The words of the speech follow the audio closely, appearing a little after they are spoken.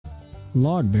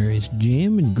Laudberry's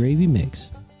Jam and Gravy Mix.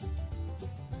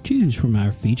 Choose from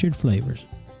our featured flavors: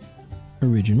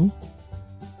 Original,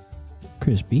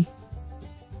 Crispy,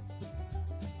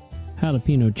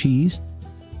 Jalapeno Cheese,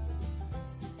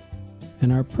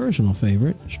 and our personal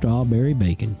favorite, Strawberry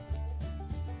Bacon.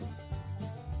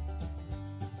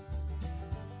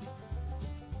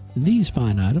 These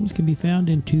fine items can be found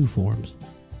in two forms: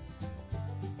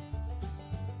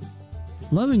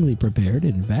 lovingly prepared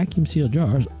in vacuum-sealed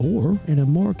jars or in a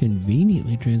more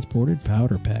conveniently transported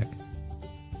powder pack.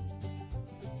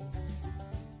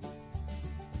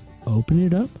 Open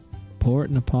it up, pour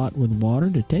it in a pot with water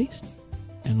to taste,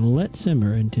 and let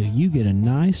simmer until you get a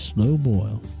nice slow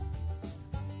boil.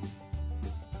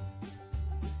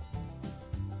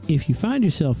 If you find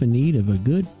yourself in need of a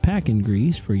good packing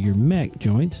grease for your mech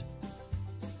joints,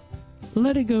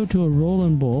 let it go to a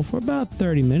rolling boil for about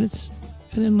 30 minutes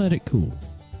and then let it cool.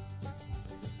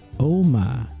 Oh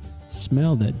my,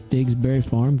 smell that Digsbury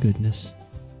Farm goodness.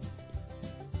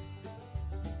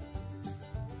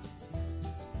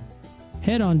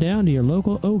 Head on down to your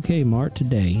local OK Mart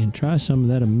today and try some of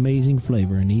that amazing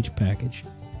flavor in each package.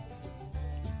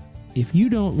 If you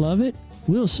don't love it,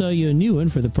 we'll sell you a new one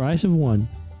for the price of one.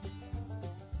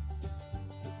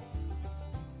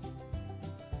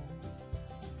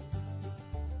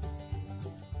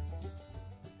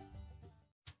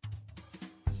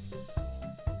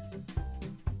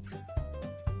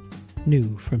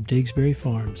 New from Digsbury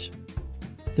Farms,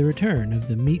 the return of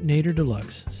the Meatinator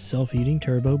Deluxe Self-Eating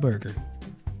Turbo Burger.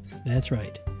 That's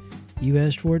right, you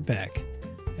asked for it back,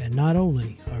 and not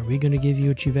only are we going to give you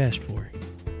what you've asked for,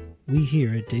 we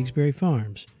here at Digsbury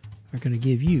Farms are going to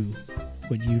give you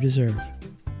what you deserve.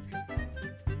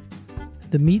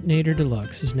 The Meatinator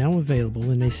Deluxe is now available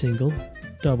in a single,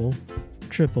 double,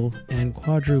 triple, and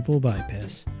quadruple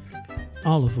bypass,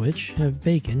 all of which have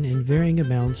bacon in varying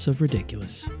amounts of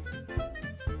ridiculous.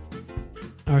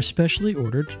 Our specially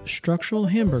ordered structural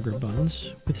hamburger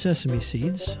buns with sesame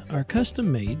seeds are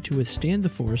custom made to withstand the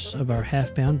force of our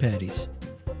half-pound patties.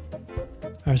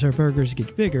 As our burgers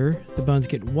get bigger, the buns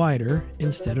get wider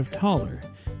instead of taller,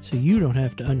 so you don't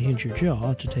have to unhinge your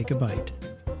jaw to take a bite.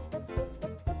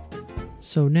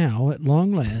 So now, at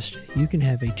long last, you can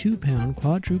have a 2-pound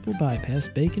quadruple bypass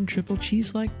bacon triple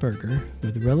cheese-like burger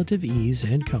with relative ease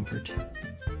and comfort.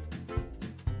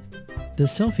 The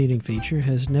self-eating feature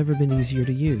has never been easier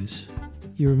to use.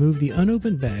 You remove the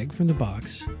unopened bag from the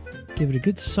box, give it a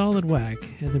good solid whack,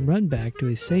 and then run back to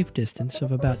a safe distance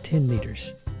of about 10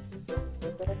 meters.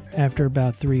 After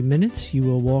about 3 minutes, you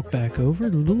will walk back over,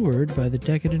 lured by the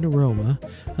decadent aroma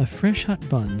of fresh hot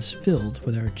buns filled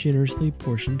with our generously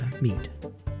portioned meat.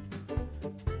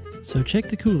 So check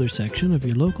the cooler section of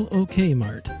your local OK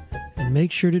Mart and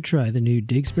make sure to try the new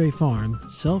Digsbury Farm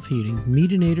Self-Heating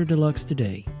Meatinator Deluxe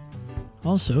today.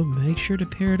 Also, make sure to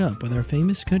pair it up with our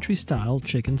famous country-style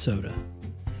chicken soda.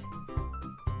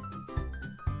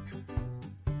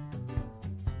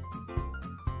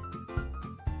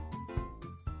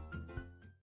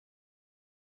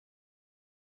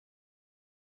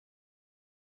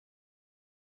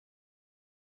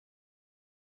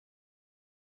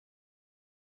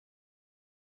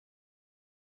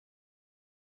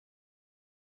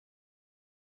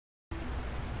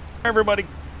 Hi everybody,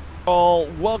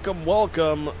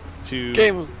 welcome to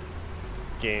Games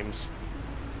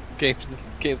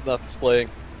not displaying.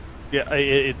 Yeah,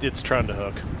 it's trying to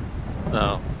hook.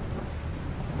 Oh.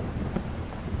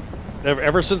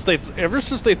 Ever since they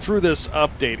threw this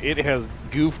update, it has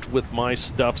goofed with my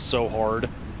stuff so hard.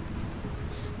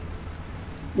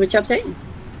 Which update?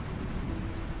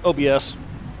 OBS.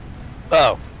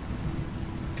 Oh.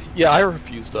 Yeah, I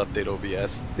refuse to update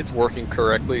OBS. It's working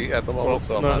correctly at the moment,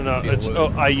 so I'm not it's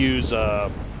I use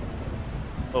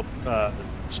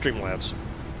Streamlabs.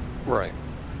 Right.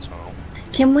 So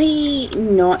Can we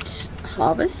not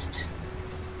harvest?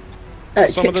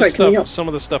 some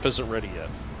of the stuff isn't ready yet.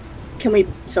 Can we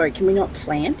not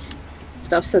plant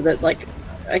stuff so that like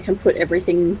I can put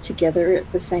everything together at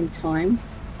the same time?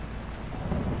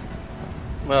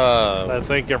 I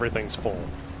think everything's full,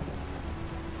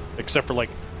 except for like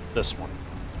this one.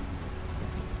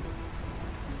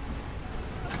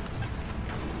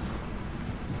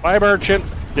 Bye, merchant.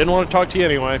 Didn't want to talk to you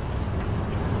anyway.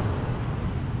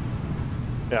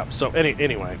 Yeah. So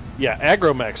anyway, yeah.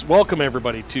 Agromechs. Welcome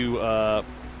everybody to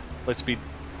Lightyear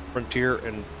Frontier.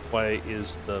 And why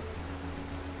is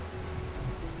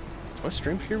my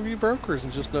stream here be broke, or is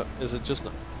it just not?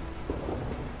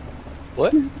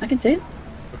 What? I can see it.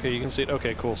 Okay, you can see it.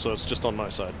 Okay, cool. So it's just on my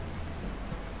side.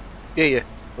 Yeah.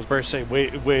 I was about to say,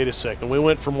 wait a second. We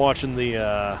went from watching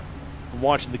the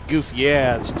goofy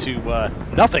ads to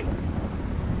nothing.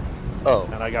 Oh.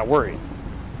 And I got worried.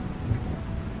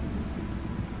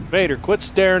 Vader, quit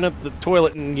staring at the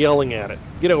toilet and yelling at it.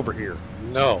 Get over here.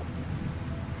 No.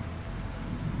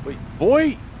 Wait,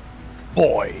 boy?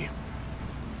 Boy.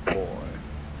 Boy.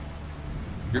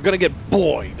 You're gonna get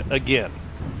boyed again.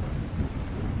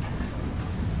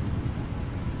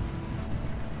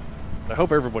 I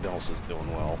hope everybody else is doing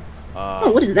well.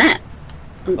 Oh, what is that?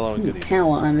 Hello and good evening.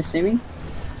 Power, I'm assuming.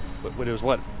 What is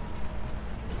what?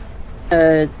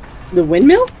 The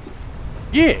windmill?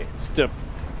 Yeah, it's the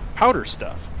powder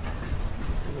stuff.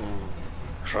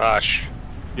 Crush.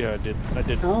 Yeah, I did.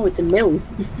 Oh, it's a mill.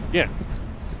 Yeah.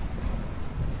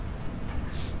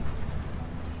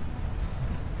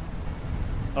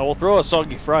 I will throw a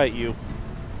soggy fry at you.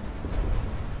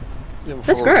 Yeah,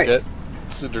 That's before we gross.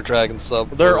 get Cinder Dragon sub.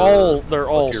 They're for all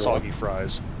Frontier soggy one.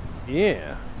 fries.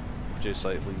 Yeah. Just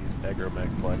like we use agromech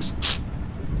flex.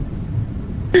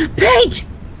 Paige!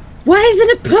 Why isn't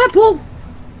it purple?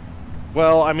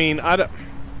 Well, I mean, I don't.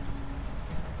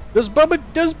 Does Bubba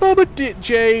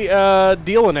J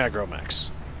deal in agromechs?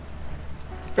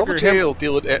 Bubba J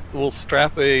will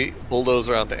strap a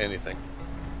bulldozer onto anything.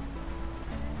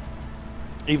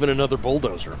 Even another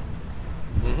bulldozer.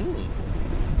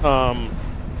 Mm-hmm.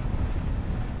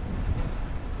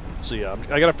 So yeah,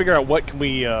 I gotta figure out what can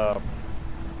we,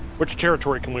 which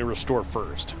territory can we restore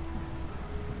first?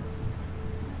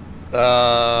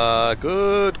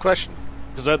 Good question.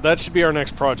 Because that should be our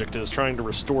next project, is trying to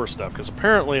restore stuff. Because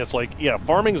apparently it's like, yeah,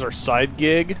 farming is our side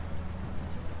gig.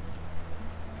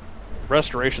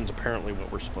 Restoration's apparently what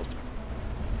we're supposed to do.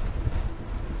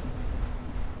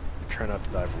 Try not to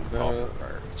die from the copper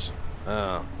guards.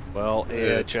 Well,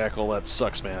 yeah, Jackal, that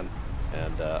sucks, man.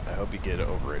 And I hope you get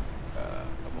over it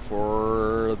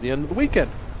before the end of the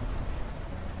weekend.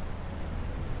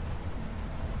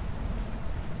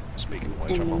 Speaking of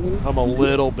which, I'm a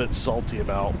little bit salty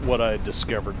about what I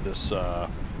discovered this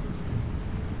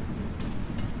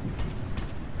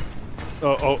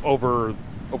over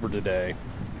today.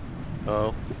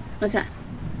 Oh. What's that?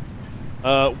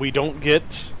 We don't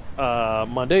get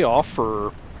Monday off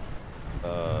for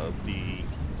the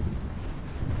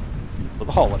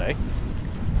holiday.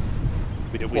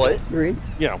 We What? don't, Rude.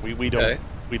 yeah, we don't Okay.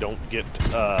 we don't get.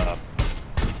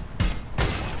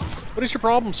 What is your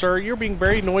problem, sir? You're being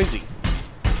very noisy.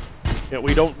 Yeah,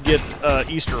 we don't get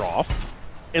Easter off.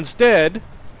 Instead,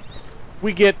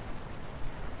 we get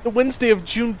the Wednesday of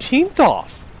Juneteenth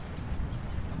off.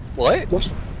 What?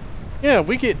 What? Yeah,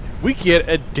 we get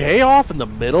a day off in the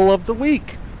middle of the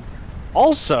week.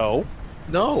 Also,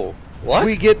 No. What?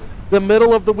 we get the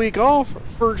middle of the week off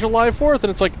for July 4th,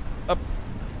 and it's like,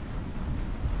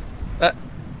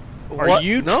 are what?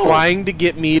 you No. trying to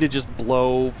get me to just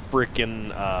blow frickin'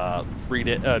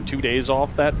 2 days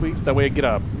off that week? That way I get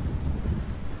a.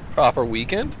 Proper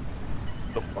weekend?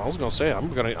 I was gonna say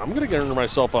I'm gonna get into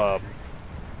myself a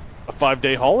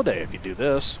 5-day holiday if you do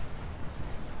this.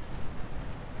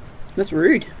 That's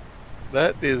rude.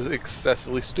 That is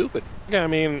excessively stupid. Yeah, I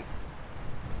mean,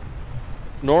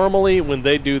 normally when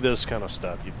they do this kind of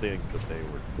stuff, you'd think that they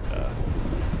would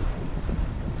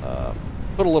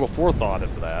put a little forethought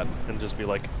into that and just be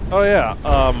like, oh yeah,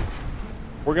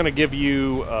 we're gonna give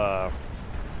you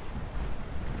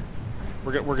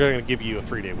we're gonna give you a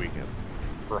 3-day weekend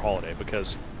for a holiday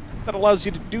because that allows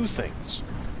you to do things.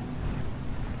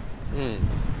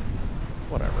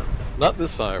 Whatever. Not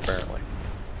this time, apparently.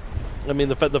 I mean,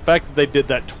 the fact that they did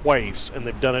that twice and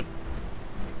they've done it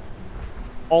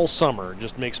all summer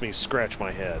just makes me scratch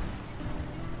my head.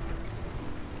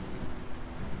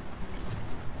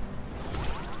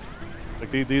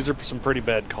 Like these are some pretty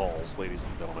bad calls, ladies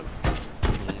and gentlemen.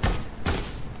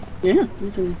 Yeah,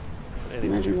 you can Anyway,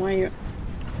 imagine why you're.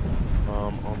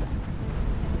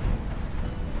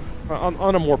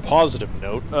 On a more positive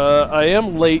note, I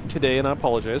am late today, and I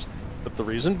apologize. But the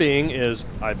reason being is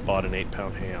I bought an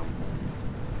 8-pound ham.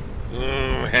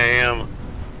 Ham.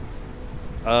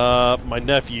 My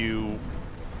nephew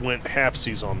went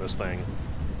halfsies on this thing.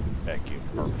 Vacuum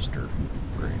harvester.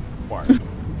 Great. Acquired.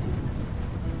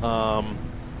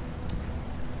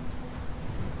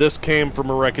 This came from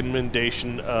a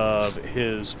recommendation of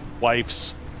his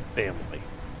wife's family.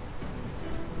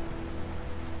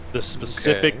 The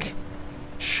specific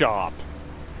shop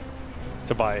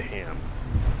to buy a ham.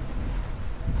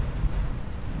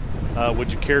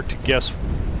 Would you care to guess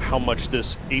how much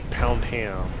this 8-pound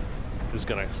ham is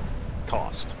gonna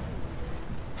cost?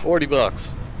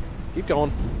 $40. Keep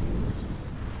going.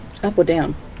 Up or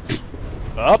down?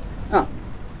 Up. Oh.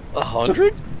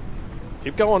 100?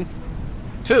 Keep going.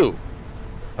 $2.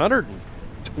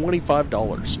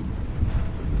 $125.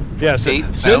 Yeah,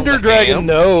 Cinder Dragon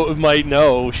might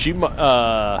know. She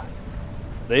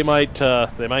they might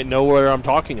know what I'm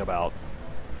talking about.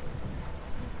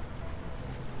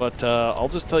 But I'll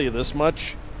just tell you this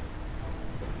much.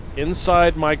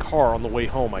 Inside my car on the way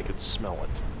home, I could smell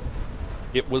it.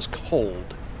 It was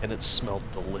cold, and it smelled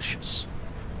delicious.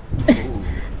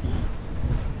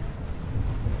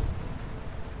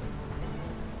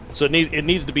 So it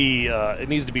needs to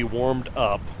be warmed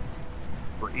up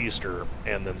for Easter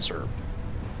and then served.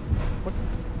 What?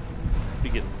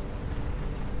 You get?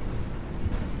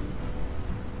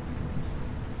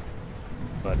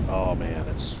 But oh man,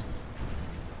 it's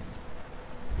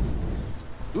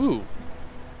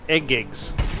egg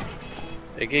eggs.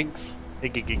 Egg eggs?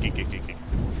 Egg.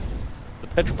 The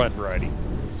petrified variety.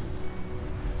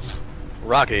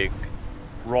 Rock egg.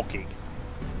 Rock egg.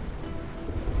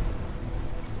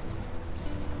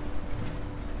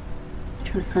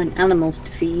 Trying to find animals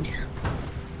to feed.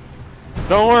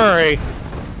 Don't worry.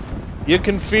 You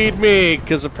can feed me,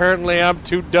 because apparently I'm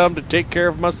too dumb to take care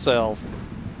of myself.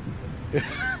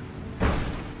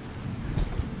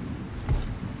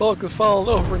 Bulk is falling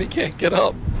over and he can't get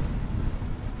up.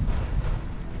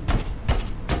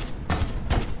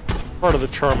 Part of the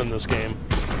charm in this game.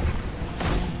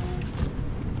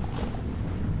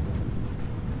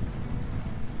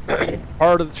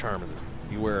 Part of the charm of this.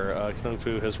 Where Kung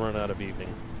Fu has run out of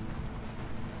evening.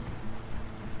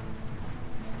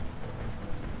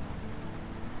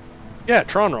 Yeah,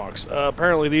 Tron rocks.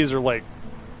 Apparently these are like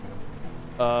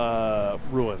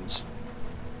ruins.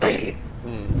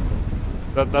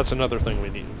 That's another thing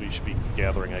we should be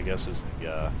gathering, I guess, is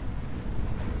the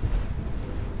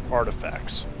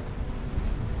artifacts.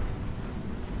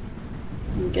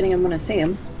 I'm getting them when I see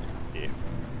them. Yeah.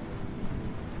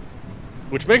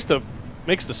 Which makes the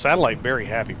satellite very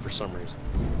happy for some reason.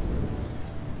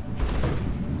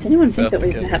 Does anyone think that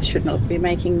we perhaps should not be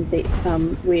making the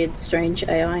weird, strange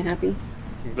AI happy?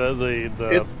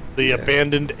 The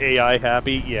abandoned AI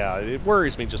happy? Yeah, it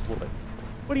worries me just a little bit.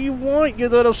 What do you want, you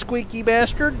little squeaky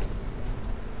bastard?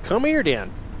 Come here, Dan.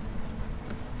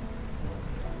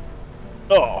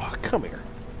 Oh, come here.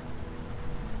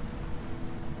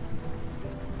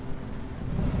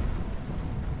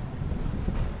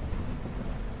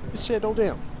 Just settle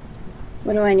down.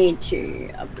 What do I need to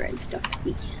upgrade stuff?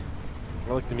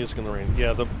 I like the music in the rain.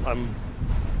 Yeah, I'm...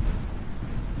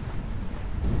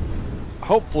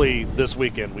 Hopefully this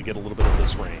weekend we get a little bit of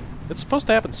this rain. It's supposed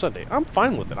to happen Sunday. I'm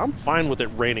fine with it. I'm fine with it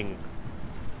raining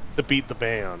to beat the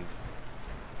band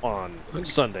on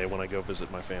Sunday when I go visit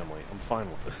my family. I'm fine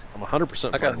with it. I'm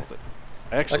 100% fine with it.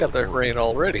 I got that rain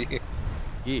already.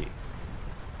 Yeah.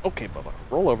 Okay, Bubba.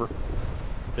 Roll over.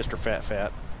 Mr.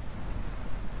 Fat.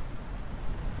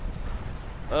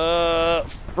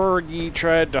 Fergie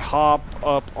tried to hop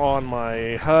up on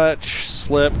my hutch,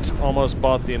 slipped, almost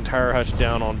brought the entire hutch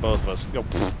down on both of us.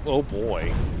 Oh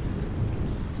boy.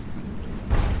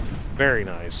 Very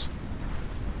nice.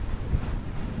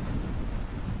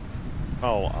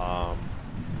 Oh,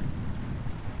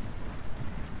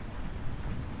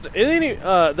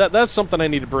 that's something I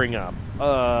need to bring up.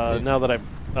 Now that I've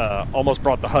almost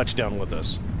brought the hutch down with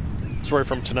us. Sorry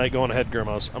from tonight, going ahead,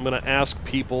 Grimos. I'm gonna ask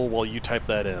people while you type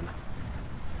that in.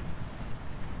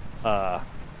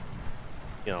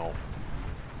 You know,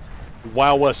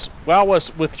 wow us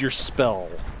with your spell,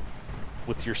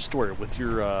 with your story, with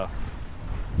your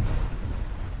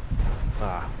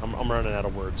I'm running out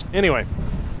of words. Anyway,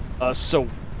 so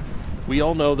we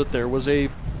all know that there was a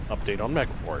update on Mech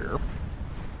Warrior,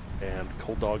 and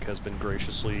Cold Dog has been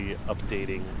graciously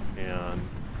updating and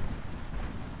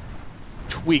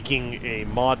tweaking a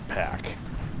mod pack.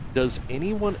 Does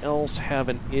anyone else have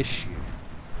an issue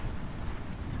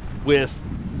with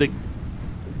the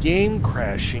game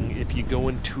crashing if you go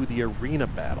into the arena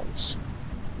battles?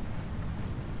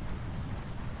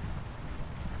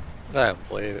 I haven't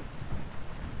played it.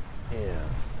 Yeah.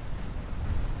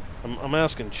 I'm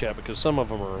asking chat because some of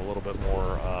them are a little bit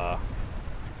more,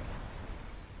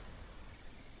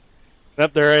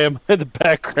 there I am in the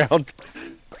background.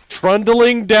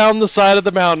 Trundling down the side of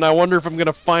the mountain. I wonder if I'm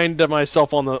gonna find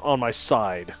myself on my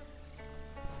side.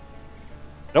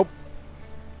 Nope.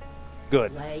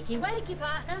 Good. Wakey,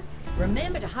 partner.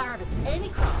 Remember to harvest any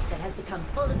crop that has become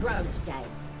fully grown today.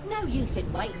 No use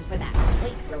in waiting for that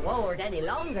sweet reward any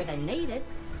longer than needed.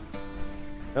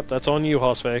 Yep, that's on you,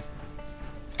 Hosfey.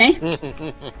 Eh?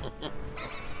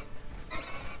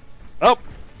 Oh!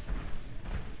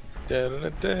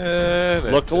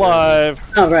 Look alive!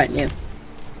 Oh, right, yeah.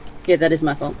 Yeah, that is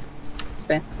my fault. It's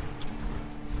fair.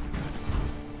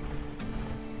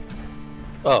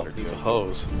 Oh, it's a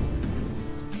hose.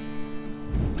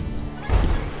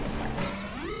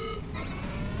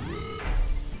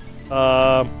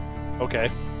 Okay.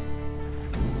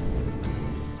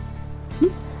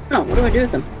 Oh, what do I do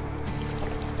with them?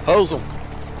 Hose them.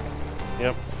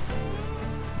 Yep.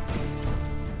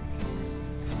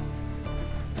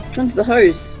 Which one's the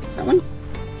hose? That one?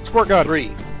 Squirt gun.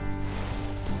 3.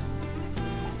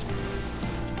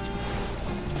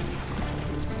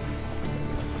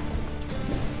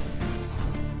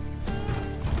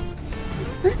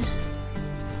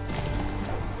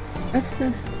 That's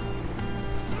the...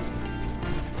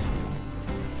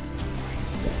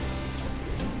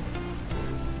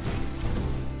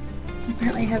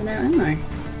 Apparently have no ammo.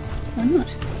 Why not?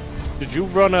 Did you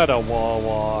run out of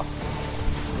Wawa?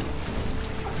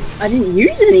 I didn't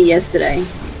use any yesterday.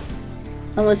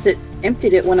 Unless it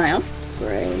emptied it when I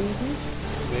upgraded.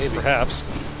 Maybe. Perhaps.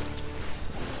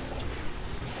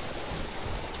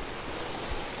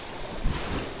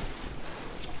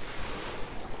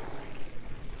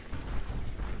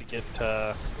 Get,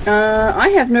 I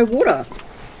have no water.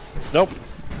 Nope.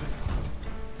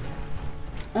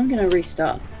 I'm gonna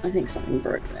restart. I think something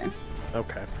broke there.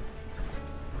 Okay.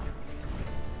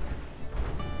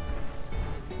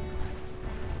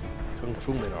 Kung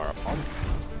Fu Men are upon.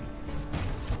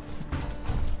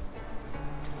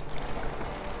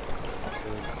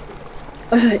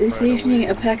 This evening,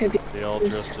 a pack of... They all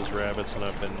dressed as rabbits, and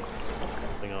I've been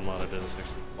holding on monitors.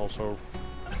 Also,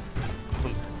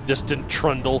 distant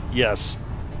trundle. Yes.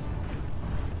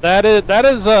 That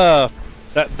is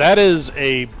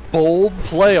a bold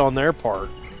play on their part.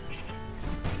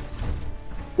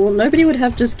 Well, nobody would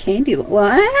have just candy. Well,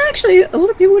 actually, a lot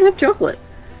of people would have chocolate.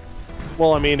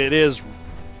 Well, I mean, it's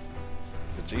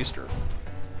Easter.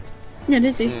 Yeah, it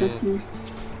is Easter. Mm.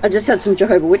 I just had some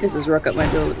Jehovah's Witnesses rock up my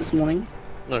door this morning.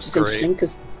 That's It's great. interesting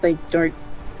because they don't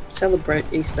celebrate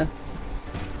Easter.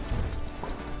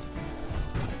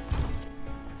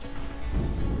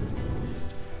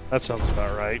 That sounds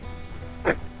about right.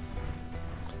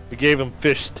 We gave him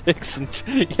fish sticks, and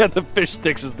yeah, the fish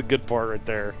sticks is the good part right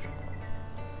there.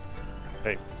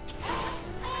 Hey,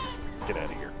 get out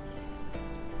of here!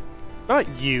 Not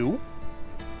you.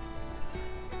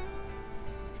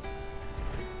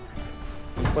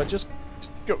 But just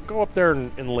go up there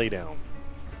and lay down.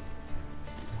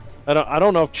 I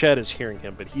don't know if Chad is hearing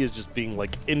him, but he is just being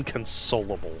like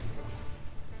inconsolable.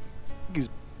 I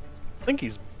think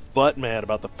he's butt mad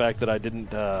about the fact that I didn't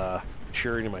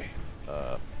share any of my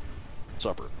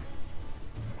supper.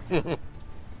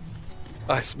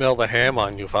 I smell the ham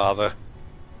on you, Father.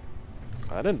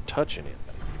 I didn't touch any of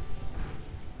that.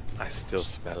 I still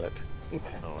smell it.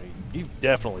 No, he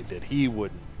definitely did. He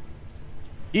wouldn't.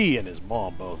 He and his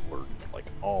mom both were like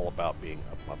all about being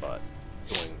up my butt,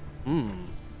 going,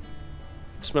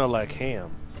 smell like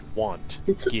ham. Want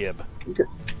gib.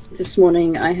 This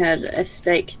morning I had a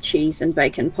steak, cheese, and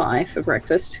bacon pie for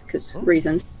breakfast because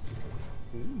reasons.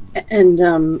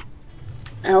 And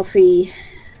Alfie,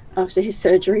 after his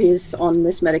surgery, is on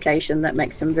this medication that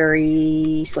makes him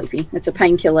very sleepy. It's a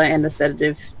painkiller and a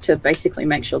sedative to basically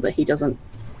make sure that he doesn't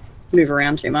move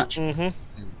around too much.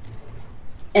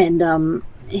 And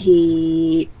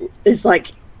he is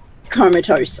like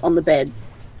comatose on the bed,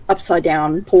 upside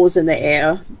down, paws in the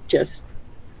air, just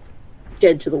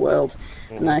dead to the world.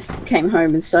 And I came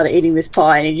home and started eating this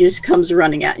pie, and he just comes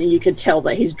running out, and you could tell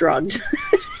that he's drugged.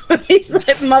 He's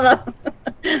like, "Mother,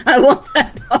 I want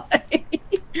that pie."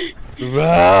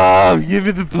 Wow, give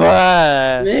me the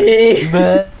pie.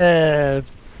 Man,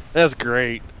 that's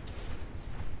great.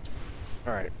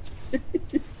 All right.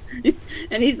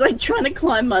 And he's like trying to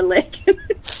climb my leg.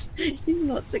 He's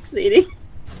not succeeding.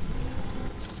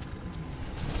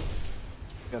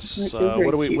 Yes. Like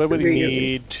What do we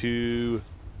need to?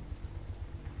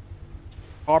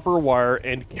 Copper wire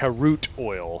and carrot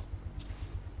oil.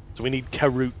 So we need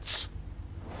carrots.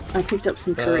 I picked up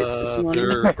some carrots this morning.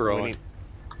 They're growing.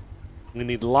 We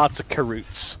need lots of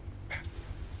carrots.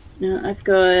 No, I've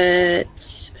got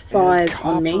 5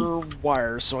 on me. Copper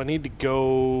wire, so I need to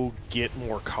go get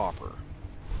more copper.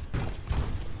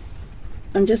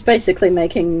 I'm just basically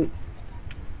making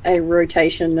a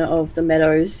rotation of the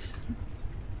meadows.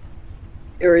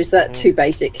 Or is that too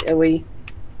basic? Are we...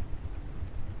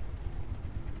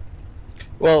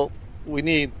 Well, we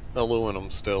need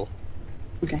aluminum still.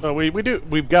 Okay. No,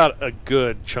 we've got a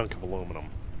good chunk of aluminum.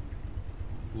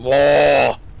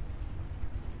 More!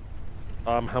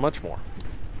 How much more?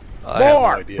 I have no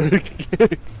idea.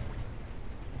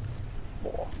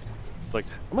 More. It's like,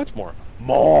 how much more?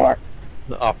 More!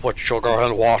 I'll put sugar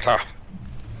and water.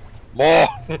 More!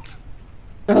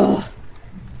 Oh,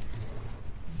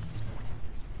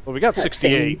 Well, we got Cutscene.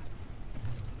 68.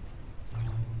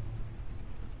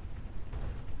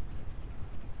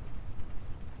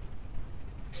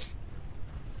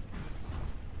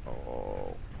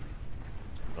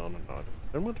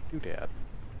 I want to do that.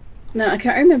 No, I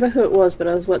can't remember who it was, but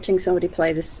I was watching somebody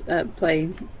play this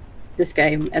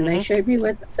game, and they showed me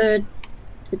where the third.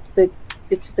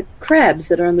 It's the crabs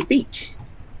that are on the beach.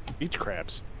 Beach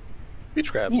crabs.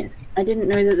 Beach crabs. Yes, I didn't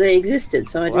know that they existed,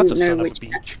 so I Well, didn't that's a know son which. of a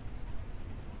beach.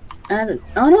 Oh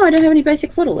no, I don't have any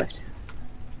basic fodder left.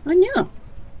 I know.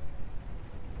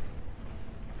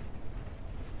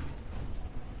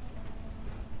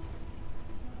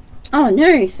 Oh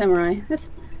no, samurai. That's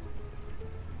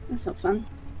not fun.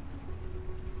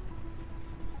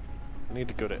 I need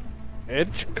to go to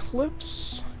Edge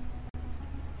Cliffs. I'm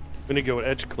gonna go to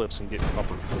Edge Cliffs and get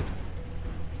copper.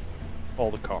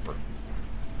 All the copper.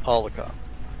 All the cop.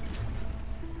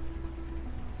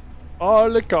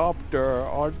 Helicopter.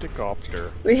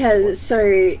 We had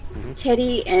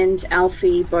Teddy and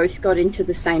Alfie both got into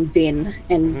the same bin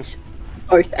and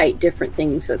both ate different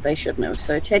things that they shouldn't have.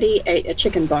 So Teddy ate a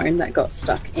chicken bone that got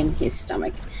stuck in his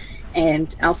stomach,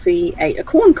 and Alfie ate a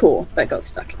corn core that got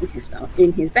stuck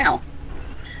in his bowel.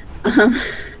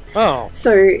 Oh.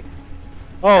 So.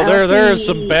 Oh, there is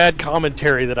some bad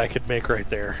commentary that I could make right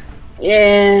there.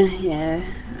 Yeah.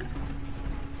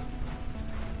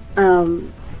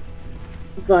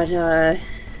 But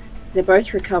they're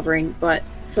both recovering, but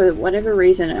for whatever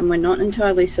reason, and we're not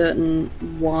entirely certain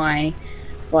why,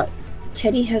 but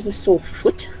Teddy has a sore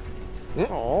foot.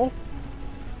 Oh.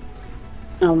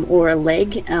 Or a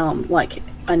leg. Like,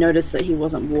 I noticed that he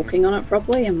wasn't walking on it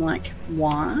properly. I'm like,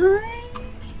 why?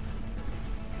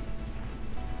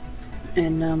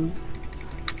 And,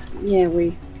 yeah,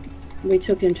 we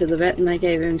took him to the vet and they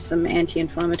gave him some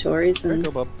anti-inflammatories and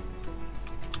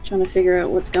trying to figure out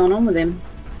what's going on with him.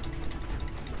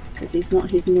 Because he's not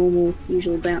his normal,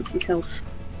 usual bouncy self.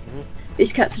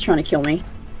 These cats are trying to kill me.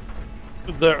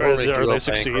 Are they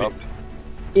succeeding?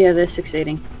 Yeah, they're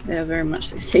succeeding. They are very much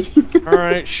succeeding.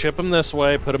 Alright, ship them this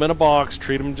way, put them in a box,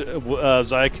 treat them,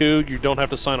 Zaiku, you don't have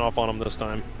to sign off on them this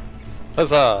time.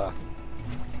 Huzzah!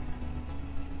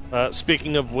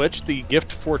 Speaking of which, the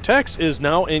gift for Tex is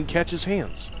now in Catch's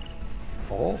hands.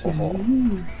 Oh.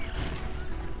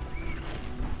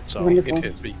 So, Wonderful. It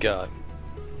has begun.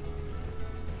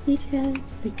 It has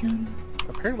begun.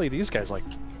 Apparently these guys like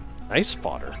nice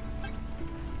fodder.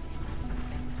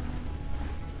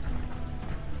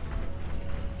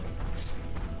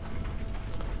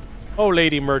 Oh,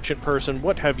 lady merchant person,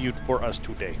 what have you for us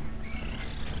today?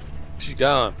 She's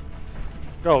gone.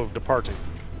 Oh, departing.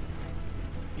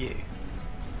 Yeah.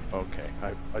 Okay,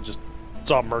 I just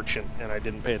saw merchant and I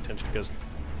didn't pay attention because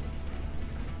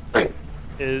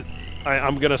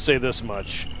I'm gonna say this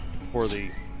much for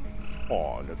the.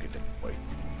 Oh, look at that boy.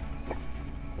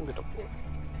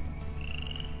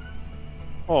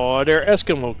 Oh, they're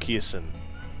Eskimo kissing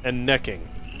and necking.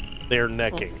 They're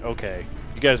necking. Okay,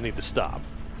 you guys need to stop.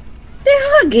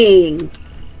 They're hugging.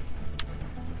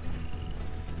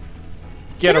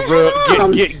 Get a room.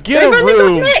 Get a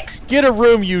room. Get a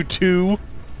room, you two.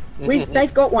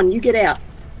 They've got one. You get out.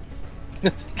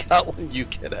 Got one. You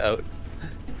get out.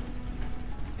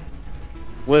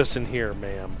 Listen here,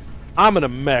 ma'am. I'm in a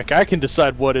mech. I can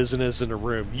decide what is and isn't a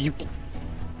room. You.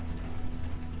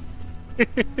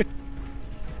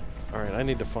 All right. I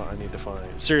need to find.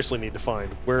 Seriously, need to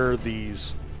find where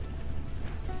these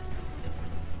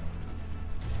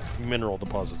mineral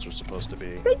deposits are supposed to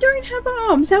be. They don't have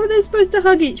arms. How are they supposed to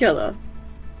hug each other?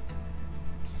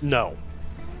 No.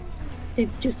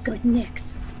 They've just got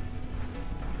necks.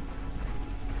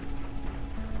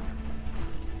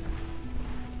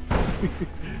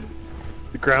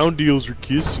 The ground deals are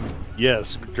kissing.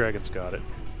 Yes, Dragon's got it.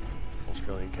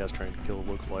 Australian cats trying to kill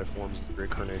local life forms is a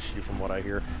great current issue from what I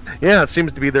hear. Yeah, it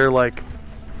seems to be their, like,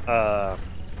 Come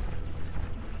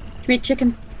here,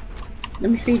 chicken.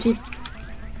 Let me feed you.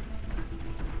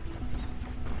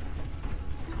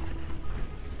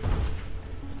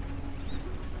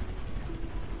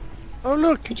 Oh,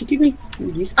 look! Could you give me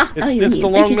use? It's the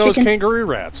long-nosed kangaroo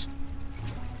rats.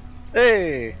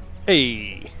 Hey!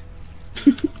 Hey!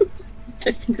 I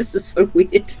just think this is so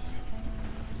weird.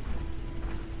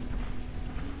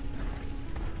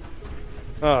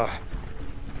 So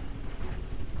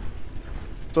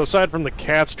aside from the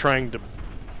cats trying to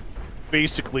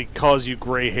basically cause you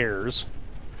gray hairs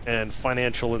and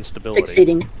financial instability.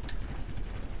 Succeeding.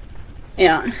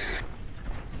 Yeah.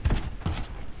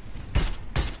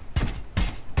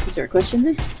 Is there a question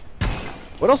there?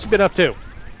 What else have you been up to?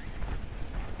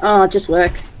 Oh, just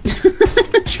work.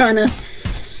 Trying to...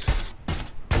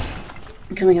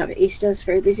 Coming up Easter, it's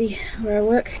very busy where I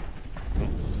work.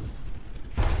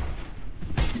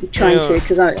 I'm trying to,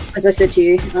 because as I said to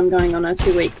you, I'm going on a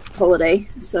 2-week holiday,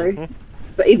 so...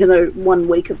 But even though 1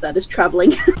 week of that is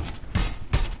travelling.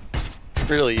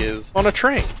 really is. On a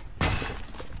train.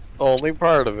 Only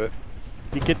part of it.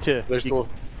 You get to... There's still...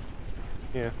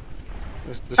 Yeah.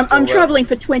 I'm traveling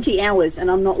for 20 hours and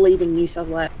I'm not leaving New South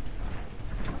Wales.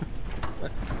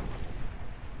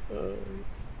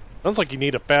 Sounds like you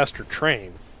need a faster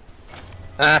train.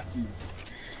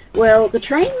 Well, the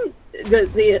trains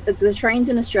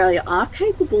in Australia are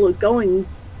capable of going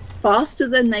faster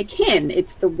than they can.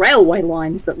 It's the railway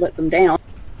lines that let them down.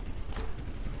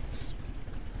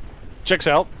 Checks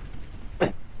out.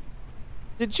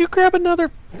 Did you grab another?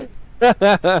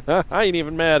 I ain't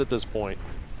even mad at this point.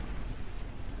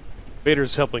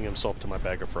 Vader's helping himself to my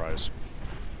bag of fries.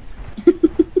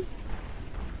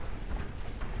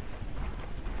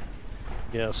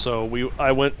 Yeah, so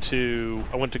I went to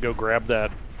go grab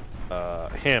that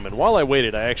ham, and while I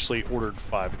waited, I actually ordered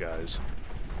Five Guys.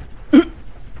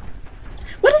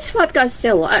 What does Five Guys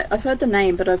sell? I've heard the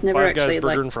name, but I've never actually Five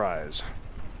Guys burger and fries.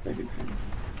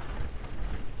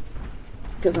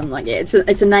 Because I'm like, yeah, it's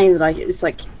a name that it's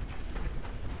like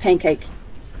pancake,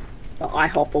 or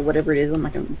IHOP or whatever it is. I'm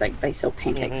like, they sell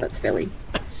pancakes. That's fairly.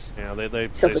 Yeah, they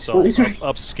sell self-explanatory.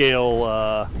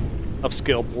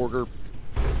 upscale burger.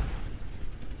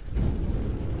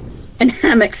 And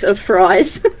hammocks of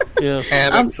fries. Yes.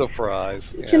 Hammocks of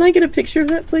fries. Yeah. Can I get a picture of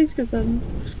that, please? Because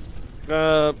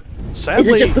sadly, is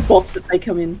it just the box that they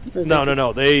come in?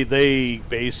 No. They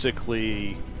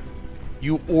basically,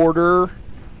 you order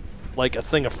like a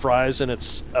thing of fries, and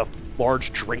it's a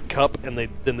large drink cup, and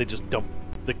then they just dump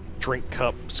the drink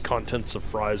cup's contents of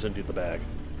fries into the bag.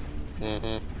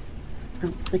 Mm-hmm.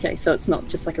 Oh, okay, so it's not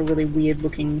just like a really weird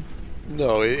looking.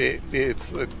 No,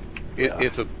 it's a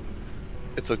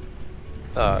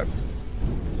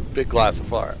big glass of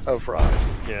fries.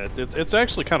 Yeah, it's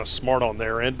actually kind of smart on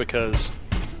their end because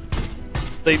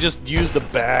they just use the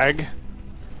bag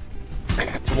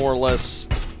to more or less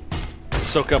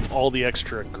soak up all the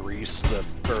extra grease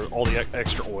or all the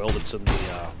extra oil that's in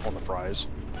the on the fries.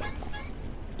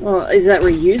 Well, is that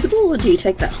reusable, or do you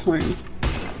take that home?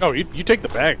 Oh, you take the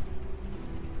bag.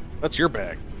 That's your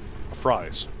bag of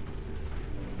fries.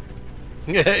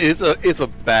 Yeah, it's a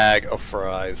bag of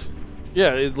fries.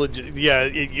 Yeah,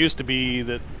 it used to be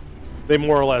that they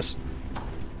more or less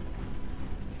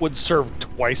would serve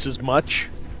twice as much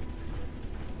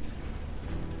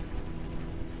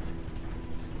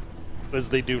as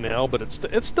they do now, but it's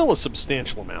still a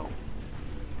substantial amount.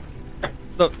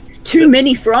 Too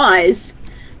many fries.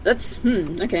 That's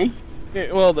okay.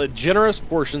 Yeah, well, the generous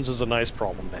portions is a nice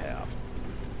problem to have.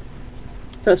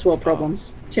 First world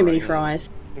problems. Too many fries.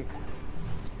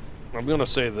 I'm gonna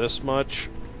say this much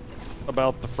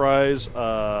about the fries.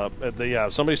 Yeah,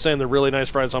 if somebody's saying they're really nice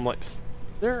fries, I'm like,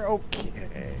 they're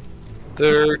okay.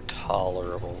 They're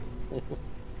tolerable.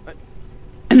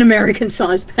 An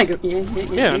American-sized bag of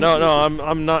Yeah, no,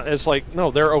 I'm not. It's like,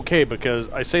 no, they're okay because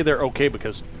I say they're okay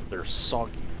because they're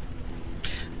soggy.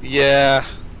 Yeah.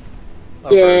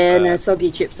 Yeah, no,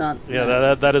 soggy chips aren't.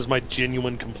 Yeah, that is my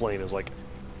genuine complaint. Is like,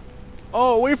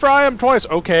 oh, we fry them twice.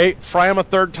 Okay, fry them a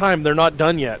third time. They're not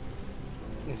done yet.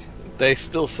 They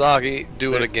still soggy.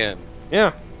 Do it again.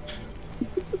 Yeah.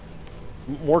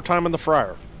 More time in the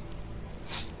fryer.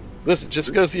 Listen, just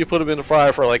because you put them in the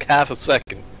fryer for like half a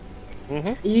second.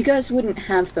 Mm-hmm. You guys wouldn't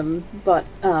have them, but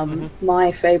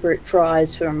my favorite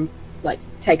fries from like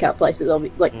takeout places,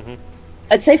 like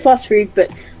I'd say fast food,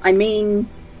 but I mean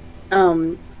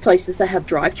places that have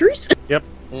drive-thrus. Yep.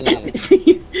 So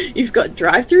you've got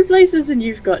drive-through places and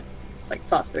you've got like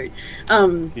fast food.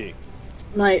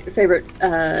 My favorite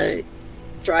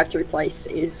drive-through place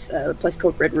is a place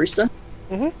called Red Rooster.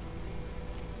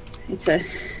 It's a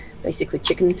basically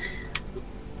chicken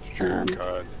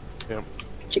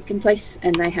chicken place,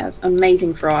 and they have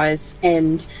amazing fries,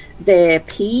 and their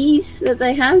peas that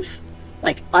they have,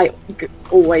 like I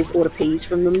always order peas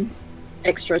from them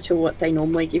extra to what they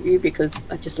normally give you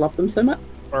because I just love them so much.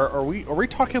 Are we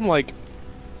talking like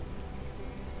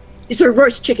so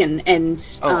roast chicken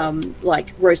and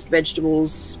like roast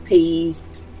vegetables, peas,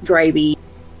 gravy.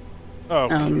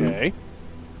 Okay.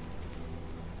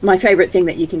 My favorite thing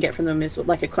that you can get from them is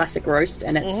like a classic roast,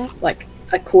 and it's like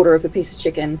a quarter of a piece of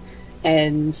chicken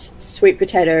and sweet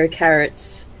potato,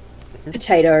 carrots,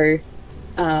 potato,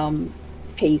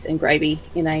 peas, and gravy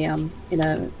in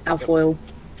a alfoil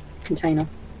container.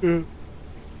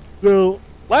 So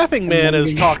Laughing Man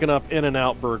is talking up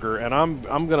In-N-Out Burger, and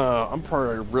I'm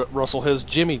part of Russell his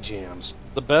Jimmy Jams.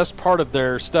 The best part of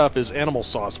their stuff is animal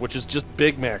sauce, which is just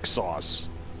Big Mac sauce.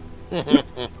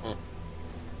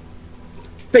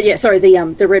 But yeah, sorry,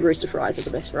 the Red Rooster fries are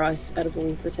the best fries out of all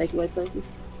of the takeaway places.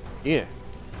 Yeah.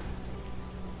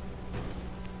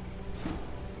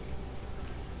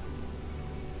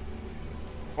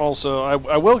 Also,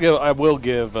 I will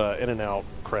give In-N-Out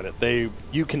credit.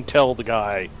 You can tell the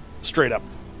guy straight up,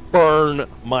 burn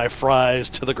my fries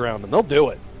to the ground, and they'll do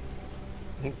it.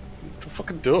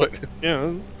 Fucking do it.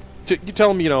 Yeah, you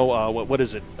tell them, what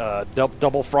is it,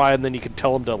 double fry, and then you can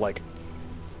tell them to like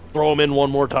throw them in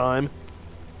one more time.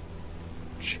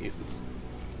 Jesus.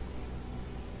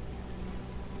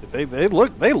 They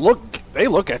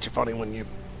look at you funny when you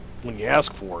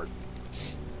ask for it.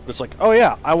 But it's like, oh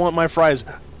yeah, I want my fries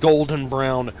golden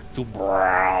brown to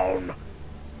brown.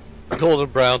 Golden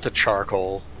brown to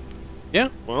charcoal. Yeah,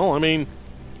 well, I mean,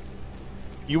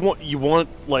 you want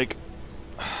like,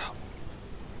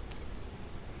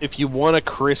 if you want a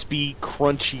crispy,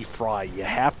 crunchy fry, you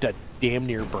have to damn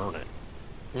near burn it.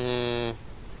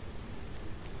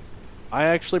 I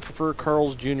actually prefer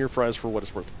Carl's Jr. fries for what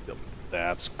it's worth.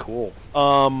 That's cool.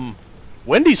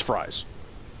 Wendy's fries.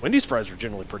 Wendy's fries are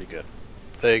generally pretty good.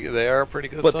 They are pretty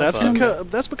good. But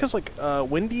sometimes. that's because like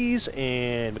Wendy's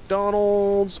and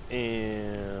McDonald's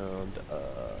and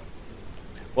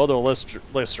well, to a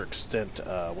lesser extent,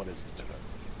 what is it?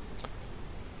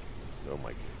 Oh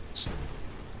my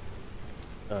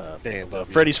goodness.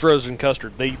 Freddy's Frozen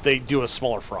Custard. They do a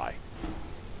smaller fry.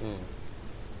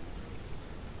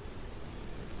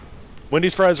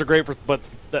 Wendy's fries are great for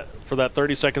that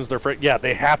 30 seconds they're yeah,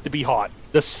 they have to be hot.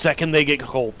 The second they get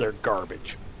cold, they're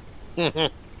garbage.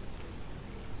 And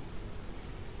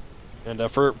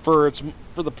for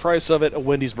the price of it, a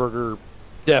Wendy's burger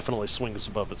definitely swings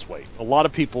above its weight. A lot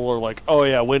of people are like, "Oh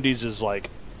yeah, Wendy's is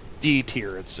like D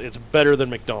tier. It's better than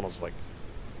McDonald's." Like,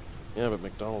 yeah, but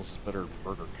McDonald's is better than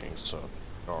Burger King, so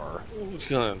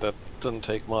that doesn't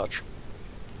take much.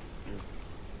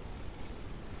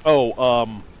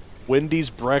 Oh, Wendy's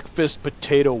breakfast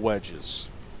potato wedges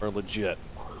are legit.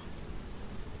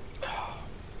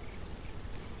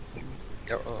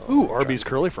 Ooh, Arby's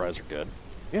curly fries are good.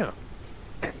 Yeah.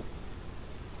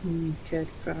 Curly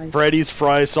fries. Freddy's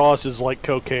fry sauce is like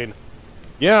cocaine.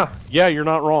 Yeah, you're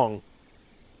not wrong.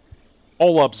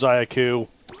 Hold up, Zayaku.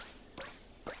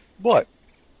 What?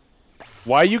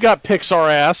 Why you got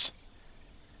Pixar ass?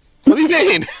 What do you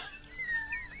mean?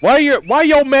 Why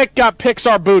your mech got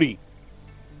Pixar booty?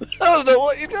 I don't know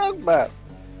what you're talking about.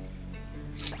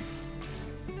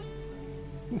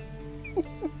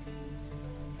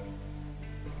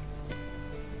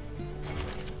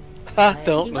 I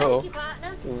don't know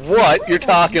what you're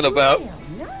talking about.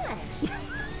 Nice.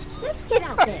 Let's get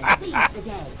out there and seize the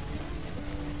day.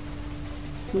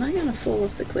 Am I gonna fall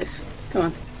off the cliff? Come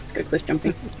on, let's go cliff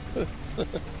jumping.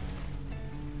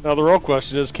 Now the real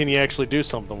question is, can you actually do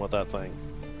something with that thing?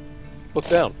 Look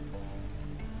down.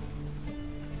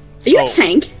 Are you a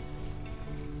tank?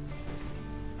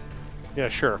 Yeah,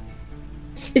 sure.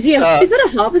 Is that a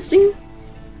harvesting?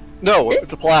 No,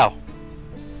 it's a plow.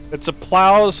 It's a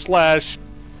plow /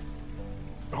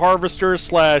 harvester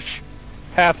 /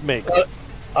 path maker.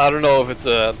 I don't know if it's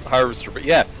a harvester, but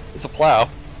yeah, it's a plow.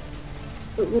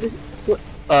 What is what?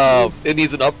 It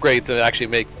needs an upgrade to actually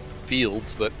make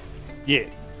fields, but Yeah.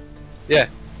 yeah.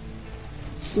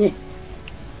 Yeah.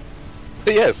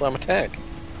 But yes, I'm a tank.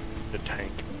 The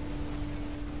tank.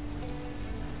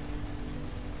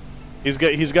 He's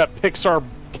got Pixar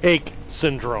cake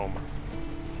syndrome.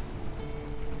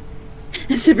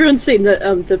 Has everyone seen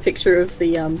the picture of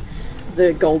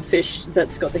the goldfish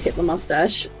that's got the Hitler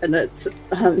mustache? And it's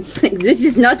this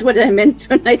is not what I meant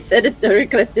when I said it. I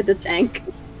requested a tank.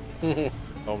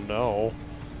 Oh no.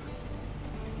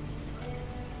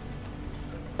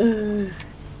 Do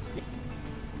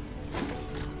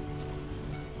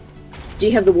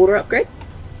you have the water upgrade?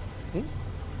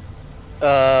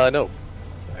 No.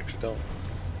 I actually don't.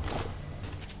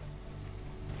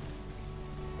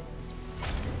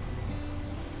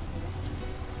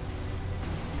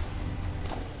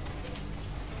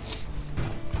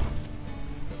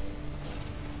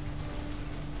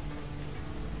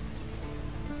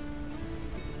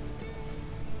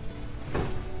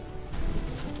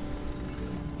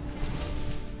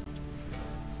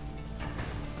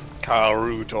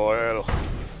 Carrot oil.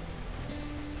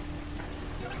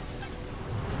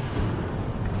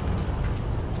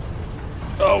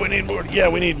 Oh, we need more. Yeah,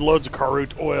 we need loads of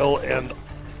carrot oil and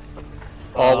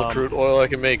All the crude oil I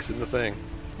can make's in the thing.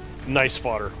 nice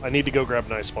fodder. I need to go grab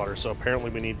nice fodder, so apparently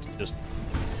we need to just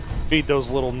feed those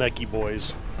little necky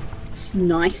boys.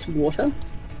 Nice water.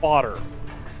 Fodder.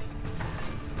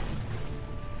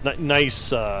 Nice, nice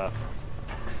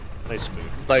food.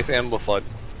 Nice animal fud.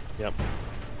 Yep.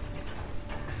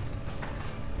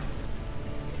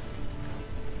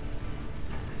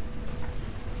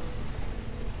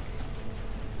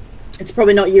 It's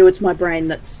probably not you, it's my brain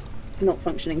that's not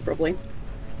functioning properly.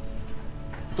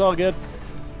 It's all good.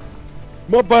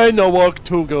 My brain don't work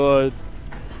too good.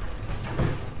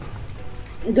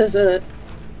 There's a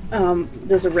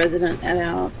resident at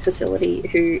our facility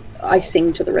who I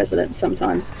sing to the residents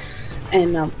sometimes,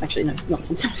 and actually no, not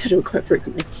sometimes. I do it quite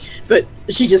frequently, but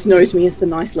she just knows me as the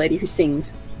nice lady who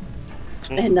sings.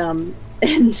 And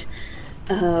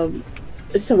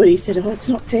somebody said, "Oh, it's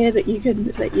not fair that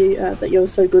you're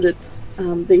so good at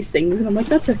these things," and I'm like,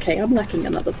 "That's okay. I'm lacking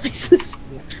in other places,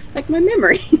 like my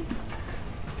memory."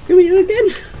 Who are you again?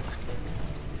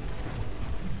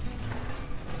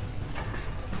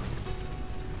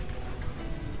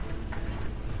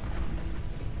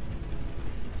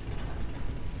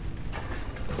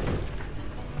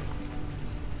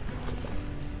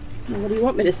 What do you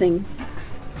want me to sing?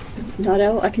 Night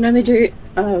Owl? I can only do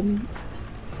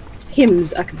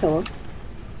hymns a cappella.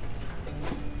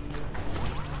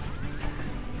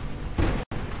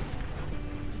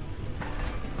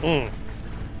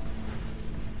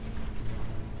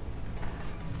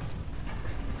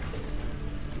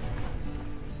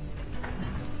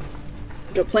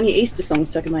 Got plenty of Easter songs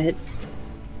stuck in my head.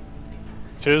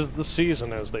 'Tis the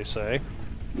season, as they say.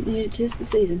 Yeah, it is the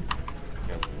season.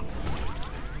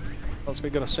 What's we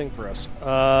gonna sing for us?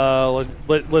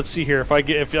 Let's see here. If I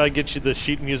get you the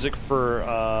sheet music for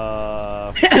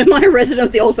Am I a resident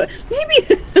of the old folks?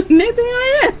 Maybe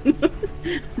I am.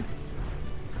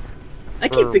 I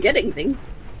keep forgetting things.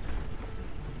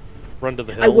 Run to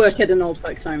the Hills. I work at an old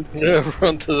folks home. Yeah,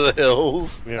 Run to the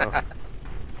Hills. Yeah.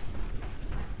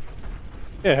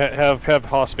 Yeah, have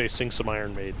Hospace sing some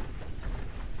Iron Maiden.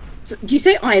 So, do you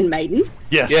say Iron Maiden?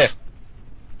 Yes. Yeah.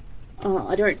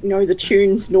 I don't know the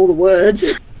tunes nor the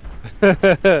words. Well,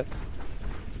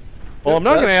 I'm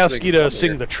not going to That's ask you to fun sing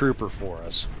here. the Trooper for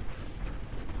us.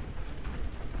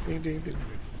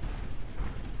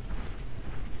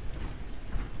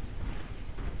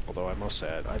 Although I must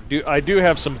add, I do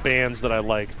have some bands that I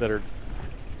like that are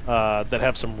that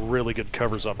have some really good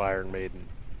covers of Iron Maiden.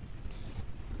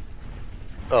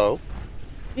 Oh.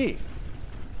 Hey.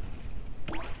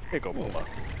 Here you go, Boba.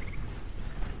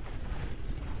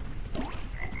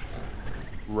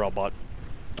 Robot.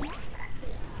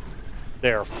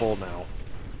 They are full now.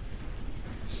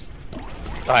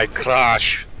 I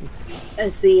crash.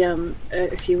 As the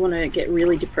if you want to get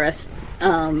really depressed,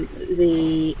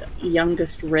 the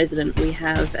youngest resident we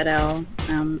have at our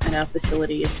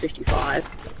facility is 55.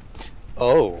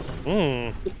 Oh.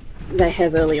 They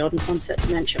have early onset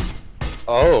dementia.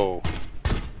 Oh.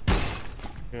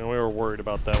 Yeah, we were worried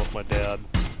about that with my dad.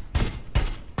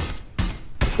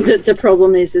 The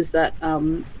problem is that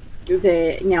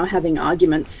they're now having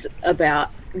arguments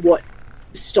about what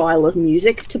style of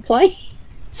music to play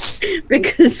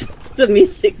because the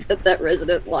music that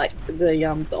resident liked,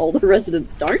 the older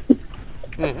residents don't.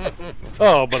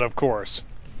 Oh, but of course,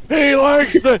 he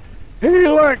likes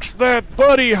that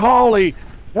Buddy Holly,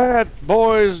 that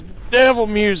boy's devil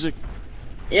music.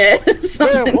 Yeah,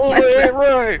 something like that.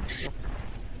 Right.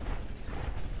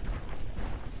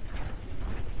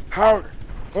 How?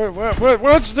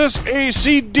 What's this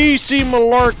ACDC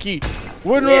malarkey?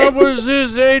 When I was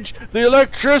his age, the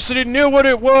electricity knew what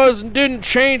it was and didn't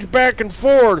change back and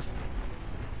forth.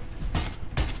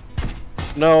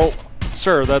 No,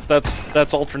 sir,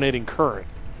 that's alternating current.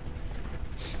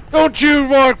 Don't you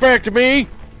walk back to me!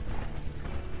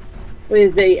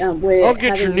 With the I'll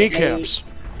get your kneecaps.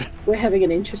 We're having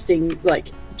an interesting,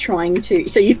 trying to...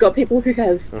 So you've got people who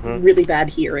have really bad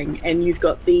hearing, and you've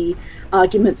got the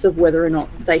arguments of whether or not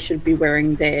they should be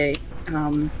wearing their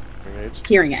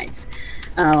hearing aids.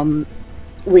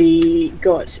 We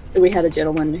had a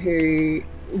gentleman who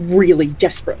really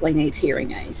desperately needs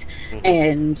hearing aids,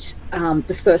 and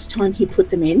the first time he put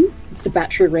them in, the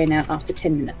battery ran out after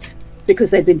 10 minutes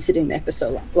because they've been sitting there for so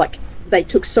long. They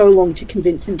took so long to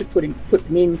convince him to put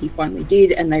them in. He finally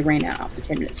did, and they ran out after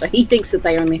 10 minutes. So he thinks that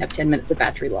they only have 10 minutes of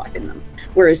battery life in them,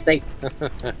 whereas they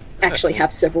actually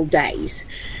have several days.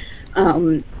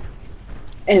 And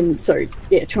so,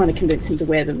 yeah, trying to convince him to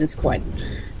wear them is quite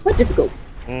difficult.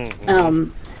 But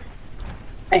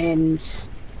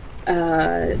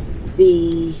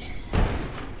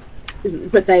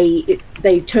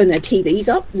they turn their TVs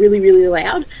up really, really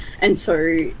loud, and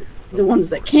so the ones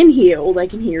that can hear, all they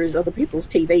can hear is other people's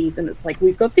TVs, and it's like,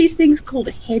 we've got these things called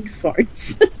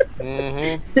headphones.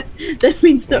 That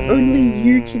means that only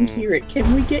you can hear it.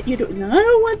 Can we get you to... No, I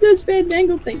don't want those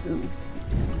fandangled things.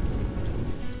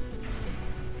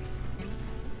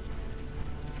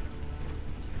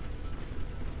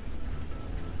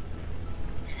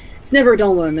 It's never a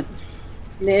dull moment.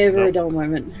 Never a dull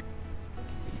moment.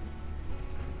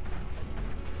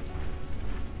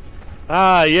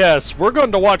 Ah, yes, we're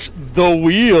going to watch The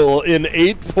Wheel in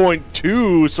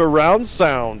 8.2 surround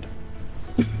sound.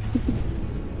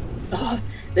 Oh,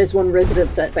 there's one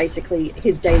resident that basically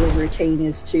his daily routine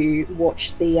is to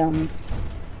watch the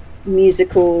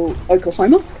musical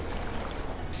Oklahoma.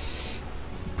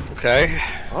 Okay.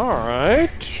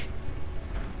 Alright.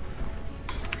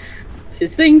 It's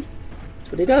his thing.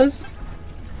 That's what he does.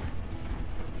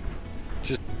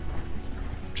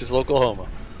 Just Oklahoma.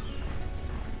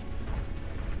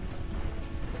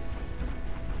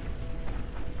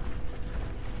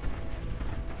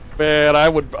 Man, I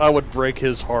would break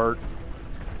his heart.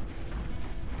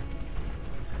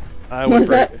 I would What was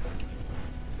that?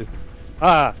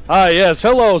 Yes.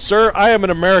 Hello, sir. I am an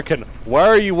American. Why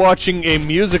are you watching a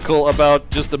musical about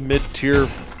just a mid-tier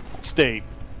state?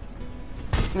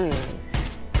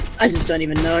 I just don't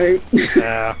even know.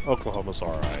 Nah, Oklahoma's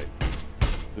alright.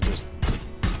 It just...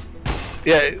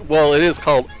 Yeah, well, it is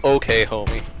called Okay,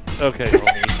 Homie. Okay,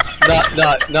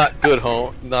 homie. Not good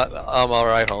home. Not I'm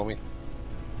alright, homie.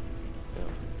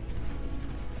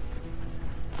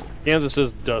 Kansas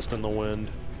is dust in the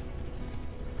wind.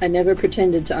 I never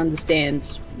pretended to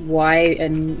understand why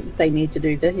and they need to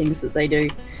do the things that they do.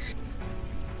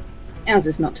 Ours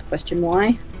is not to question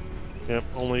why. Yep,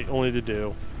 only to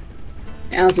do.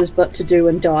 Ours is but to do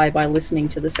and die by listening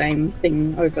to the same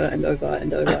thing over and over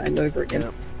and over and over again.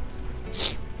 Yep.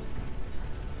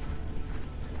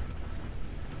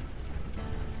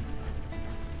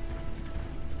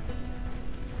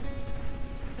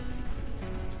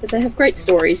 But they have great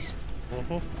stories.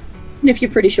 Mm-hmm. And if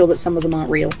you're pretty sure that some of them aren't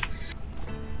real.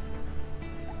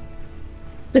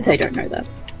 But they don't know that.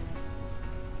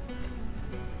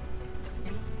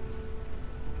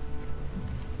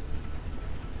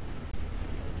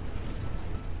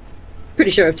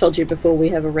 Pretty sure I've told you before, we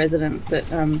have a resident that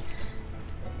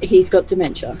he's got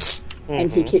dementia.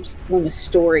 And he keeps telling us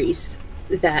stories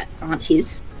that aren't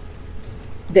his.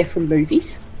 They're from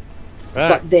movies.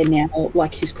 But they're now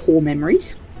like his core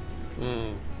memories.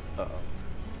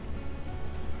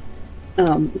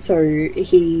 So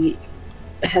he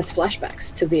has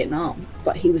flashbacks to Vietnam,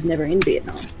 but he was never in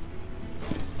Vietnam.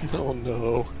 Oh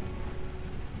no.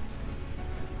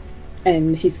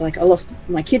 And he's like, I lost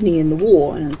my kidney in the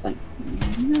war. And I was like,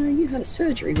 no, you had a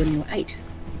surgery when you were 8.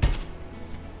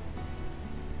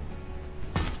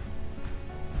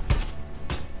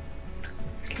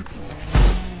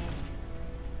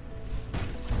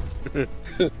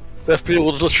 That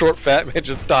little short fat man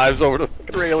just dives over the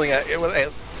railing at you with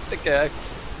a thick axe.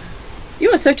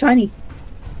 You are so tiny.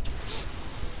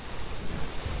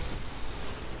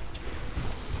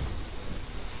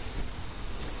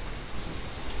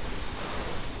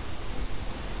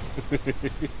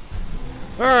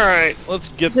 Alright, let's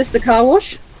get... Is this the car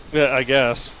wash? Yeah, I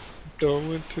guess.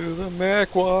 Going to the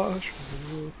Mac wash.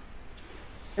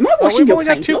 Am I washing we've your only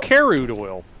got paint 2 off? Carrot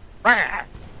oil. Ah!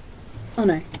 Oh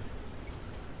no.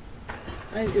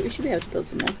 We should be able to build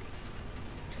some more.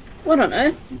 What on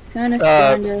earth? Furnace,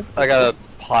 grinder... I got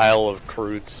a pile of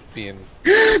crudes being...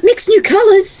 Mix new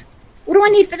colours! What do I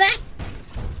need for that?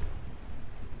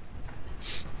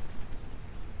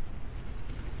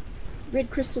 Red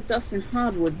crystal dust and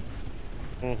hardwood.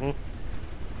 Mm-hmm.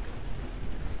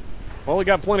 Well, we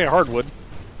got plenty of hardwood.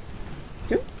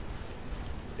 Cool.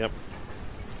 Yep.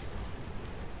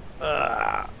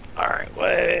 Alright,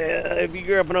 well, if you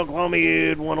grew up in Oklahoma,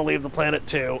 you'd want to leave the planet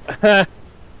too.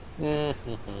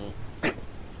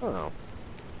 Oh.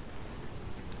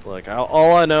 Like,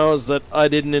 all I know is that I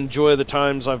didn't enjoy the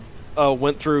times I've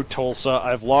went through Tulsa.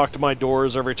 I've locked my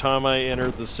doors every time I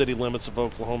entered the city limits of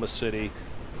Oklahoma City.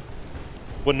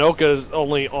 Winoka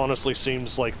only honestly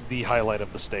seems like the highlight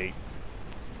of the state.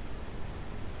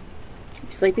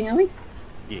 You sleeping, are we?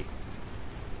 Yeah.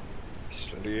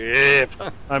 Sleep.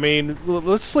 I mean,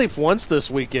 let's sleep once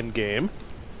this weekend game.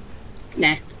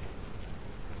 Nah.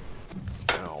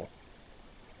 Ow.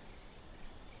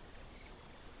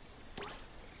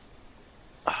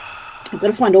 I've got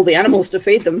to find all the animals to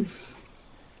feed them.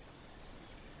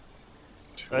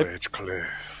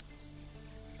 Cliff.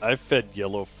 I fed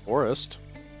Yellow Forest.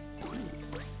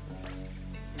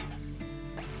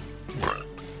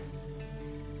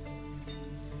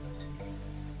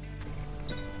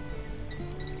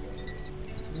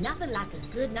 Nothing like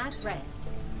a good night's rest.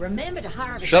 Remember to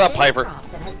harvest Shut up, any Piper.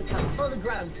 crop that has become fully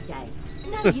grown today.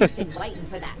 No use in waiting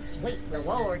for that sweet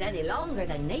reward any longer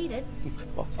than needed.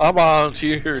 I'm on to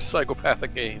your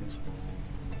psychopathic games.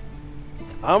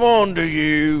 I'm on to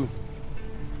you.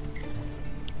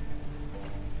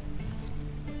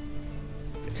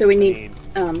 So we need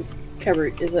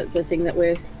Karoot. Is that the thing that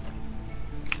we're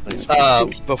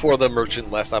Nice. Before the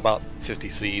merchant left, I bought 50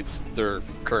 seeds. They're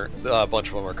current. A bunch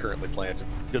of them are currently planted.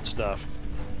 Good stuff.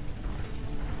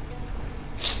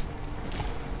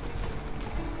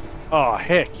 Oh,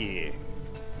 heck yeah.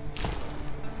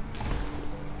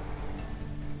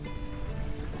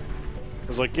 I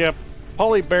was like, yeah,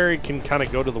 polyberry can kind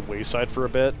of go to the wayside for a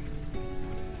bit.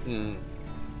 Hmm.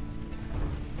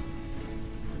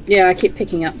 Yeah, I keep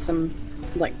picking up some,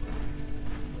 like...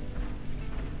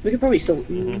 We could probably still...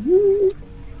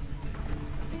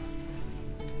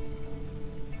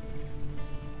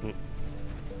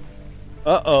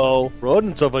 Uh-oh.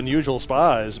 Rodents of unusual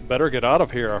size. Better get out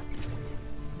of here.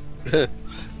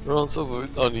 Rodents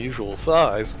of unusual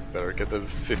size. Better get the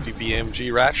 50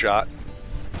 BMG rat shot.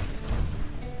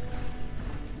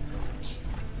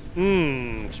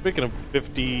 Speaking of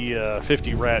 50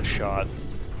 rat shot.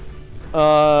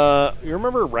 You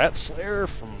remember Rat Slayer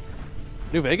from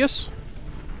New Vegas?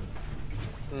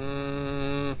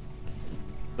 The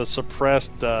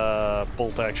suppressed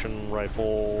bolt action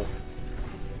rifle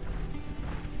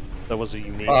that was a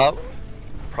unique.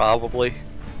 Probably.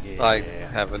 Yeah. I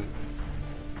haven't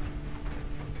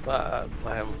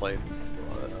played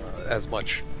as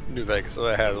much New Vegas as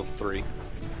I had of 3.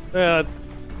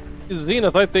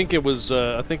 Zenith, I think it was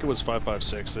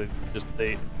 5.56.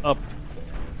 They upped.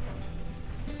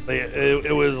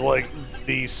 It was like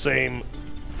the same.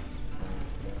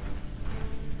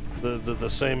 The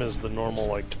same as the normal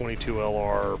like 22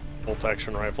 LR bolt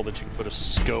action rifle that you can put a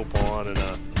scope on and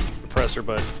a suppressor,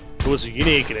 but it was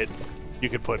unique and you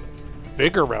could put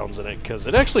bigger rounds in it because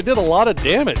it actually did a lot of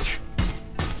damage.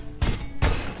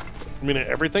 I mean,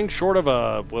 everything short of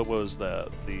what was that?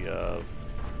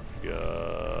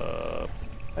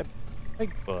 Hey,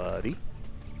 buddy.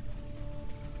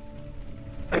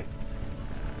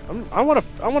 I want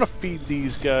to feed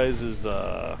these guys as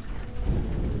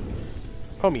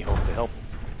homie home to help.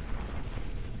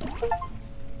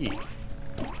 Yeah.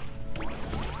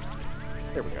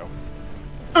 There we go.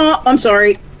 Oh, I'm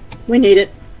sorry. We need it.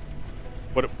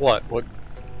 What?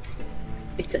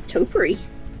 It's a topiary.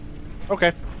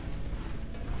 Okay.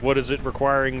 What is it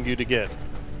requiring you to get?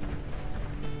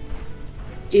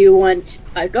 Do you want...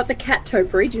 I've got the cat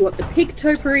topiary. Do you want the pig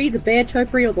topiary, the bear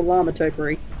topiary, or the llama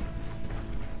topiary?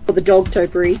 Or the dog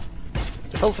topiary? What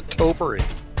the hell's a topiary?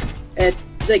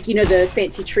 Like, you know, the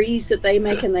fancy trees that they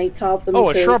make and they carve them Oh,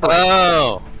 a shrubbery.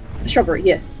 Oh! A shrubbery,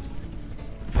 yeah.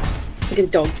 Like a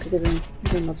dog, because everyone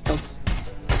loves dogs.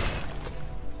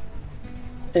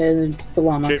 And the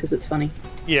llama, because it's funny.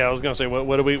 Yeah, I was gonna say,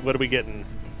 what are we getting?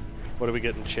 What do we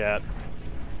get in chat?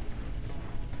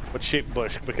 What shape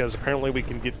bush? Because apparently we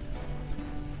can get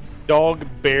dog,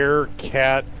 bear,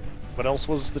 cat. What else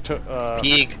was the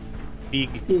Pig.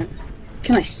 Pig. Yeah.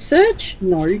 Can I search?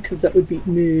 No, because that would be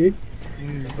meh.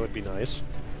 That would be nice.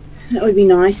 That would be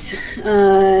nice.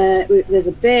 There's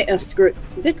a bear. Oh, screw it.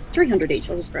 They're 300 each.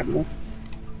 I'll just grab them all.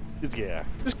 Yeah,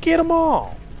 just get them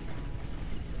all.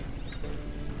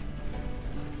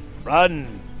 Run,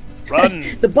 run.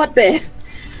 The butt bear.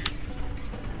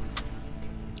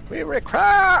 We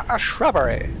require a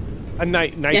shrubbery. A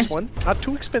nice Yes. one, not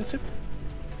too expensive.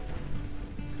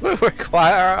 We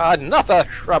require another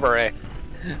shrubbery.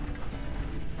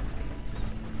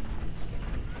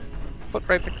 Put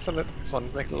right next to this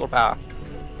one, make a little path.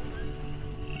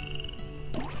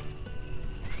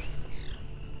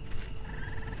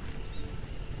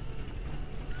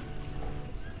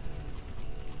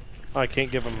 I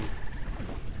can't give them.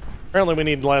 Apparently, we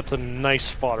need lots of nice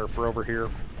fodder for over here.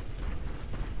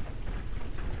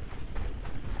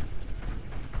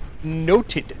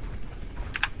 Noted.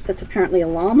 That's apparently a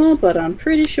llama, but I'm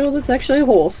pretty sure that's actually a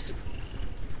horse.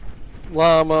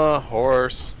 Llama,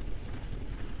 horse.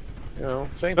 You know,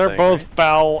 same They're thing. both right?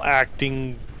 foul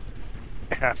acting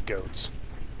half goats.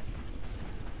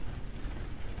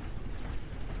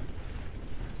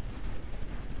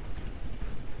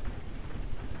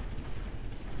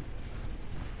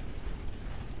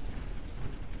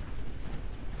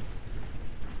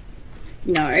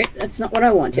 No, that's not what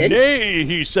I wanted. Nay,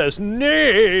 he says,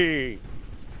 nay.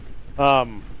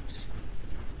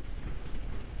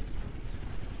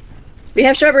 We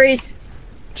have shrubberies.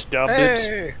 Stop dibs.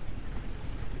 Hey!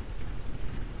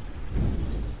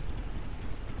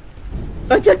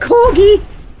 Oh, it's a corgi.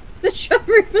 The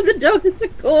shrubbery for the dog is a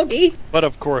corgi. But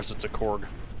of course, it's a Korg.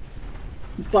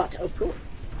 But of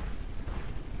course.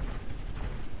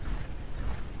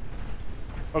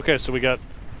 Okay, so we got.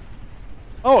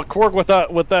 Oh, a Korg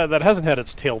that hasn't had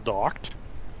its tail docked.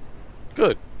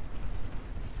 Good.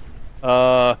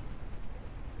 A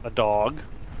dog,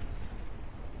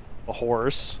 a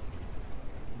horse,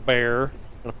 bear,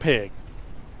 and a pig.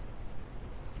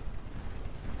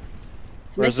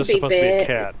 It's Or meant is this to be supposed bear. to be a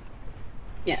cat?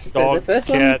 Yeah, so Dog, the first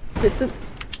cat. one, this is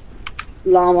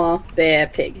llama, bear,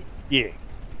 pig. Yeah.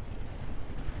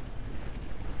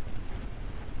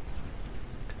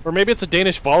 Or maybe it's a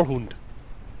Danish Valhund.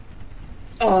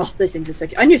 Oh, those things are so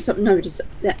cute. I knew something. No, just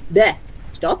that. There.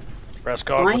 Stop.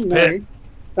 Rascog I with know pit.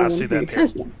 I someone see that who pit.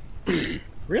 has one.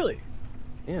 Really?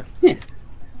 Yeah. Yes.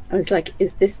 I was like,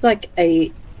 is this like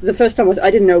a... The first time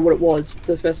I didn't know what it was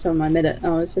the first time I met it. I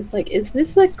was just like, is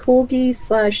this like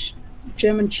Corgi /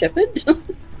 German Shepherd?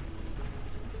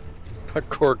 A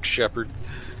cork shepherd.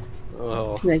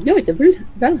 Oh. Like, no, it's a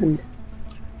Valhund.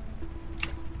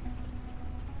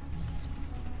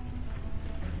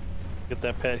 Get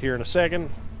that pet here in a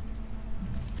second.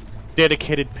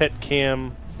 Dedicated pet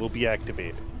cam will be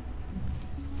activated.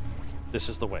 This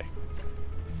is the way.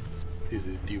 This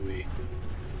is Dewey.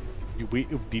 You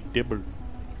wait of the dibble.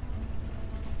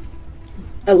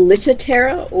 A litter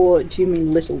terror, or do you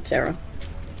mean little terror?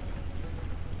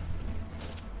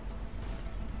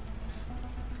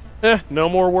 No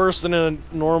more worse than a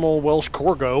normal Welsh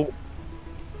Corgo.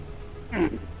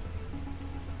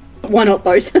 Why not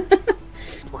both?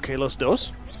 Porque los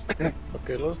dos?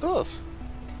 Okay, los dos.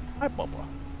 Hi, Bubba.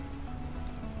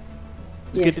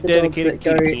 Yes, Get the the dogs dedicated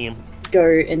that kitty cam.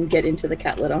 go and get into the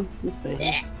cat litter.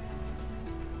 Yeah.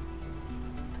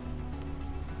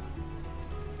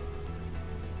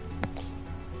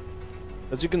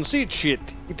 As you can see, Chit,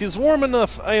 it is warm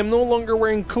enough. I am no longer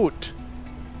wearing coat.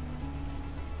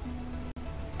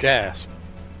 Gasp.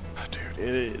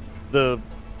 Dude, the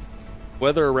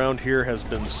weather around here has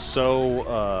been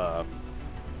so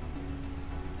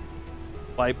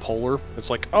bipolar. It's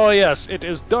like, oh yes, it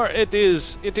is dark. It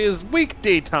is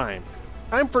weekday time.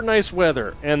 Time for nice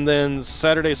weather. And then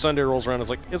Saturday, Sunday rolls around. It's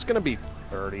like it's gonna be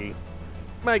 30.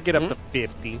 Might get up to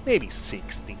 50, maybe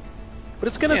 60. But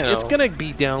it's gonna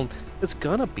be down. It's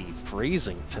gonna be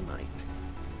freezing tonight,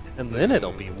 and then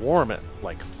it'll be warm at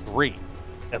like 3,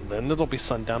 and then it'll be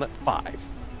sundown at 5.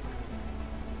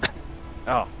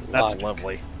 Oh, that's Logic.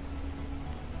 lovely.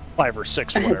 5 or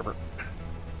 6 or whatever.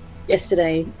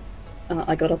 Yesterday,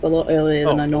 I got up a lot earlier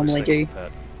than I normally do.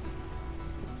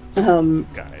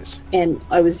 Guys. And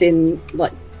I was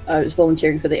I was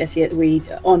volunteering for the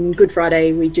ASeed2. On Good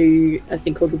Friday, we do a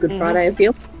thing called the Good Friday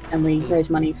Appeal, and we raise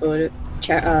money for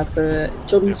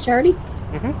children's charity.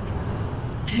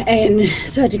 And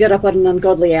so I had to get up at an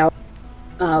ungodly hour,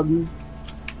 and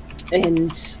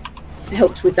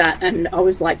helped with that. And I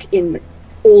was like in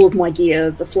all of my gear,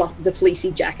 the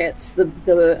fleecy jackets, the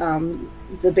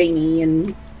beanie,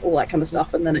 and all that kind of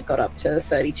stuff. And then it got up to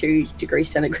 32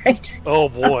 degrees centigrade. Oh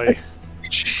boy.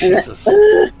 Jesus.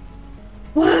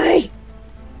 Why?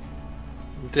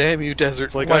 Damn you, desert.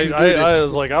 It's like Why you do I this? was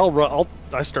like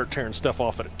I start tearing stuff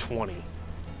off at a 20.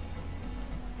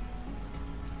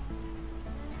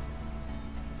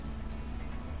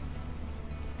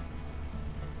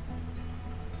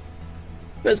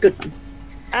 It was good fun.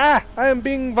 Ah, I am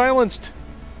being violenced.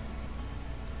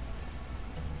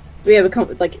 We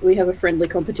have a friendly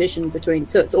competition between,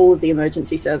 so it's all of the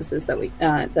emergency services that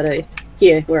are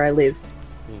here where I live,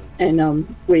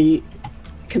 and we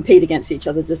compete against each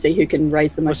other to see who can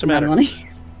raise the most amount of money.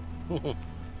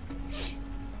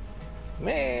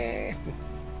 Meh.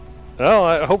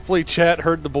 Well, hopefully chat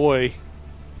heard the boy.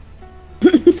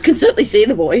 Can certainly see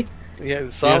the boy. Yeah,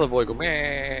 saw the boy go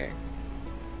meh.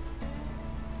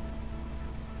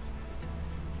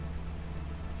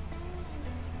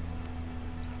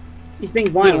 He's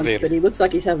being violent, Vader. but he looks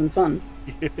like he's having fun.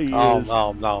 He Oh is.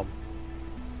 no.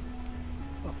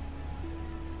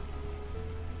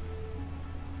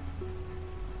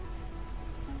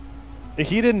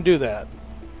 He didn't do that.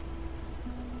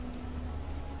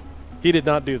 He did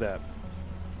not do that.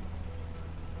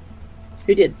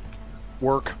 Who did?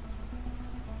 Work.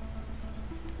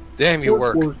 Damn you,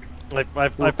 work.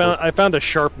 I found a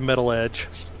sharp metal edge,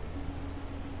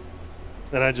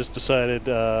 and I just decided,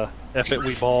 F it,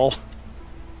 we ball.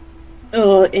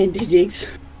 Oh,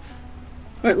 anti-jigs.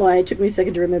 Won't lie, it took me a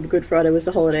second to remember Good Friday was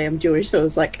a holiday. I'm Jewish, so it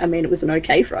was like, it was an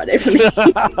okay Friday for me.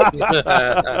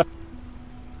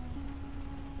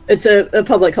 It's a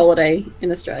public holiday in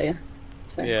Australia.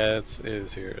 So. Yeah, it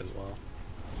is here as well.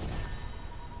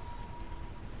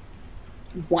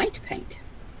 White paint.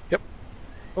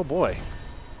 Oh boy.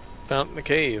 Found it in the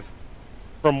cave.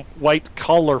 From white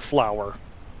cauliflower.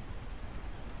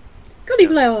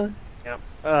 Cauliflower.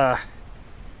 Yeah.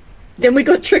 Then we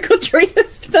got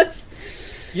trick-or-treaters.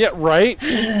 Yeah, right?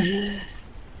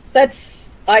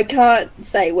 I can't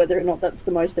say whether or not that's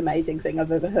the most amazing thing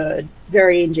I've ever heard.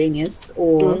 Very ingenious,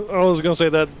 or... I was gonna say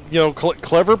that,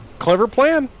 clever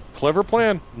plan. Clever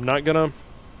plan. I'm not gonna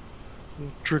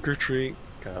Trick or treat.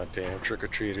 Goddamn trick or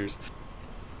treaters.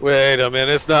 Wait a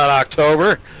minute, it's not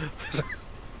October.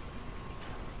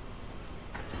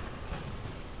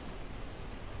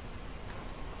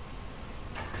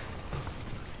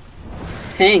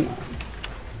 Hang on.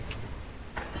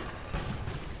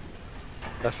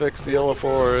 I fixed the yellow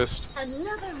forest.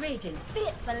 Another region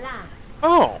fit for life.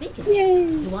 Oh, Speaking Yay. of,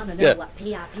 you want to know Yeah. what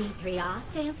PIP3R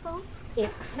stands for?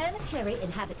 It's Planetary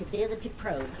Inhabitability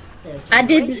Probe. The I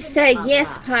didn't generation say of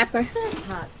yes, life. Piper. First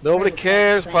part's Nobody pretty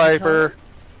cares, self-explanatory. Piper.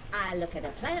 I look at a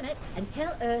planet and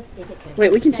tell Earth if it can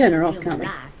Wait, we can sustain turn her off, human can't we?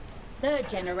 life. Third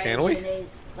generation Can we?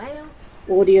 is, well,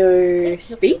 Audio it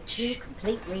took them 2 speech.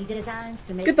 complete redesigns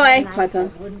to make Goodbye, some lines Piper.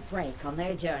 that wouldn't break on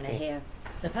their journey here.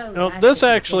 Suppose No, I this should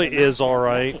actually consider is myself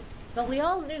alright. lucky, but we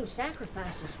all knew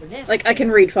sacrifices were necessary. Like, I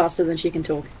can read faster than she can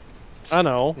talk. I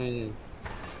know. Mm.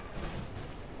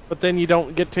 But then you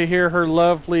don't get to hear her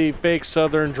lovely fake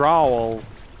southern drawl.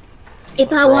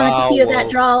 If I wanted to hear Bravo.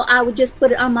 that draw, I would just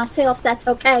put it on myself. That's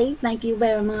okay. Thank you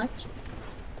very much.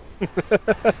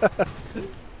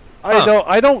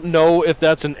 I don't know if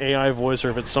that's an AI voice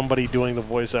or if it's somebody doing the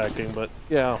voice acting, but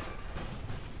yeah.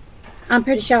 I'm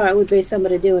pretty sure it would be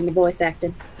somebody doing the voice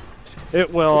acting.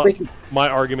 Well, If we can- my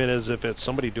argument is if it's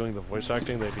somebody doing the voice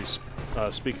acting, they'd be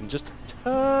speaking just a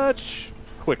touch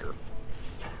quicker.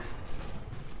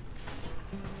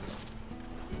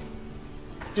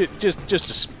 Just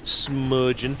a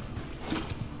smudging.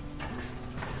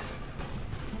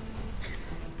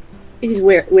 It is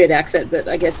weird accent, but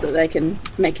I guess that they can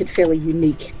make it fairly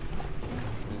unique.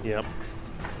 Yep.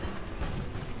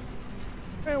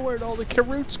 And where'd all the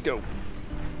caroots go?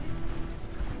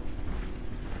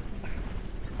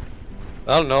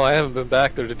 I don't know, I haven't been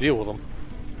back there to deal with them.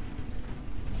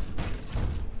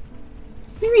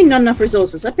 What do you mean not enough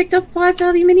resources? I picked up 5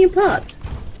 aluminium parts.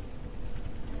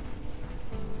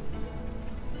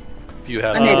 Do you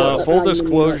have I made a- Full aluminium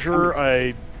disclosure, electronics.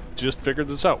 I just figured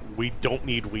this out. We don't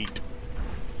need wheat.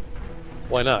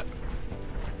 Why not?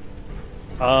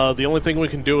 The only thing we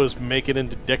can do is make it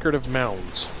into decorative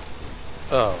mounds.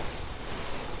 Oh.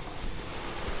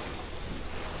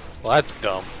 Well, that's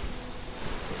dumb.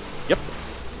 Yep.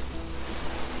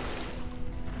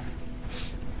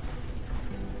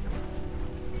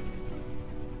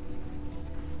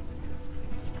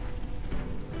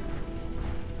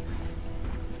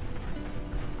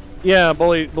 Yeah,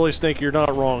 Bully Snake, you're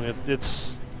not wrong.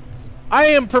 It's I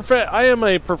am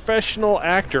a professional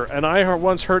actor, and I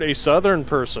once heard a Southern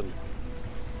person.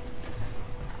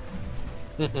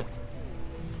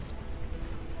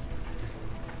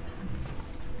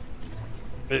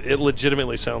 It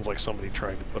legitimately sounds like somebody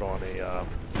trying to put on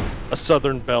a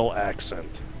Southern Belle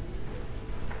accent.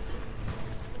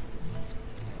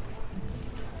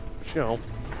 But, you know,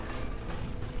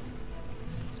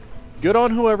 good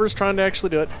on whoever's trying to actually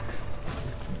do it.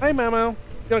 Hi, Mamo. You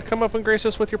gonna come up and grace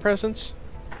us with your presence?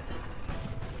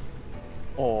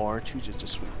 Or aren't you just a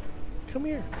sweet? Come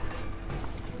here.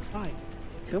 Hi.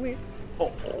 Come here.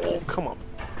 Oh, come on.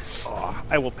 Oh,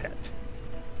 I will pet.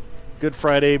 Good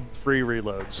Friday, free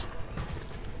reloads.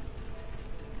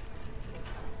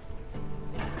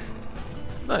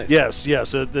 Nice.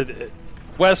 Yes.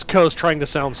 West Coast trying to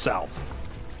sound South.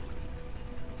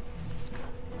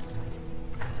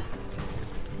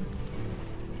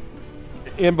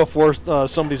 And before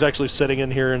somebody's actually sitting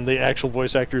in here and the actual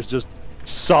voice actor is just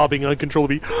sobbing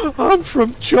uncontrollably, I'm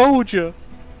from Georgia.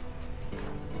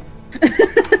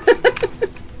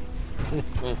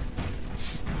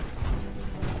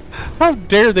 How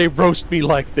dare they roast me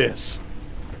like this?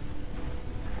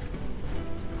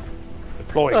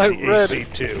 Deploying I the read it.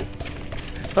 ASeed2.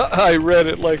 I read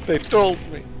it like they told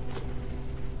me.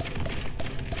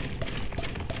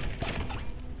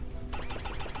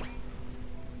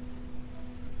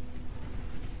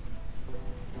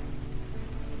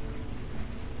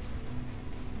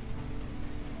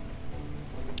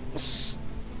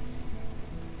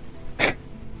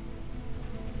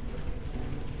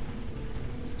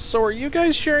 So are you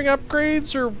guys sharing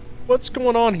upgrades, or what's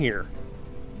going on here?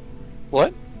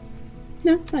 What?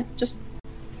 No, I just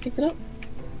picked it up.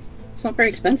 It's not very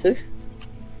expensive.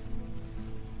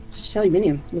 It's just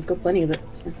aluminium. We've got plenty of it.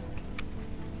 So.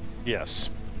 Yes.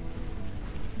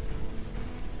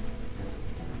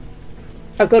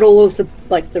 I've got all of the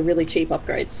the really cheap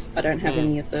upgrades. I don't have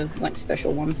any of the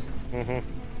special ones. Mm-hmm.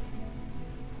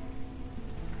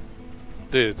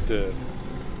 The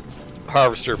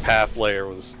harvester path layer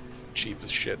was cheap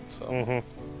as shit, so. Mm-hmm.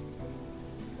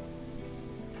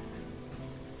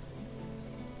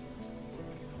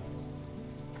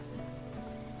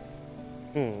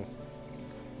 Hmm.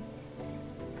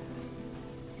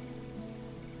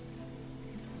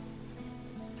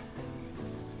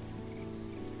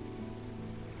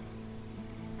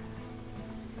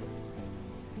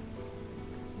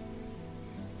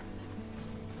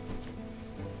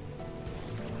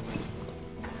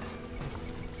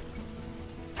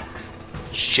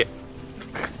 Shit.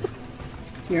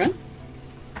 You're on?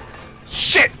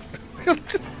 Shit!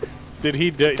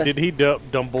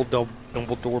 Dumbledore?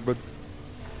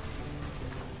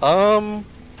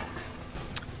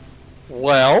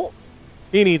 Well,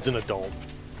 He needs an adult.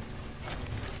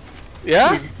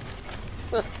 yeah?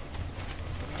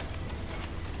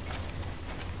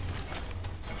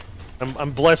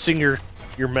 I'm blessing your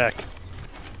mech.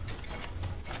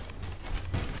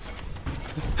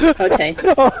 Okay.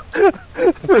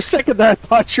 For a second, I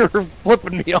thought you were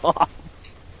flipping me off.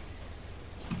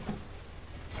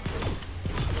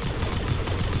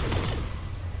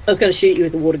 I was going to shoot you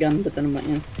with a water gun, but then I'm like,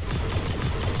 yeah.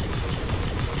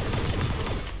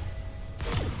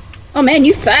 Oh man,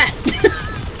 you fat!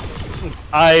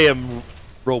 I am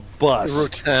robust.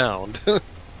 Rotund.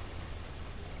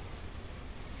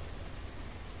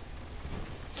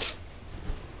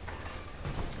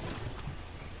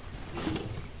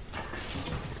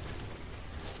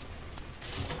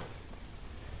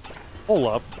 Hold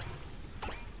up.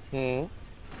 Hmm.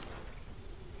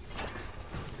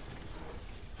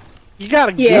 You got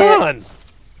a Yeah. gun!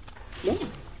 Yeah.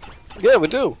 Yeah, we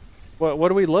do. What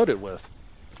do we load it with?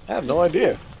 I have no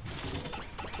idea.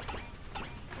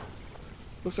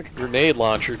 Looks like a grenade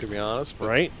launcher, to be honest. But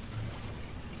Right?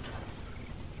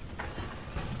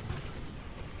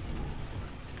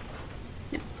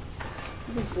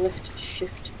 What does left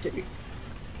shift do?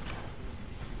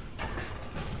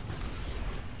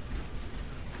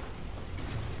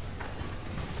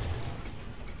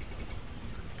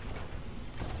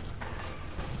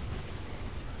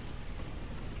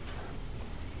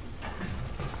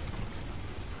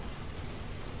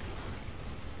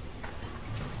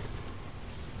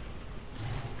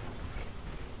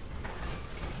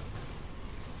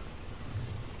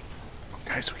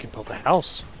 Guys, we can build a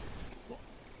house.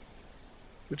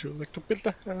 Would you like to build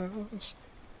a house?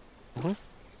 I'm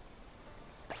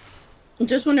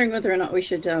just wondering whether or not we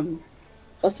should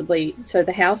possibly. So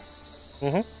the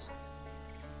house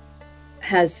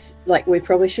has like we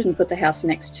probably shouldn't put the house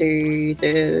next to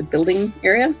the building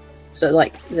area. So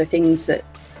like the things that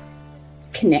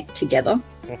connect together.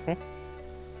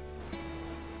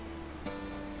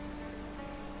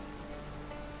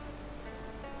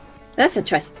 That's a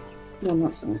trust. Well,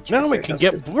 not so much. Now we can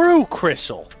get brew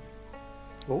crystal.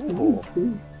 Ooh.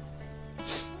 Ooh.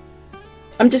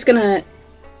 I'm just gonna.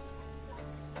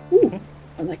 Ooh,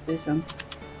 I like this.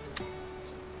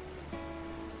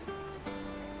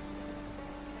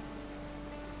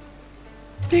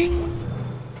 Ding.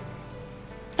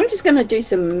 I'm just gonna do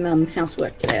some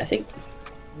housework today. I think.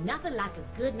 Nothing like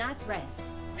a good night's rest.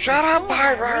 Shut up,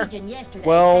 Piper!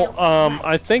 Well,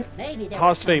 I think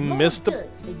Hosfe missed the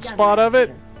spot of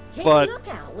it, but Look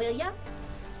out, will ya?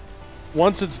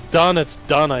 once it's done,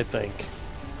 I think.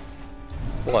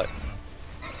 What?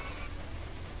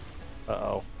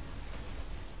 Uh-oh.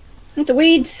 With the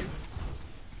weeds.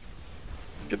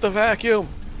 Get the vacuum.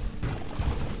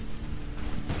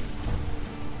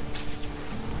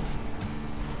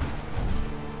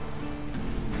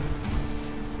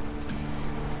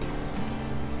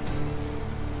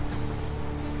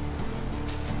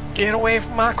 Get away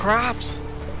from my crops.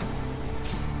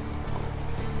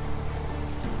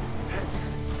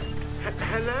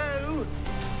 Hello?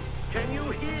 Can you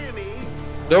hear me?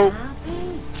 Nope.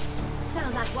 Happy?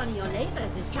 Sounds like one of your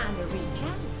neighbors is trying to reach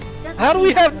out. Doesn't How do we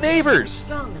seem have like they're neighbors?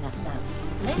 Strong enough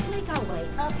though. Let's make our way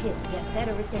up here to get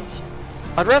better reception.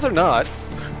 I'd rather not.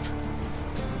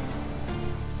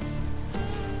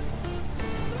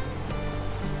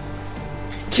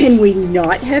 Can we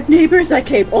not have neighbors? I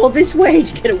came all this way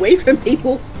to get away from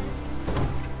people.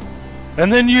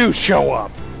 And then you show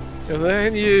up. And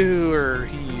then you are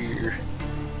here.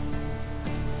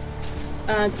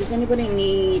 Does anybody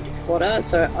need fodder?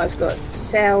 So I've got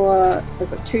sour, I've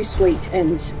got 2 sweet,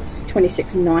 and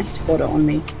 26 nice fodder on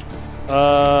me.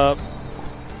 The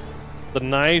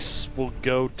nice will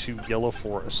go to Yellow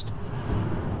Forest.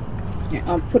 Yeah,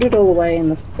 I'll put it all away in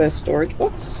the first storage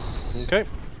box. Okay.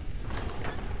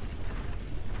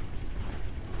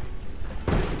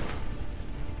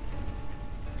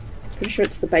 Pretty sure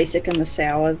it's the basic and the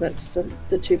sour. That's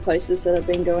the 2 places that I've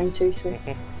been going to. So.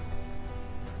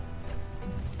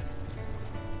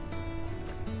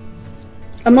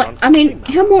 I'm like, I mean,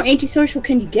 how more antisocial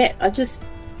can you get? I just.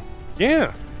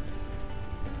 Yeah.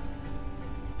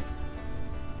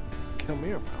 Come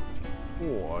here,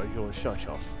 boy. You're such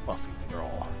a fluffy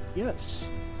girl. Yes.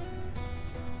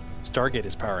 Stargate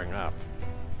is powering up.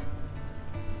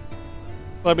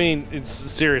 I mean, it's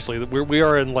seriously, we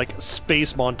are in like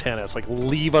space Montana. It's like,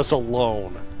 leave us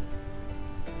alone.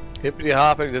 Hippity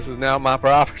hopping, this is now my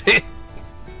property.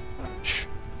 Shh.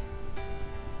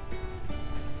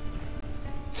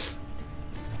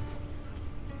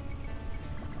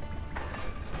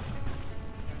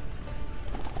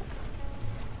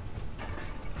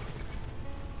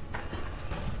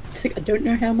 It's like, I don't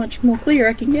know how much more clear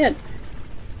I can get.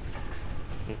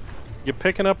 You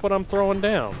picking up what I'm throwing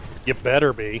down? You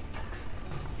better be.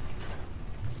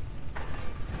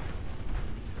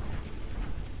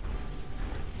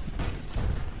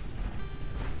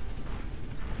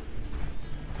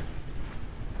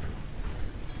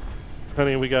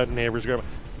 Honey, we got neighbors grabbing.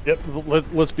 Yep,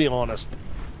 let's be honest.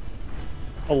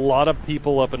 A lot of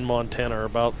people up in Montana are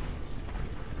about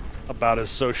as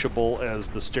sociable as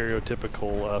the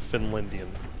stereotypical Finlandian.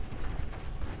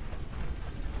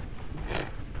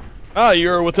 Ah,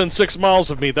 you're within 6 miles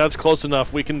of me. That's close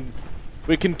enough. We can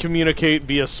communicate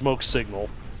via smoke signal.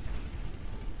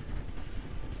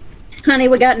 Honey,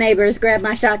 we got neighbors. Grab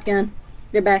my shotgun.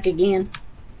 They're back again.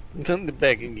 They're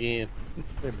back again.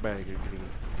 They're back again.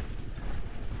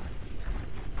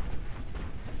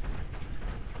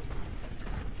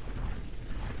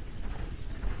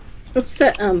 What's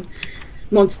that,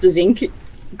 Monsters Inc.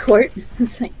 quote?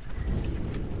 It's like...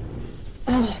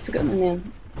 Oh, I've forgotten the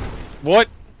name. What?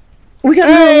 We got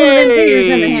another one of them gators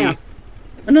in the house.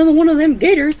 Another one of them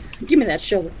gators. Give me that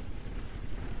shovel.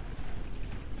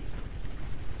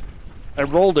 I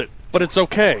rolled it, but it's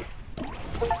okay.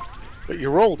 But you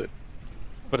rolled it.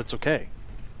 But it's okay.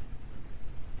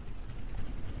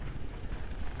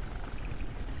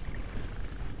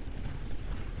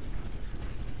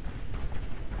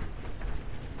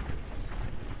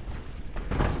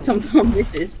 Some fun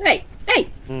this is. Hey, hey!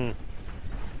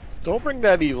 Don't bring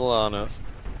that evil on us.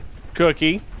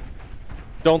 Cookie,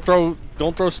 don't throw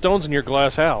stones in your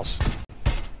glass house.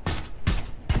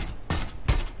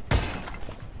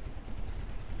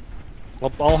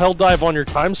 I'll hell dive on your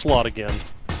time slot again.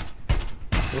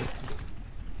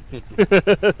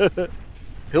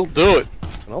 He'll do it.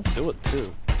 And I'll do it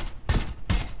too.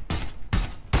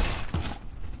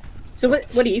 So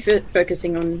what are you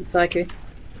focusing on, Zaiku?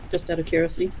 Just out of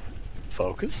curiosity.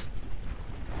 Focus.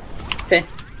 Fair.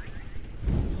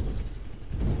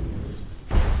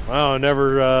 Wow, I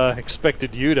never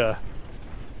expected you to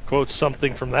quote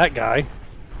something from that guy.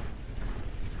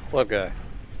 What guy?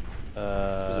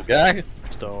 There's a guy?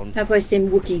 Stone. Have I seen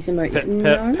Wookiees emote?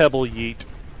 No. Pebble yeet.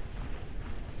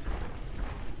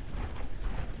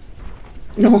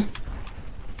 No.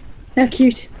 How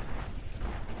cute.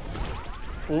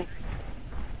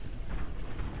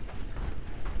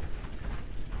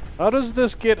 How does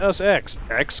this get us X?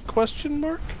 X question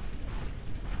mark?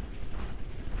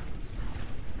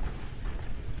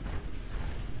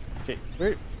 Okay,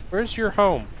 where's your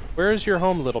home? Where is your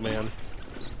home, little man?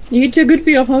 You too good for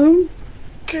your home?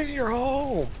 Get your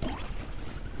home.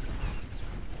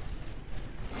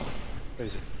 What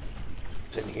is it?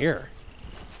 It's in here.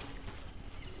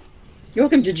 You're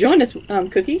welcome to join us,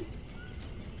 Cookie.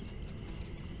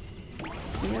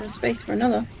 We got a space for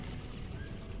another.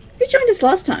 Who joined us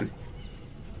last time?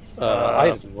 I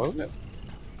didn't, wasn't it?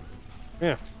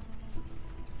 Yeah.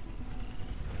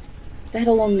 They had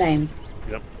a long name.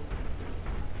 Yep.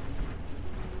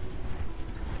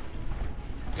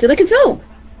 Silicon Soul!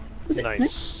 Was it?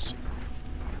 Nice.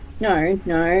 No,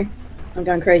 no. I'm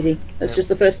going crazy. That's just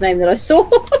the first name that I saw.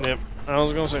 Yep. I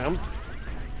was gonna say,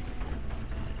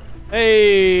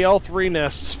 Hey, all 3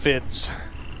 nests fits.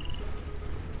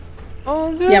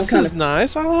 Oh, this is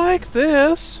nice. I like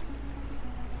this.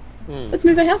 Let's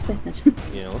move our house then.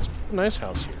 Yeah, let's put a nice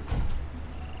house here.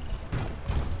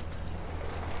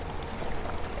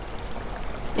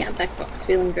 Yeah, back box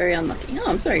feeling very unlucky. Oh,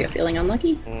 I'm sorry you're feeling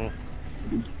unlucky.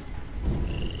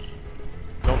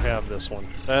 Don't have this one.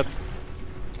 That.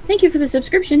 Thank you for the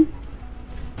subscription.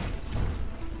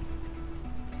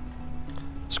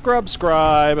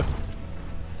 Scribe.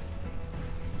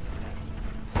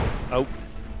 Oh,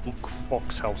 Luke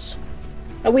Fox house.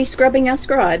 Are we scrubbing our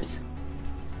scribes?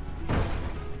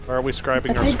 Or are we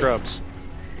scribing our scrubs?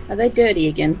 Are they dirty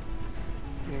again?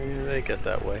 Yeah, they get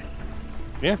that way.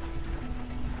 Yeah.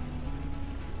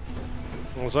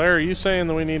 Well, Zaire, are you saying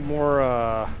that we need more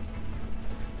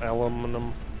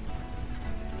aluminum?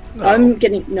 No, I'm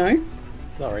getting no.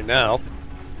 not right now.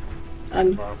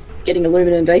 I'm getting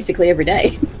aluminum basically every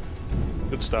day.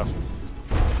 Good stuff.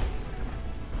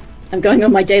 I'm going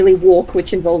on my daily walk,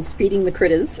 which involves feeding the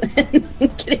critters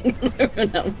and getting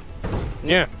aluminum.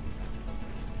 Yeah.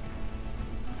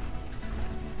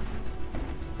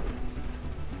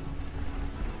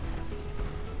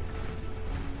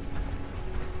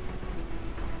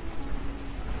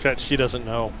 Chat, she doesn't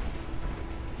know.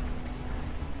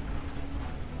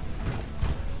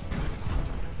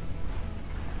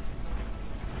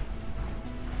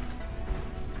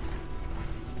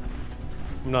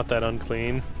 I'm not that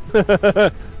unclean.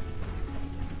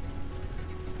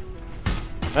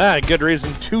 Ah, good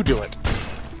reason to do it.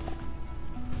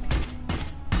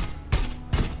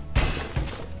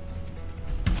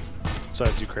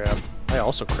 besides you, Crab. I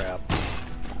also crab.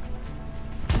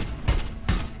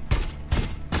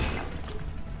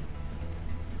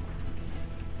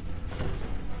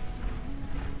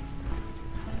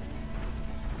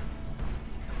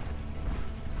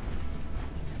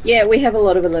 Yeah, we have a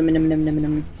lot of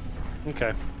aluminum.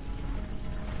 Okay.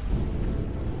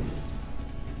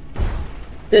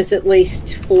 There's at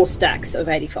least 4 stacks of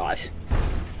 85.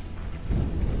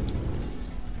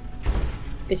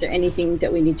 Is there anything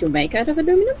that we need to make out of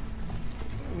aluminum?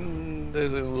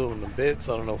 There's aluminum bits.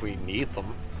 I don't know if we need them.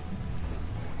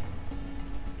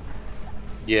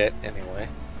 Yet, anyway.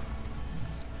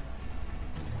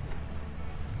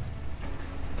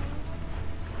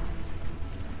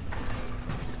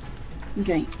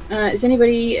 Okay. Is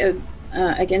anybody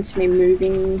against me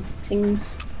moving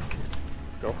things?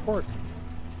 Go for it.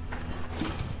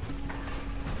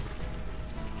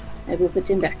 I will put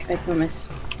them back, I promise.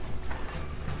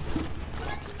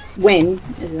 When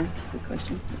is a good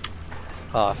question.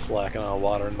 Slacking on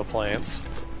watering the plants.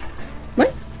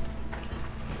 What?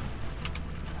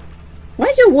 Why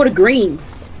is your water green?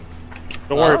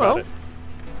 Don't worry about it.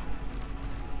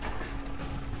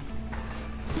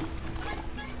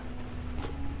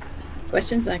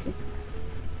 Questions? I can.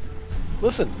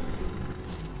 Listen.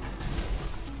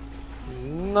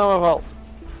 No help.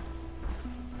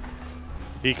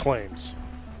 He claims.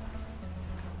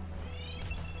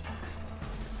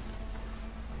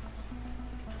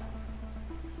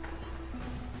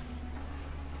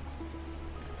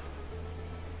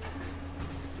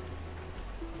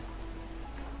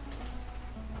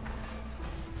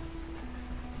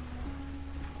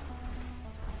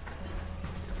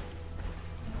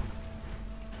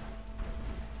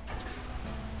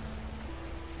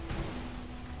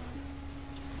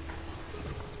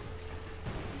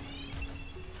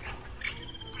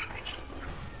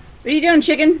 What are you doing,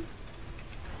 chicken?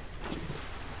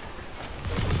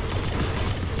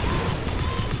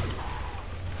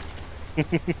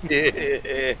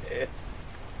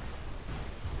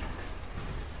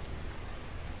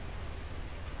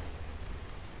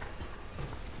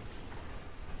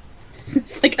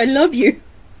 It's like, I love you.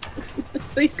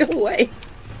 Please go away.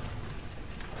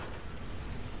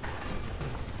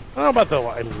 I don't know about the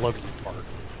I love you part.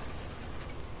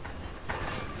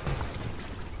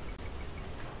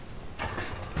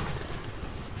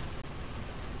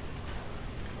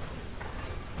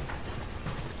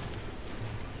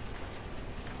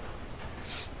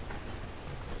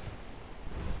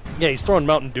 Yeah, he's throwing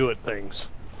Mountain Dew at things.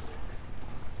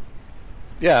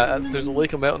 Yeah, there's a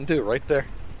lake of Mountain Dew right there.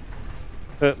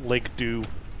 Lake Dew.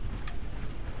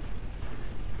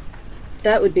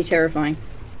 That would be terrifying.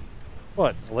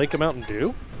 What? A lake of Mountain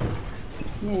Dew?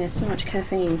 Yeah, so much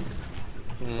caffeine.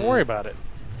 Don't worry about it.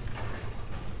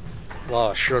 A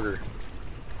lot of sugar.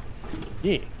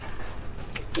 Yeah.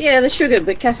 Yeah, the sugar,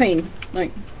 but caffeine.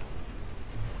 Like.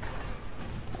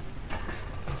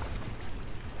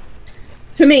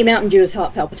 For me, Mountain Dew is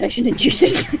heart palpitation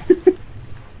inducing.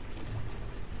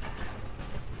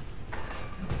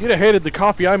 You'd have hated the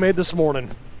coffee I made this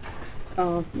morning.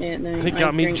 Oh, yeah, no. It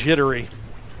got me jittery.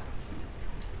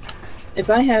 If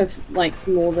I have, like,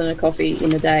 more than a coffee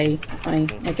in a day, I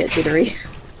get jittery.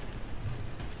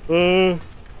 Yeah,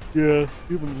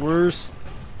 even worse.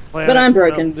 But I'm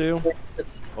broken.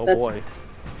 That's boy.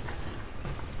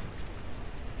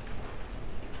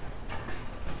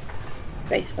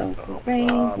 Face fell for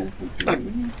rain.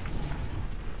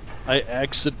 I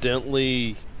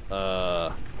accidentally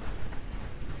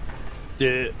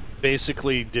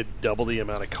basically did double the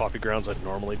amount of coffee grounds I'd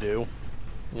normally do.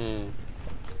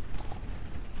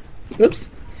 Oops.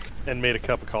 And made a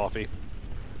cup of coffee.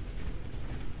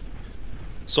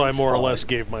 So I more or less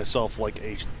gave myself like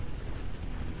a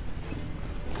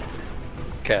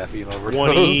caffeine overdose.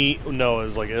 20. No,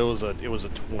 it was a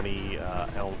 20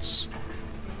 ounce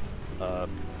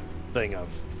thing of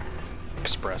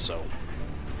espresso.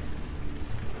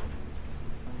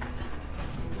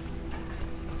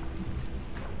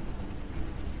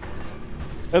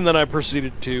 And then I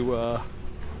proceeded to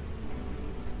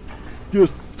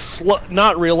just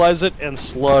not realize it and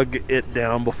slug it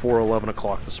down before 11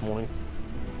 o'clock this morning.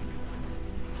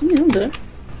 Yeah, okay.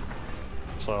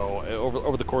 So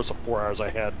over the course of 4 hours,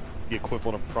 I had the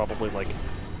equivalent of probably like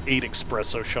 8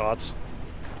 espresso shots.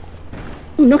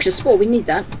 Ooh, noxious spore, we need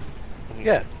that.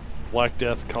 Yeah. Black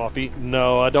Death coffee?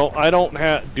 No, I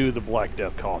don't do the Black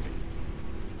Death coffee.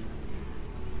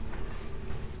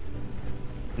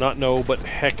 Not no, but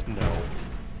heck no.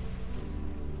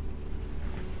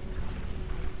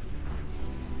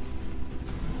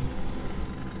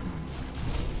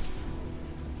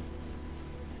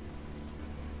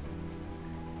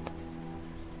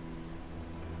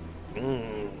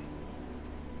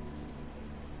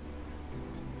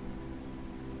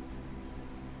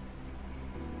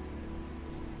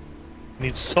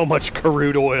 Needs so much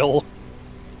crude oil.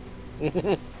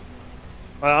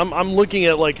 I'm looking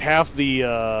at like half the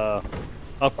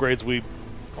upgrades we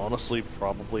honestly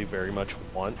probably very much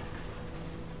want.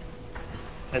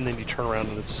 And then you turn around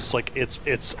and it's just like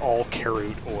it's all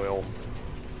crude oil.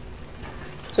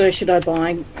 So should I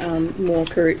buy more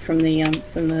carrot from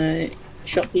the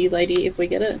shoppy lady if we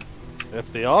get it?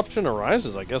 If the option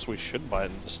arises, I guess we should buy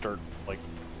it and just start like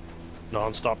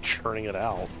non-stop churning it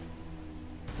out.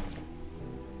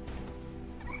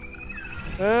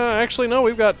 Actually, no.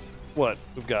 We've got what?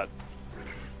 We've got.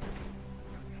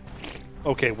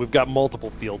 Okay, we've got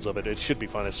multiple fields of it. It should be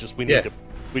fine. It's just we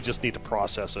just need to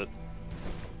process it.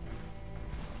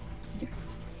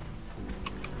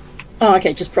 Oh,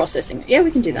 okay, just processing it. Yeah, we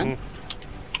can do that. Mm-hmm.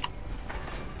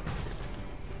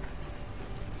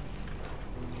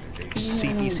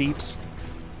 Seepy seeps.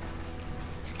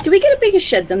 Do we get a bigger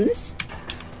shed than this?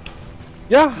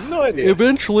 Yeah, No idea.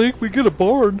 Eventually, we get a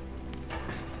barn.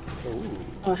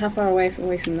 Oh, how far away from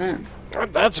that?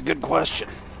 That's a good question.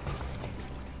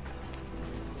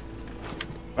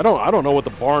 I don't know what the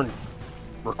barn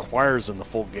requires in the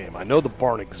full game. I know the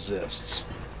barn exists.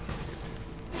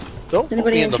 Don't Does anybody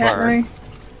put me in the chat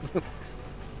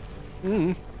barn.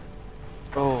 know?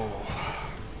 Oh.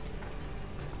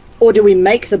 Or do we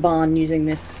make the barn using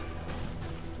this?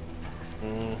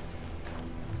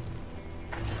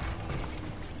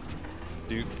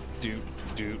 Dude.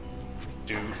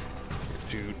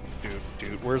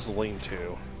 Where's the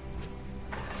lean-to?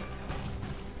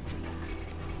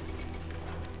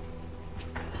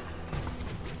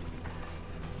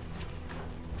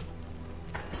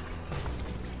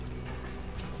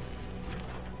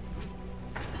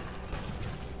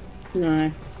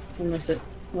 No, unless it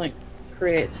like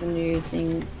creates a new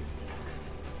thing.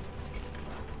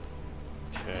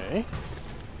 Okay.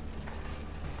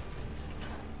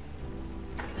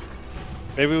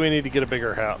 Maybe we need to get a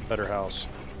better house.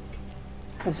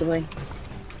 Possibly.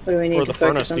 What do we need Or to the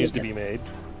focus furnace on? needs to be made.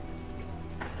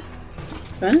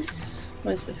 Furnace?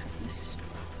 Where's the furnace?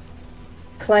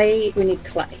 Clay. We need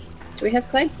clay. Do we have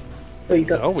clay? Oh, you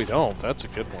got. No, we don't. That's a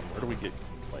good one. Where do we get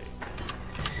clay?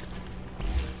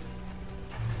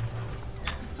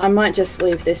 I might just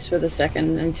leave this for the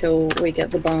second until we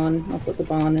get the barn. I'll put the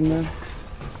barn in the.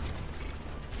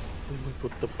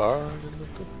 Put the barn in the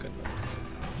coconut.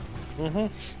 Mm-hmm.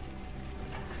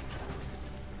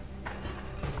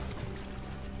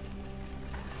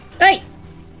 Hey!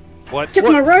 What? Took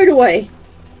my road away!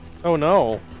 Oh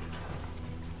no.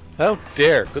 How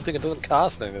dare! Good thing it doesn't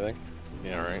cost anything.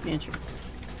 Yeah, right. Yeah, true.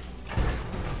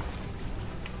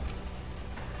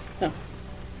 Oh,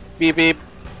 Beep beep.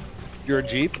 You're a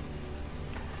Jeep?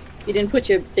 you didn't put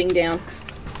your thing down.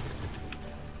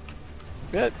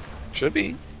 Yeah, it should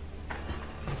be.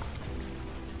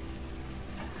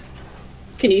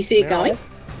 Can you see it Meow.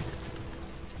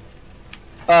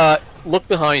 going? Look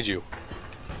behind you.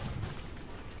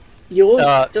 Yours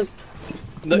does.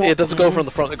 No, Not it doesn't go behind. from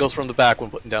the front, it goes from the back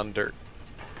when putting down dirt.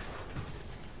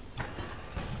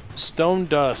 Stone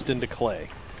dust into clay.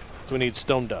 So we need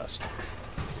stone dust.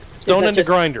 Is Stone that into just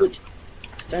grinder.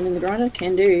 Stone in the grinder?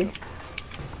 Can do.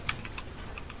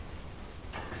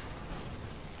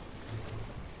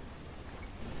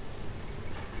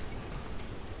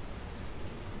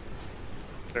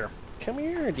 There. Come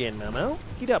here again, Momo.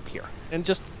 Get up here and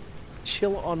just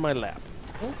chill on my lap.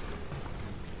 Oh.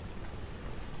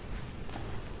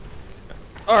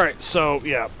 Alright, so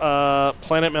yeah,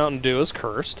 Planet Mountain Dew is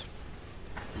cursed.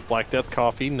 Black Death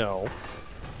Coffee, no.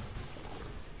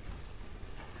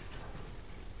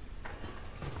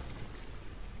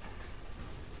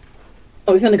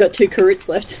 Oh, we've only got 2 carrots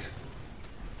left.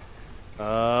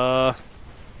 There's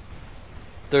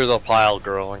a pile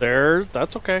growing.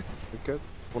 That's okay. We got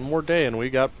one more day and we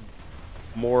got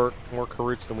more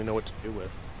carrots than we know what to do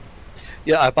with.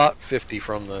 Yeah, I bought 50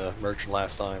 from the merchant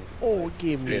last time. Oh,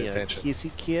 give me Pay a attention. kissy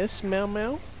kiss, Mau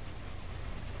Mau.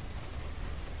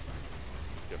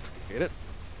 Get it?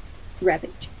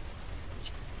 Rabbage.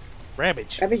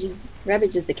 Rabbage.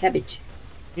 Rabbage is the cabbage.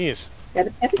 Yes.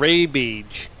 Rabbit cabbage?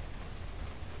 Rabbage.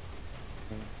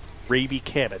 Raby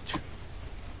cabbage.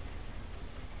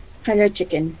 Hello,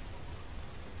 chicken.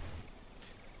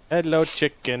 Hello,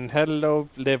 chicken. Hello,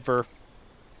 liver.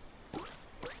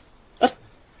 What?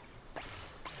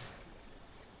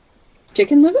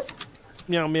 Chicken liver?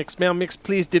 Meow mix,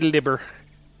 please deliver.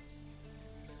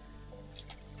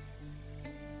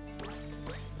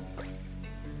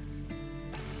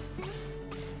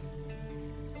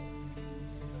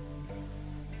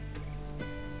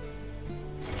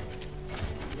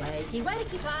 Wakey,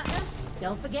 wakey, partner.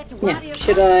 Don't forget to Yeah, water your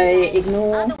should crops I today.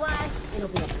 ignore- Otherwise,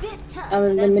 It'll be a bit tough. Other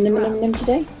for than them to grow. minimum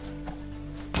today?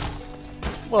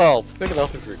 Well, big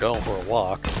enough if you're going for a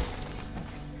walk.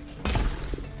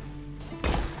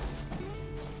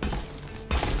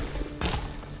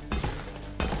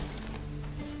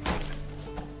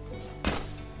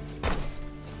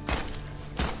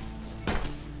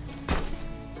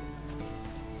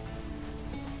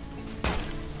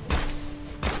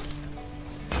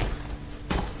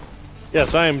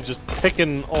 Yes, I am just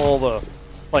picking all the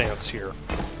plants here.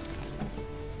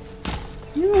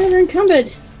 You are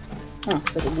encumbered. Oh,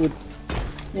 so the wood.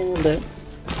 Yeah, we'll do it.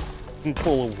 I'm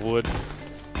full of wood.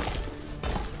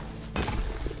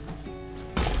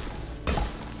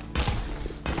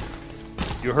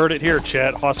 You heard it here,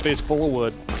 chat. Hosfay's full of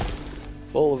wood.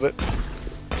 Full of it.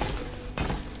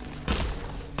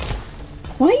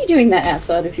 Why are you doing that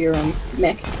outside of your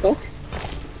mech, Bulk?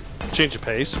 Change of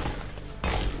pace.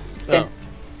 Okay. Oh.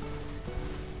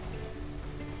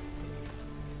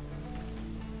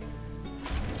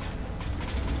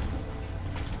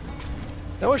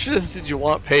 How much of this did you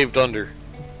want paved under?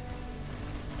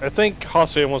 I think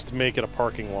Hosfay wants to make it a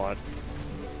parking lot.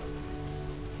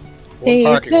 One Hey,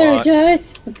 parking lot.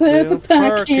 paradise. I put up a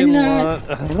parking lot.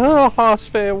 No,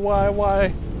 Hosfay,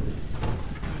 why?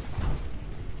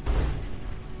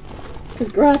 Because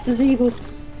grass is evil.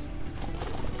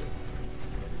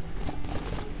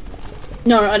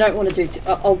 No, I don't want to do.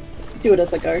 I'll do it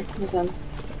as I go. As I'm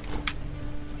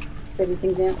spreading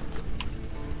things out.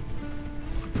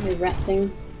 The rat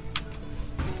thing.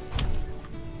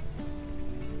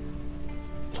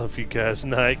 Love you guys.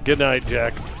 Night. Good night,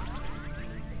 Jack.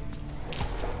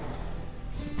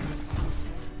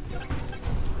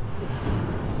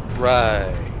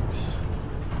 Right.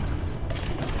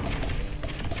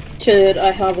 Should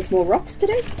I harvest more rocks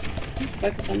today?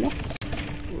 Focus on rocks.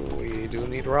 We do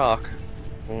need rock.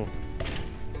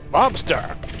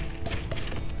 Mobster.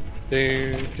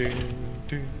 Ding, ding,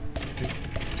 ding, ding,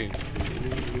 ding.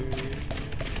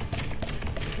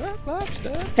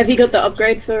 Lobster. Have you got the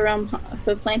upgrade for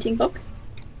planting, Bulk?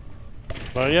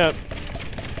 Not yet.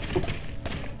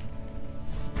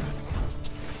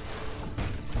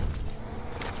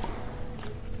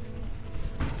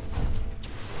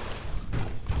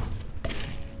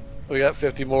 We got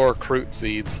 50 more Kroot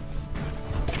seeds.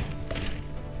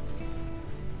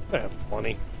 I have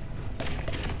plenty.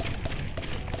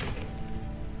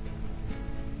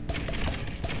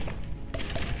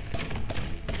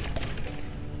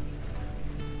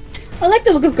 I like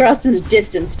the look of grass in the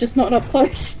distance, just not up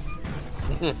close.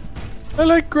 I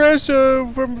like grass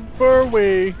from far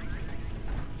away.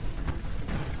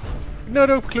 Not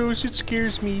up close, it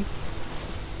scares me.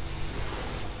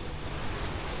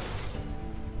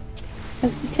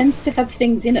 It tends to have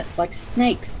things in it, like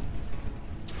snakes.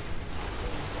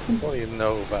 What do you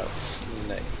know about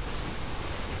snakes?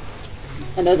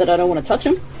 I know that I don't want to touch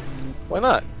them. Why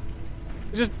not?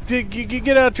 Just you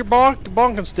get out your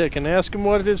bonking stick and ask him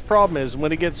what his problem is. And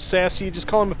when he gets sassy, you just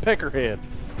call him a peckerhead.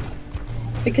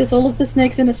 Because all of the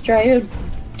snakes in Australia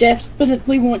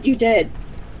definitely want you dead.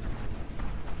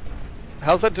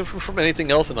 How's that different from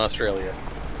anything else in Australia?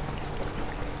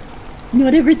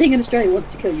 Not everything in Australia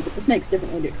wants to kill you, but the snakes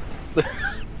definitely do.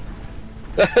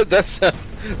 that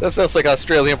sounds like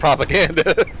Australian propaganda.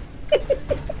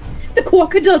 The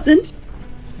quokka doesn't.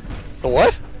 The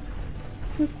what?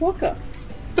 The quokka.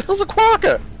 The hell's a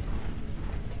quokka?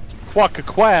 Quacka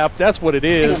quap, that's what it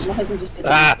Hang is. on, my husband just said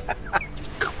that.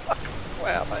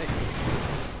 Wow, mate.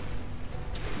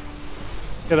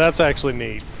 Yeah, that's actually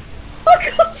neat.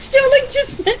 Oh god, Sterling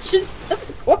just mentioned that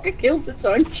the quokka kills its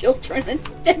own children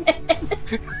instead.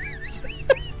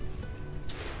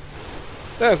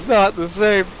 That's not the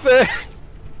same thing.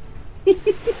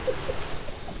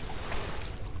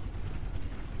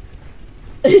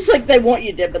 It's like they want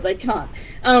you dead, but they can't.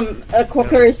 A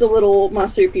quokka is a little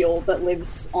marsupial that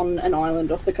lives on an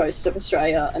island off the coast of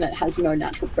Australia, and it has no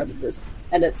natural predators,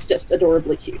 and it's just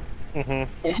adorably cute.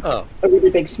 Mm-hmm. It has Oh. a really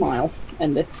big smile,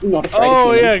 and it's not afraid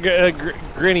Oh of yeah, humans.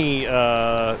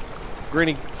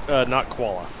 Grinny, not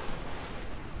koala.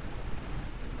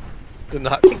 The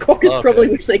not. Quokkas Okay. probably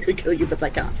wish they could kill you, but they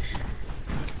can't.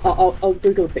 I'll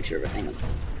Google a picture of it. Hang on.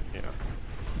 Yeah.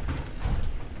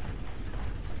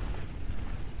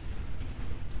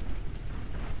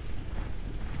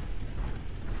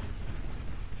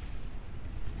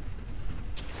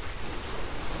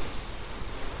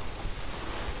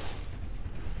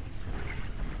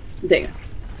 There you go.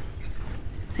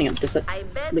 Hang on, does that I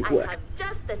bet link I work? have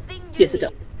just the thing you Yes, it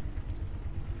does. need.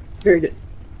 Very good.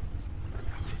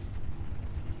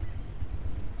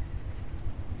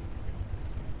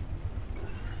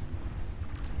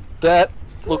 That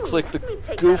looks like the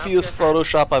goofiest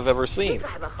Photoshop I've ever seen.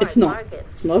 It's not.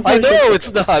 It's not. I know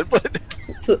it's not, but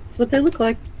It's what they look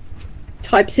like.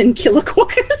 Types in killer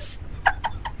quokkas.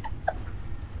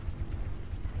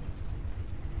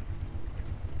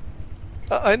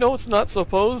 I know it's not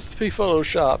supposed to be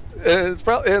Photoshopped. It's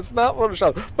not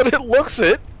Photoshopped, but it looks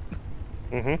it.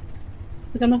 Mm-hmm.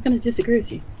 Look, I'm not going to disagree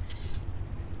with you.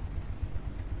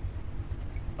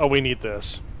 Oh, we need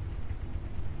this.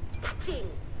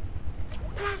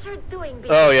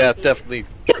 Oh yeah, definitely,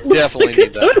 It looks definitely like a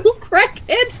need that. total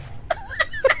crackhead.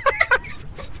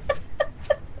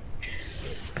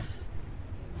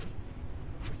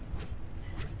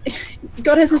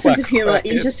 God has a sense of humor.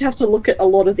 You just have to look at a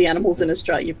lot of the animals in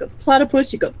Australia. You've got the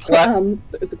platypus, you've got the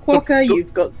quokka,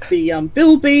 you've got the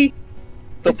bilby.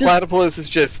 The platypus is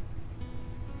just...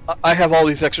 I have all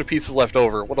these extra pieces left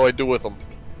over. What do I do with them?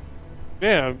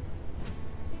 Yeah.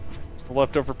 It's the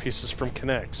leftover pieces from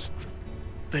Connects.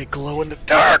 They glow in the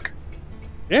dark!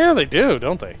 Yeah, they do,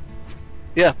 don't they?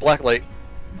 Yeah, blacklight.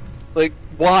 Like,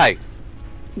 why?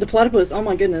 The platypus, oh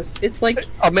my goodness. It's like...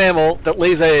 A mammal that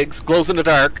lays eggs, glows in the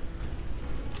dark,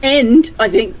 And I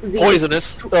think the...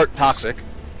 poisonous, or toxic.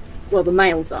 Well, the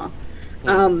males are.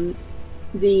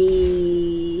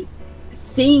 The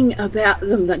thing about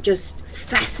them that just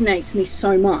fascinates me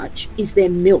so much is their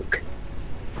milk.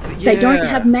 Yeah. They don't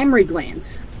have mammary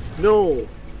glands. No.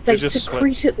 They just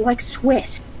secrete it like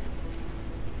sweat.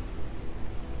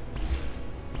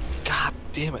 God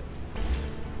damn it.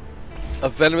 A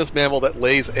venomous mammal that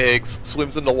lays eggs,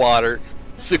 swims in the water,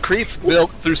 secretes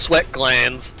milk through sweat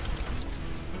glands.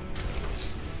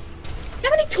 How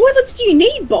many toilets do you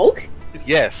need, Bulk?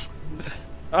 Yes.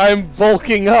 I'm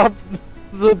bulking up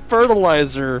the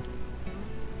fertilizer.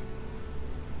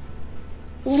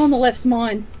 The one on the left's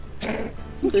mine.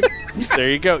 There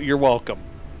you go. You're welcome.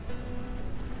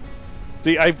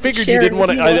 See, I figured you Share didn't it want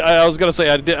with to. me. I was gonna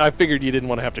say I figured you didn't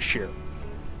want to have to share.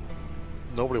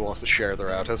 Nobody wants to share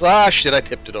their outhouse. Ah, shit, I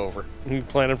tipped it over. You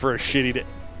planning for a shitty day.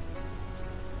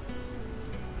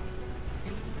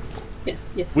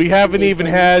 Yes, yes. We haven't even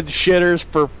Fine. had shitters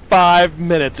for 5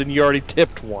 minutes, and you already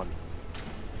tipped one.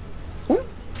 What?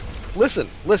 Listen,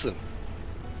 listen.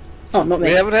 Oh, not me.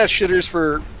 We haven't had shitters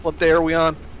for... What day are we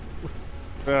on?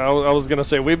 I was gonna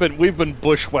say we've been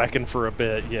bushwhacking for a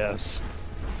bit. Yes.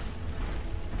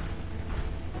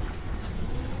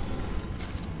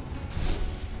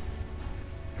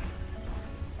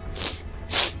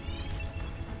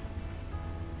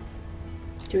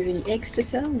 Do we have any eggs to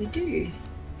sell? We do.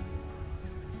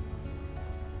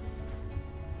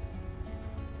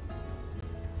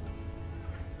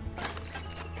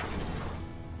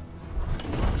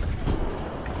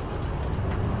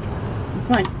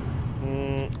 Fine.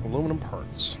 Aluminum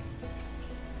parts.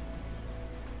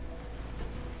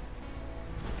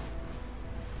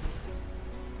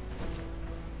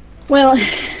 Well,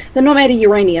 they're not made of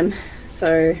uranium,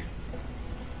 so...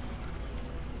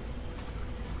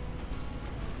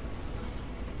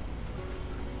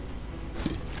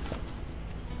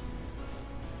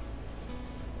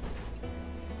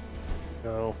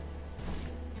 No.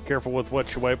 Careful with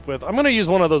what you wipe with. I'm gonna use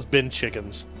one of those bin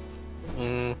chickens.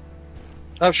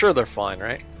 I'm sure they're fine,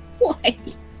 right? Why?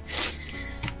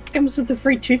 Comes with a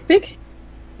free toothpick?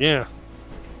 Yeah.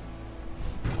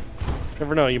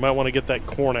 Never know. You might want to get that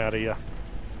corn out of you.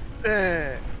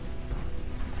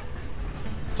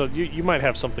 So you might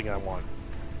have something I want.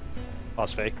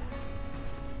 Phosphate.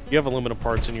 You have aluminum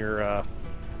parts in your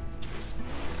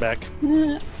back.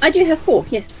 I do have 4,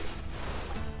 yes.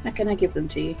 How can I give them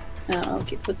to you? I'll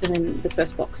put them in the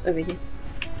first box over here.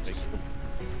 Thank you.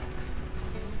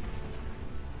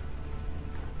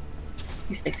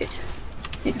 If they fit.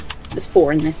 Yeah, there's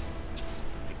 4 in there.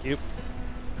 Thank you.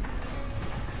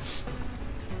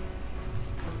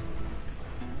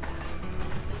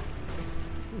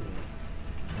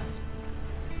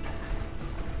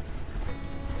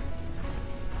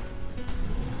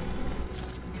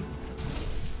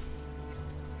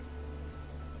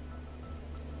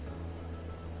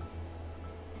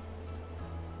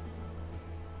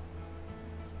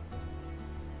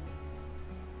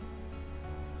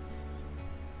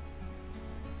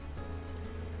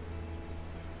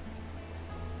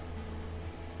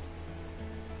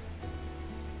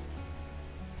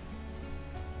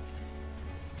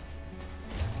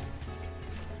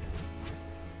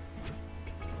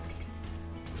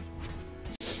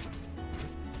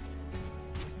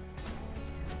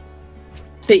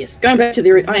 But yes, going back to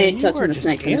the... I ain't You touching are the just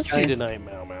snakes in antsy Australia. tonight,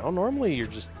 Mau Mau. Normally you're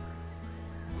just...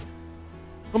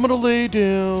 I'm gonna lay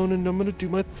down and I'm gonna do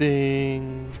my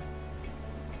thing.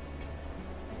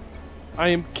 I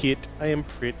am Kit. I am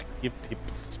pretty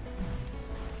pips.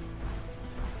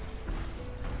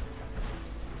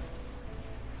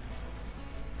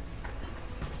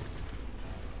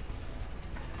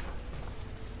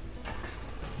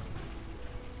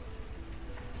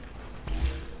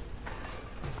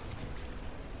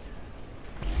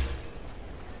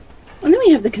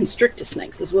 have the constrictor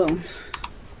snakes as well.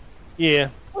 Yeah.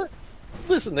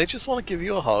 Listen, they just want to give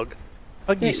you a hug.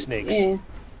 Huggy snakes. Yeah.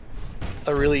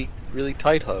 A really, really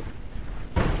tight hug.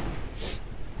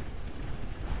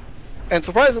 And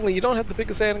surprisingly, you don't have the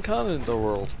biggest anaconda in the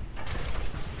world.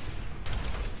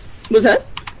 Was that?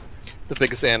 The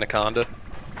biggest anaconda.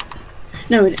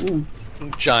 No, it didn't.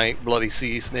 Giant bloody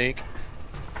sea snake.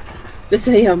 There's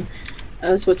a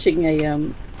I was watching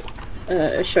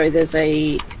a show. There's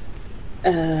a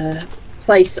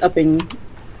place up in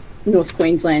North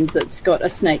Queensland that's got a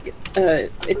snake.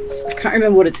 It's I can't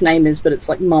remember what its name is, but it's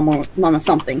like Mama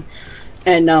something,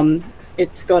 and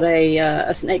it's got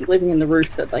a snake living in the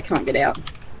roof that they can't get out.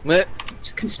 Meh. It's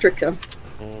a constrictor.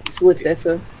 It's lived there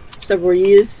for several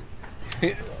years.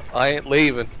 I ain't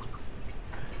leaving.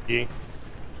 Yeah.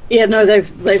 Yeah, no,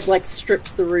 they've like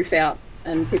stripped the roof out,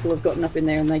 and people have gotten up in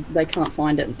there, and they can't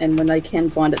find it. And when they can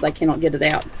find it, they cannot get it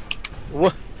out.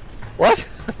 What? What?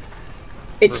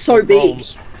 It's so big.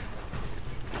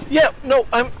 Yeah, no,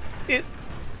 it.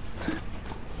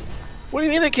 What do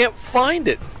you mean I can't find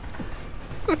it?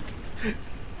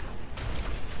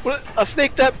 What, a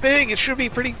snake that big? It should be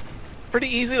pretty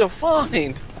easy to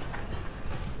find.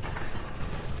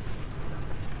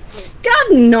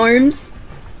 Garden gnomes.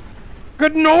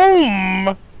 Good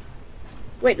gnome!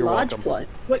 Wait, You're large welcome. plot.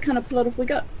 What kind of plot have we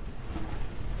got?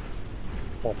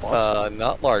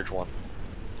 Not large one.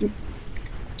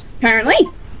 Apparently.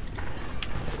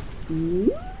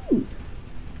 Ooh.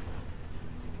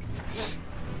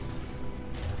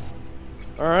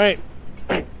 Alright.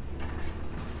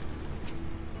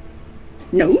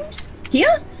 Gnomes?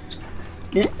 Here?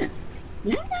 Yes.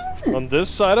 Yes. On this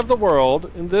side of the world,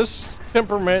 in this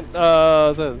temperament,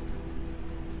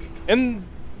 in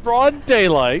broad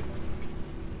daylight.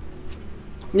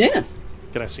 Yes.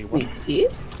 Can I see one? We see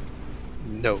it?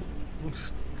 No.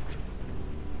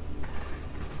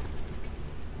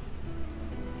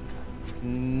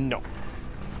 No.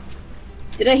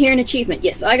 Did I hear an achievement?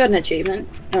 Yes, I got an achievement.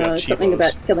 Got Something Chivos.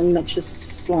 about killing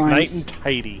noxious slimes. Night and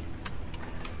tidy.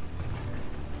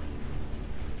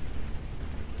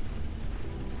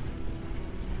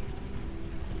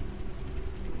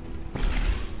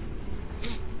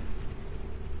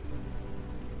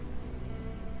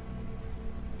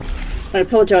 I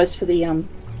apologise for the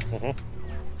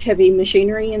heavy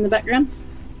machinery in the background.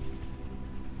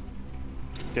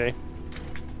 Okay.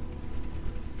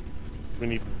 We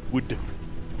need wood.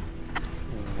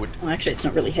 Wood. Oh, actually, it's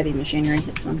not really heavy machinery.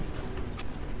 It's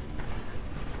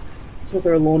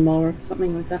either a lawnmower or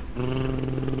something like that.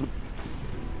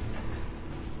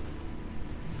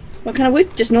 What kind of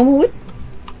wood? Just normal wood?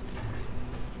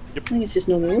 Yep. I think it's just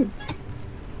normal wood.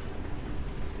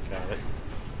 Got it.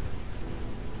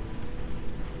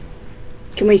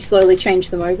 Can we slowly change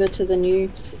them over to the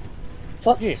new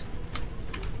plots? Yeah.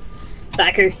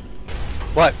 Thacker.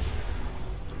 What?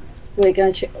 We're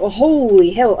going to... Oh,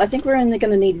 holy hell, I think we're only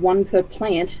going to need one per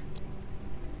plant.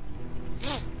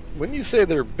 When you say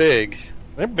they're big,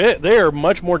 They are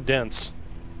much more dense.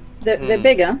 They're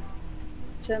bigger.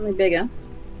 Certainly bigger.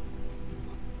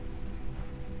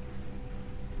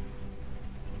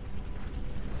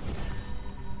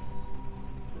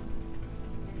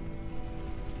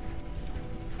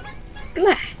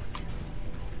 Glass.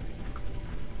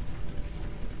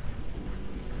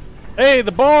 Hey,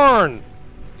 the barn!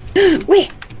 Where?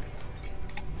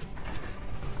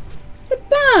 The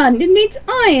barn! It needs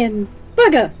iron!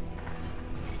 Bugger!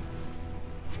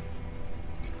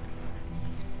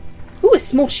 Ooh, a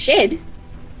small shed!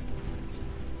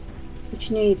 Which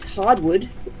needs hardwood.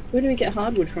 Where do we get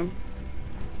hardwood from?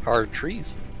 hard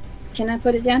trees. Can I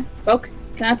put it down? Bulk?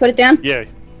 Can I put it down? Yeah,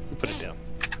 you put it down.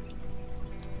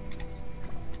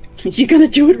 You're gonna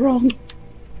do it wrong.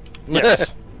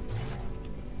 Yes.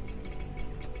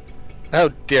 How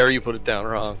dare you put it down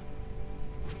wrong?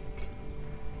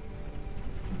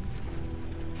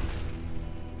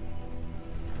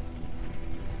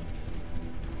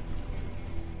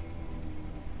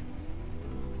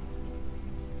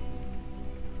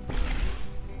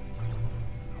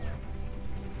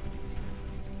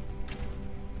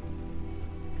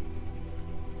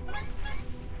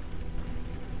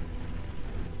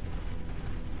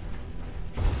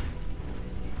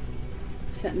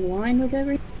 Is that in line with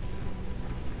everything?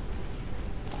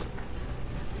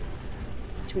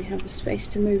 Do we have the space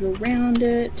to move around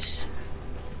it?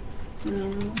 No,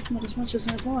 not as much as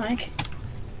I'd like.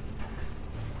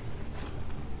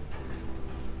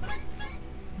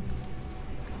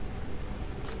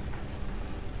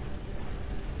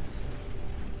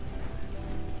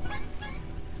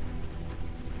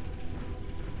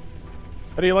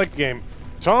 How do you like the game?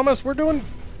 Thomas, we're doing...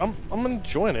 I'm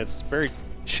enjoying it. It's very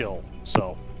chill.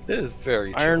 So It is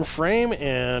very iron chill. frame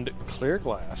and clear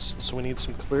glass. So we need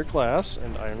some clear glass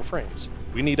and iron frames.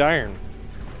 We need iron.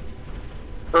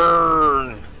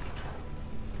 Burn!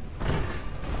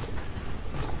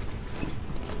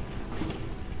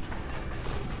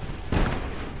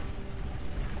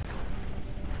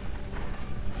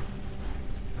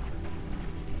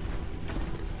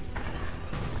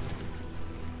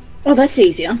 Oh, that's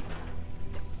easier.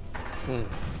 Hmm.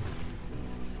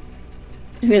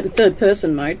 You get the third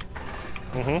person mode.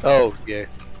 Oh, yeah.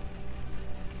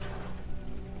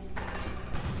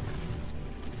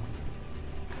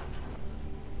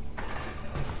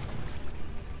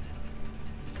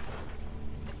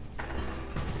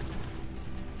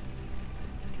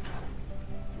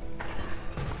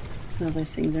 Oh,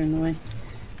 those things are in the way.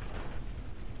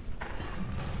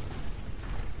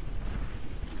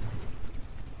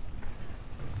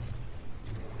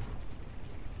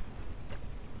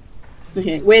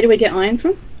 Okay, where do we get iron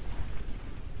from?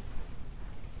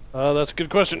 That's a good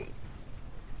question.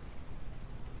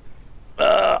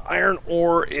 Iron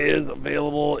ore is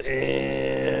available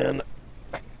in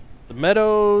the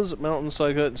meadows,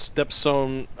 mountainside, and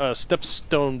stepstone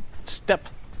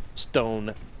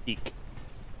peak.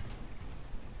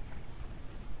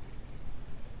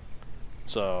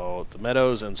 So the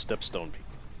meadows and stepstone peak.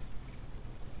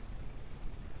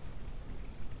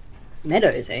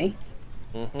 Meadows, eh?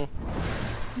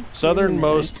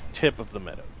 Southernmost tip of the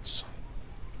meadows.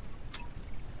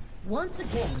 Once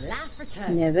again, life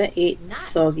returns. Never eat Nice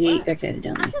soggy. work. Okay, they're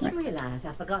down I there. just Right. realized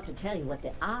I forgot to tell you what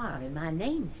the R in my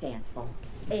name stands for.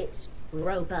 It's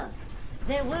robust.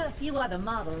 There were a few other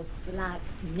models, like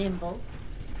nimble,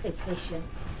 efficient,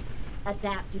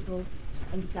 adaptable,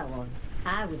 and so on.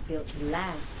 I was built to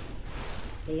last.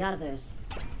 The others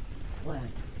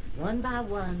weren't. One by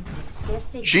one, their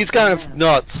signals She's gone went out.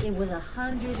 nuts. It was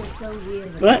 100 or so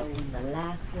years What? ago when the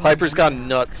last one Piper's went gone out.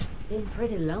 nuts. Been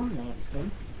pretty lonely ever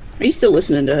since. Are you still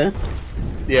listening to her?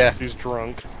 Yeah. She's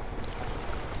drunk.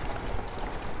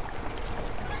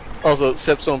 Also,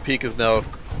 Stepstone Peak is now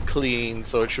clean,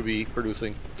 so it should be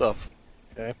producing stuff.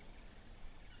 Okay.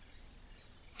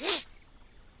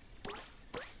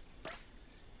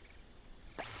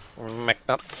 Mech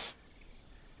nuts.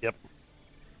 Yep.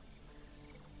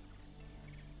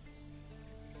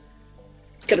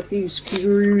 Got a few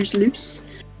screws loose.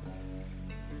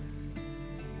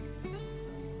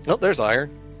 Oh, there's iron.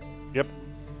 Yep.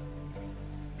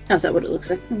 Oh, is that what it looks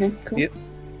like? Okay, cool. Yep.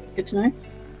 Good to know.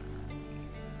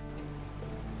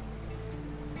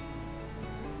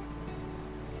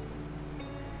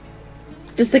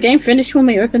 Does the game finish when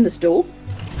we open this door?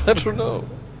 I don't know.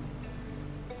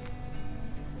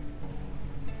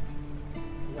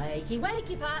 Wakey,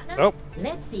 wakey, partner. Nope.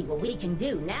 Let's see what we can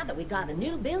do now that we've got a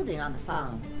new building on the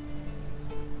farm.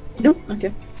 Nope.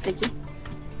 Okay, thank you.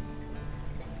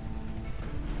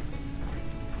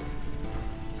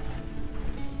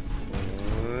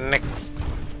 Next.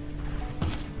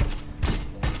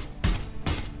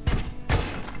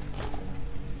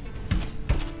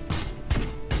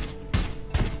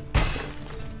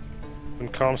 When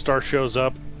Comstar shows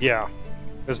up, yeah.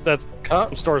 That's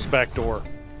Comstar's back door.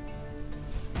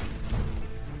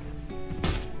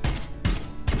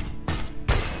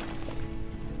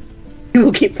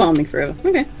 We'll keep farming forever.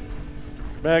 Okay.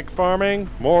 Mech farming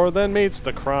more than meets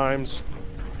the crimes.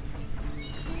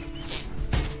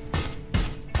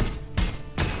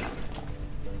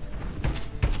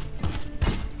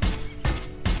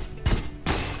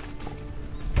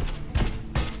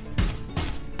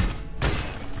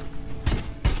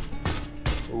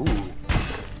 Ooh.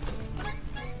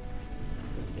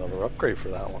 Another upgrade for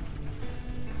that one.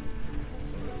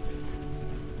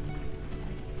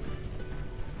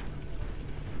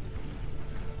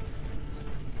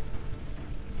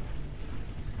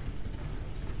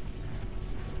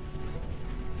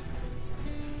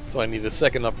 So I need a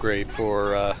second upgrade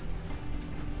for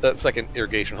that second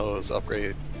irrigation hose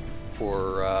upgrade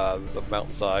for the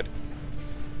mountainside.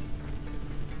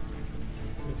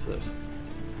 What's this?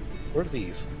 What are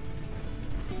these?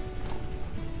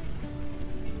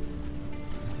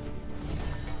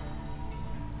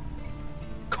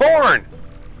 Corn!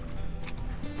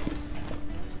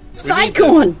 Side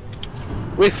corn!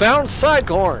 We found side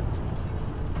corn!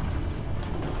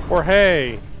 Or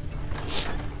hey,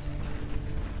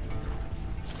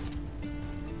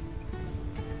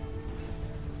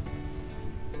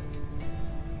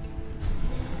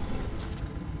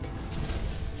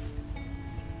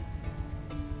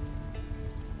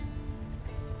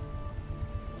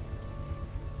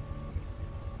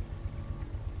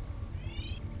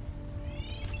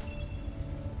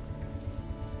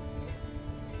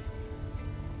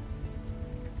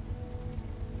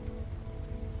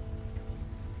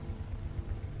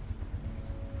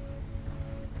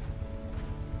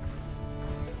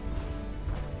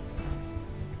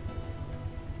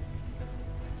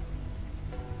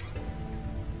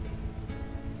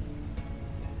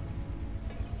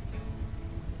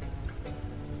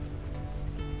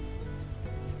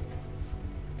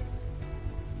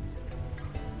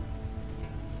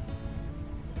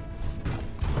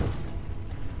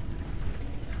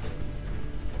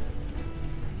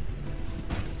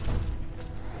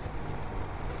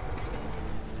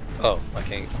 Oh, I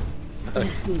can't. Need to I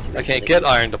reset can't it. get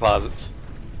iron deposits.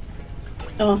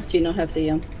 Oh, do you not have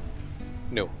the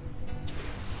No.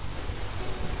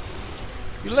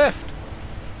 You left.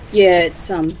 Yeah, it's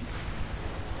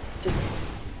just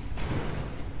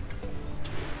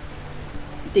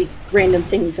these random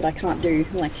things that I can't do.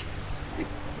 Like I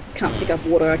can't pick up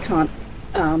water. I can't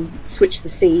switch the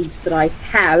seeds that I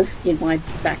have in my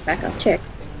backpack. I've checked.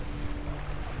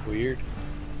 Weird.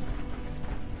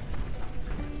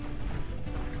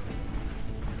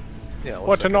 Yeah.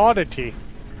 What an oddity.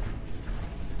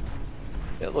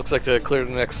 It looks like to clear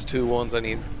the next 2 ones, I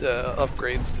need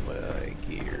upgrades to my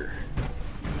gear.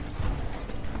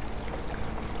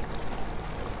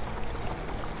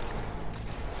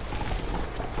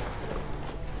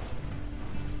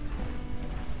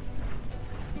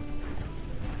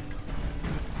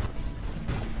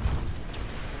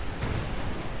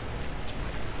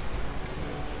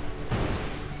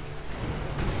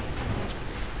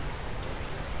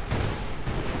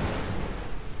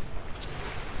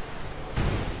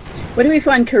 Where do we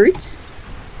find Karoots?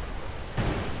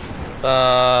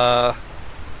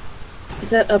 Is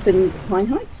that up in Pine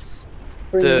Heights?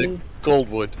 Or in The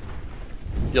Goldwood.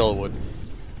 Yellowwood.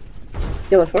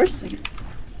 Yellow Forest? Okay.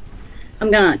 I'm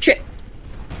gonna trip.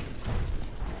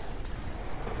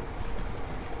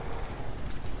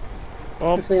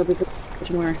 Well, Hopefully I'll be good for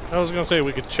tomorrow. I was gonna say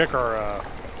we could check our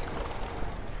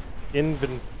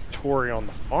inventory on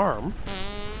the farm.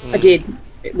 I did.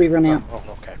 We run out. Oh,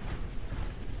 okay.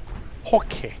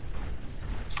 Okay.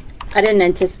 I didn't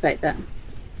anticipate that.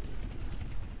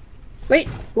 Wait,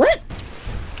 what?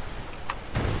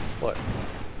 What?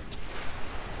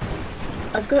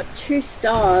 I've got 2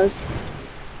 stars.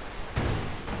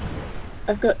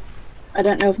 I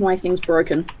don't know if my thing's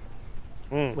broken.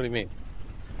 What do you mean?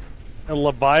 A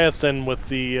Leviathan with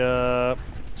the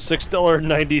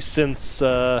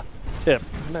 $6.90 tip.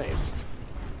 Nice.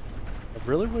 I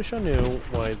really wish I knew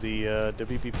why the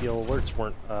WPPL alerts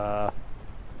weren't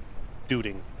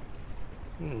duding.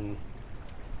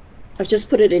 I've just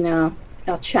put it in our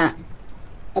chat.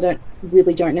 I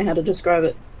really don't know how to describe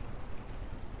it.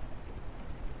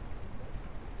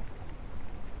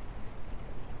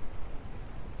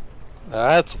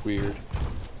 That's weird.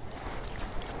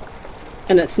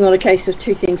 And it's not a case of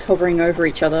 2 things hovering over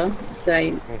each other.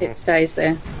 It stays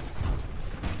there.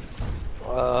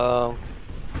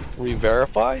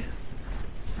 Re-verify?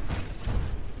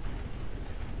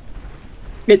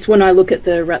 It's when I look at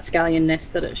the Ratscallion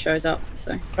nest that it shows up,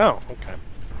 so. Oh, okay.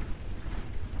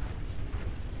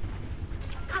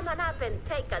 Come on up and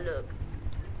take a look.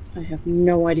 I have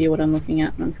no idea what I'm looking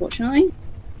at, unfortunately.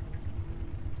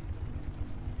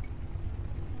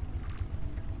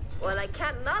 Well, I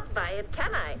can't not buy it,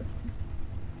 can I?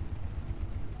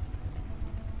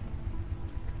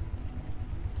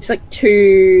 It's like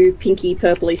 2 pinky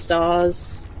purpley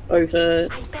stars over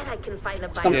I bet I can find a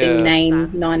buyer. something Yeah. name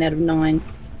 9 out of 9.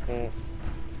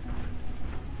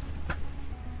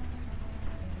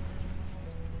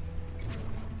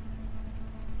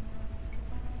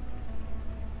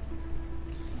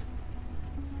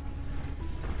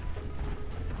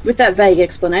 With that vague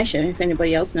explanation, if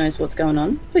anybody else knows what's going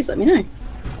on, please let me know.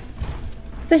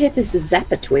 What the heck is a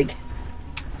Zappa twig?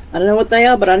 I don't know what they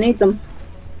are, but I need them.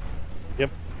 Yep.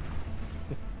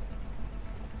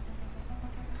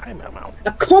 I'm out.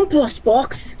 A compost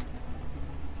box?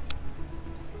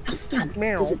 How fun.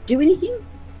 Meow. Does it do anything?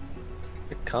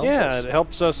 Yeah, it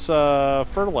helps us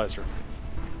fertilizer.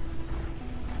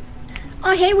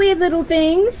 Oh, hey, weird little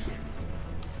things.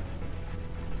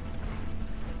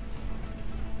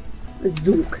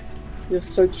 Zook. You're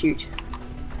so cute.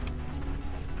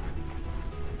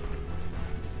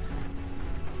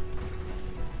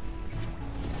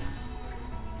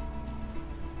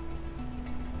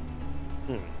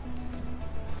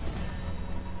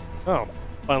 Oh,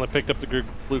 finally picked up the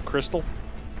blue crystal.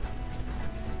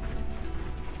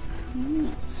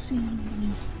 Let's see.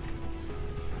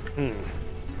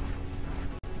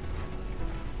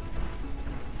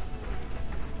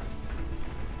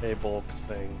 A bulk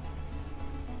thing.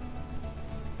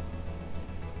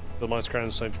 The mice crying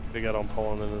the same they got on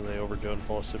pollen and then they overdo it and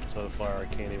fall asleep inside the flower.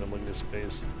 I can't even look at his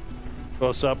face.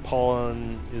 Close up,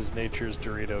 pollen is nature's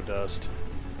Dorito dust.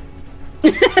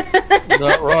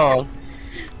 Not wrong.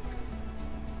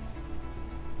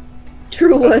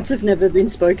 True words have never been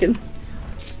spoken.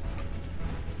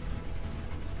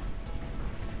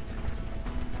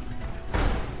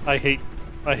 I hate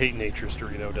nature's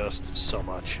Dorito dust so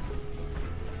much.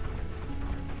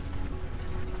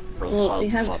 Well, we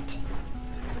have.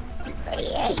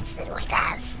 Yes, it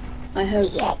does. I have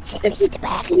Yes,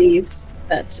 every leave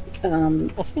that Oh,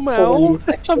 Colin Mal, is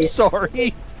I'm actually.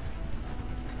 sorry.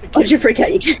 Why'd you freak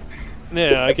out? You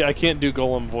Yeah, I can't do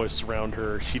Golem voice around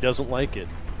her. She doesn't like it.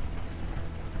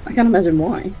 I can't imagine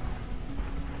why.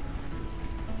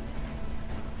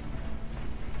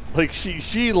 Like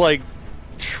she like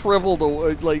shriveled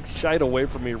away, like shied away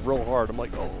from me real hard. I'm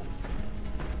like, oh,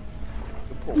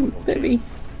 poor little Baby.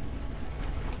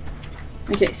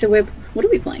 Okay, so what are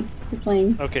we playing? We're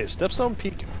playing. Okay, Stepstone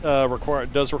Peak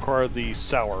does require the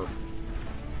sour.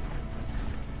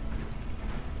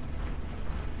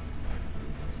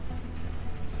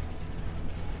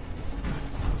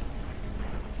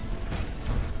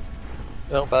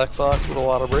 Back Fox with a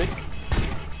water break.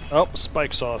 Oh,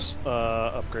 spike sauce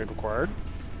upgrade required.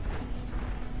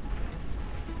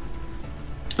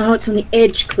 Oh, it's on the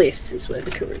edge cliffs, is where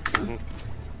the Kuruts are.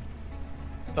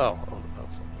 Oh, that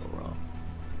was a little wrong.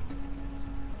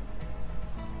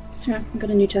 Sure, I've got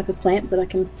a new type of plant that I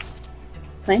can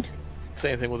plant.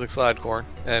 Same thing with the side corn,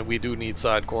 and we do need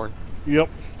side corn. Yep.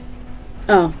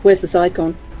 Oh, where's the side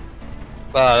corn?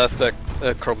 That's the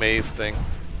chromaze thing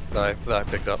that I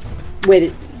picked up.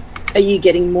 Are you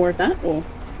getting more of that, or?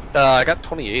 I got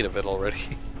 28 of it already.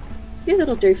 Yeah,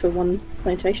 that'll do for one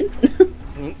plantation.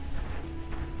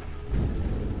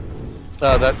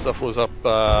 That stuff was up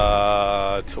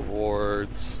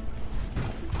towards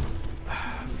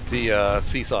the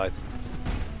seaside.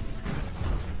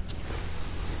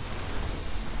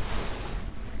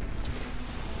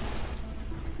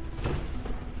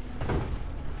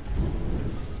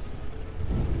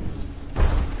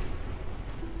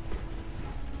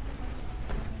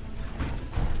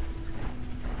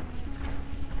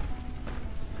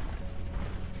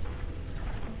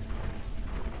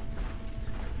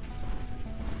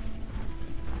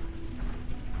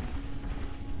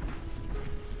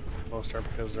 Most are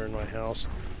because they're in my house.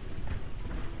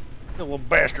 The little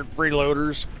bastard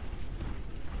freeloaders.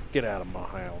 Get out of my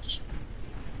house.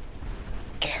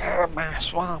 Get out of my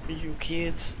swamp, you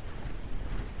kids.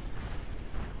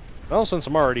 Well, since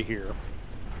I'm already here.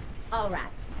 Alright,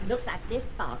 looks like this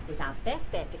spot is our best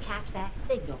bet to catch that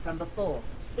signal from before.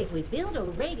 If we build a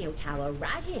radio tower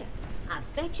right here, I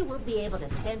bet you we'll be able to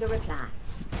send a reply.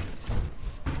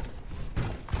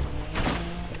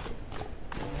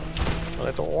 I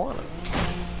don't want it.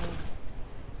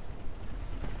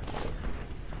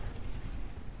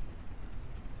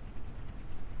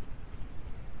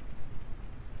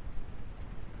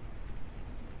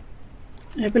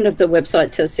 I opened up the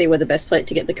website to see where the best place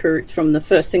to get the Kuruts from. The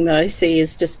first thing that I see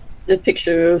is just a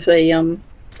picture of a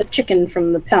chicken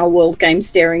from the Power World game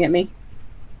staring at me.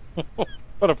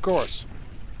 But of course.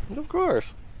 Of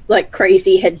course. Like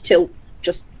crazy head tilt,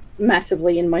 just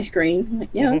massively in my screen. Like,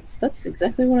 yeah, that's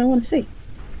exactly what I want to see.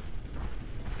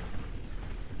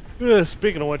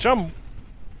 Speaking of which, I'm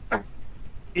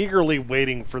eagerly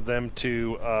waiting for them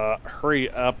to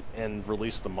hurry up and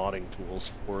release the modding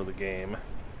tools for the game.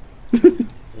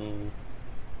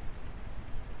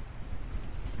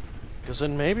 Because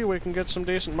then maybe we can get some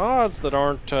decent mods that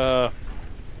aren't,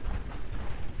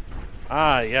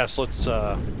 yes, let's,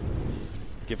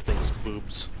 give things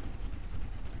boobs.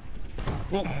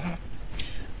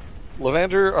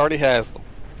 Lavender already has them.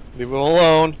 Leave them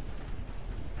alone.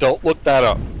 Don't look that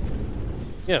up.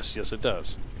 Yes, it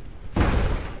does.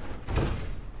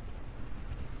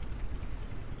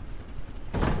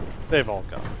 They've all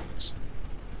got things.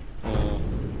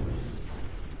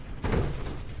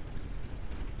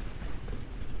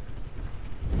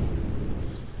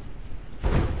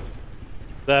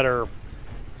 That are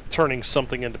turning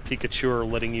something into Pikachu or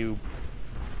letting you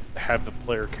have the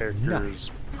player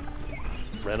characters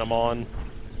rent them on.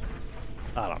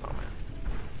 I don't know,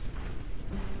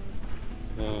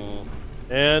 man.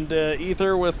 And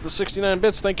Ether with the 69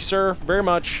 bits, thank you, sir, very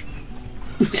much.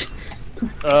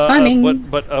 Timing.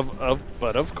 But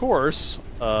of course,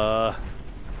 no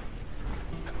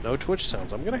Twitch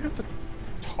sounds. I'm gonna have to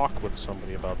talk with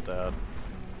somebody about that.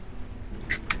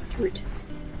 Kurut.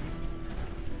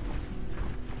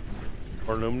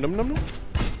 Or num.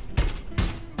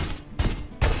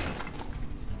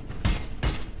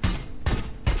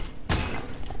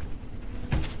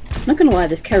 Not gonna lie,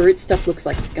 this Kurut stuff looks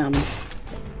like kelp.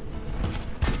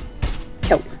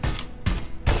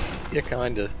 Yeah,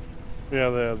 kinda. Yeah,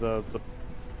 the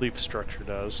leaf structure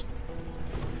does.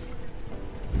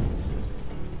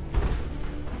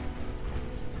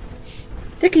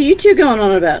 Dick, are you two going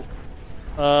on about?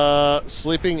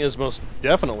 Sleeping is most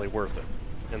definitely worth it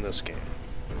in this game.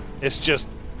 It's just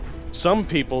some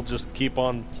people just keep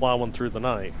on plowing through the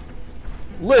night.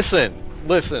 Listen.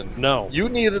 No. You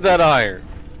needed that iron.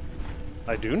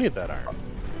 I do need that iron.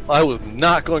 I was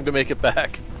not going to make it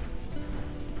back.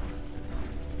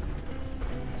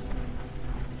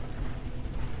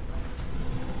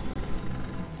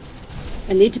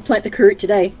 I need to plant the carrot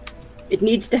today. It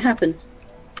needs to happen.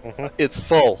 It's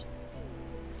full.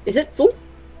 Is it full?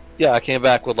 Yeah, I came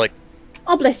back with like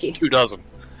Oh, bless you. 2 dozen.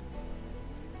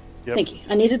 Yep. Thank you.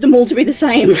 I needed them all to be the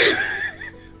same.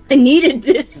 I needed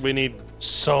this. We need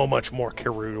so much more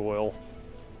carrot oil.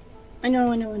 I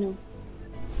know.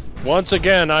 Once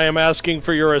again, I am asking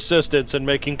for your assistance in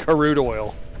making carrot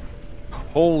oil.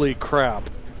 Holy crap.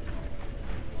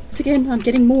 Once again, I'm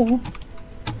getting more.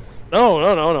 No.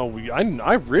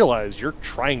 I realize you're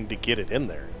trying to get it in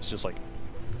there. It's just like,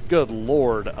 good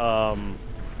lord.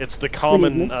 It's the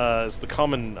common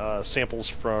samples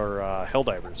for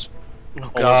Helldivers. Oh All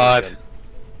God. over again.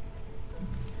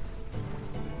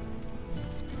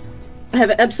 I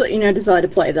have absolutely no desire to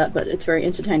play that, but it's very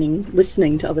entertaining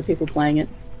listening to other people playing it.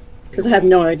 Because I have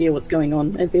no idea what's going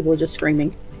on, and people are just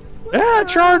screaming. Ah,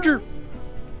 Charger!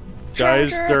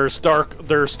 Guys, there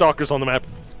are stalkers on the map.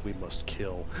 We must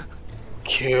kill.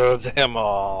 Kill them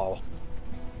all.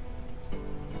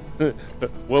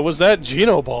 What was that?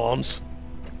 Genobombs.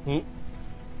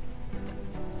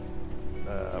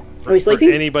 Are we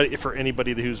sleeping? For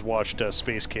anybody who's watched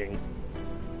Space King.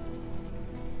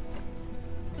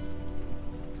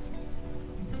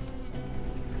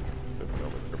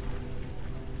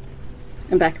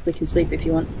 I'm back. We can sleep if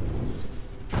you want.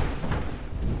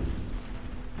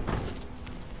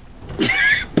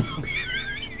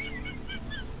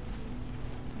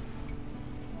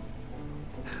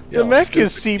 The mech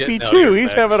is CP2.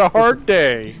 He's having a hard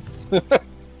day.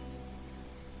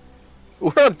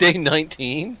 We're on day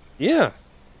 19. Yeah.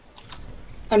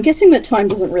 I'm guessing that time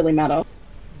doesn't really matter.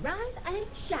 Rise and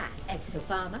shine,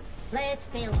 Exo-Farmer. Let's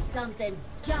build something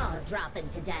jaw-dropping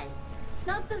today.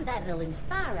 Something that'll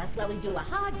inspire us while we do a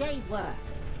hard day's work.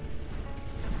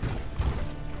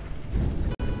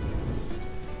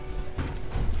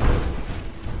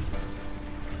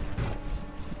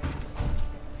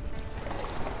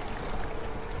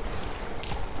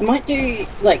 I might do,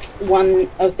 like, one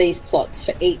of these plots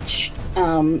for each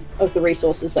of the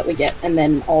resources that we get, and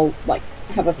then I'll, like,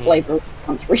 have a flavour of the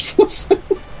month resource.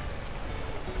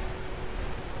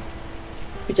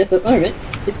 Which at the moment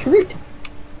is Karut.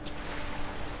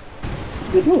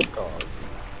 Good lord. God.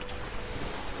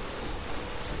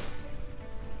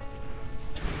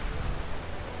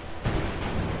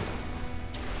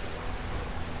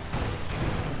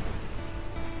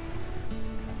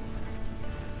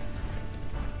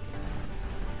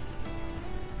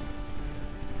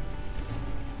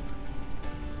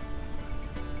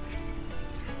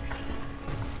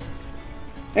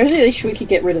 I really wish we could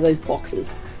get rid of those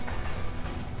boxes.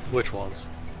 Which ones?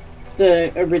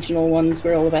 The original ones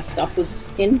where all of our stuff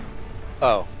was in.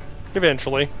 Oh,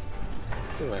 Eventually.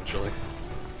 eventually.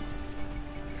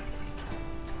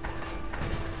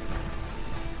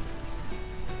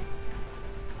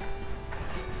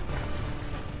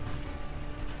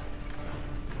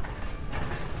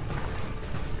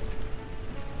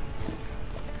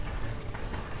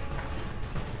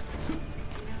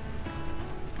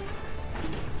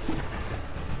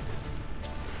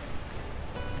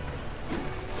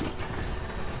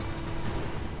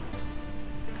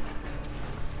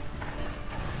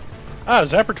 Ah,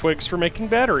 Zapper Twigs for making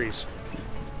batteries.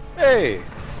 Hey!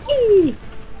 Yay!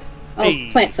 I'll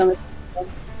Hey. plant some.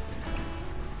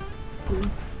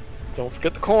 Don't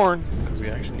forget the corn, because we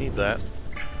actually need that.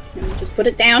 Just put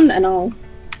it down and I'll...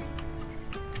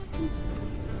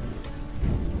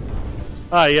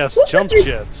 Ah, yes, What jump would you-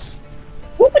 jets.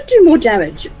 What would do more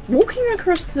damage? Walking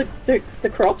across the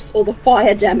crops or the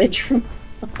fire damage from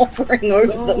hovering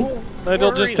over them?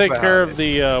 They'll just Worry take about care it. of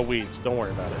the weeds. Don't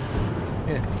worry about it.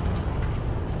 Yeah.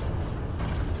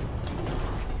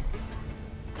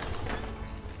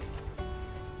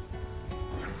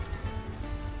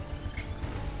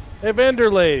 Hey, vendor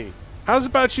lady, how's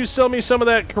about you sell me some of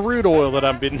that carrot oil that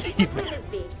I've been needing?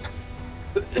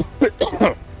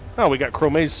 Oh, we got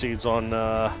chromase seeds on,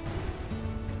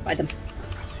 Buy them.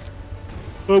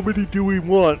 How many do we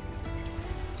want?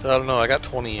 I don't know, I got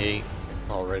 28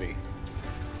 already.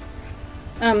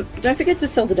 Don't forget to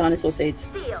sell the dinosaur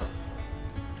seeds.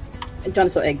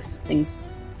 Dinosaur eggs, things.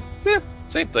 Yeah,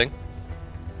 same thing.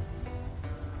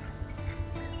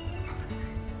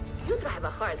 You drive a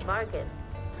hard bargain.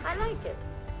 I like it.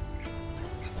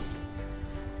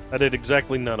 I did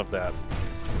exactly none of that.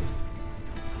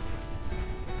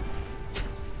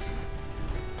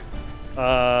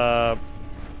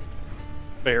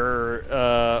 Fair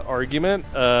argument.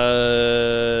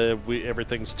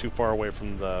 Everything's too far away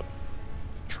from the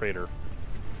trader.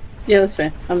 Yeah, that's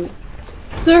fair.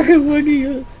 Sorry, I'm looking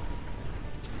at...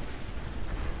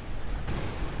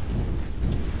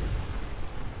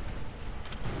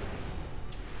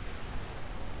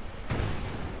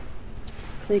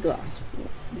 clear glass.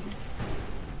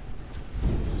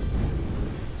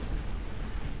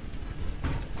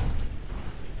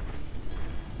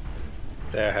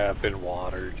 There have been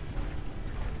watered.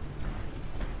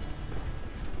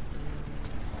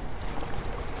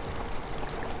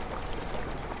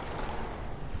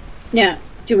 Now,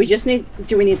 do we need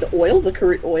the oil, the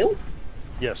Karut oil?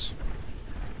 Yes.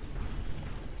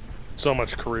 So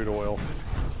much crude oil.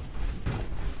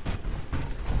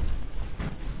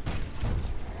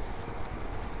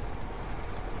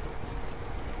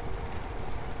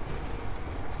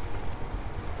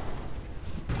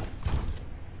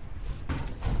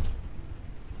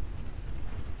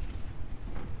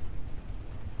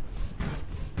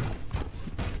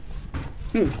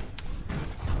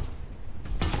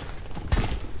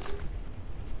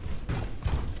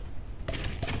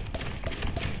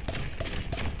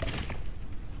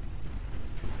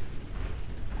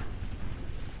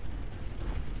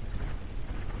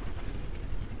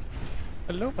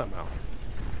 Hello, Mama.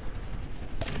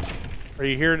 Are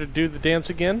you here to do the dance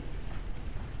again?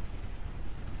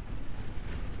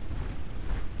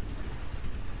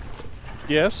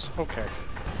 Yes? Okay.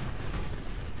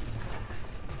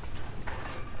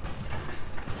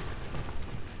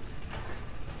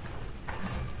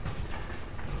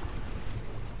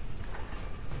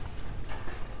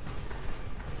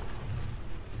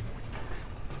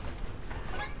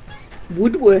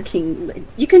 Woodworking.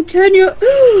 You can turn your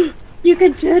you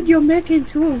can turn your mech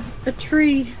into a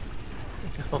tree.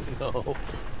 Oh no.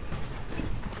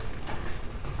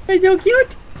 It's so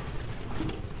cute.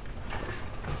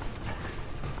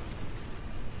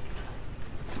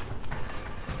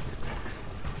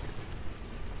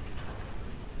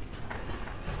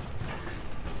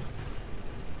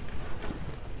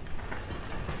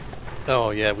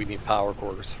 Oh yeah, we need power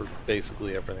cores for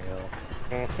basically everything else.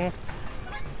 Mm-hmm.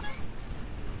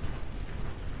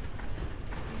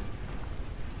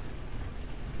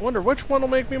 Wonder which one will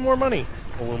make me more money?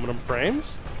 Aluminum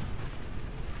frames?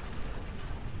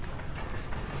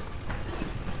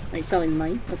 Are you selling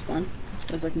mine? That's fine. I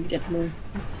suppose I can get more.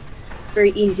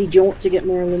 Very easy jaunt to get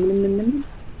more aluminum in them.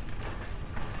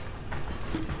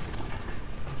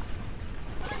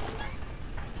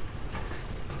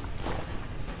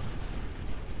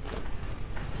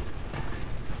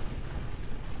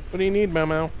 What do you need,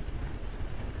 Mamo?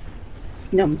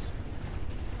 Nums.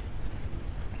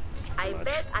 I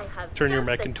bet I have Turn your just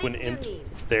mech the into an thing you int. need.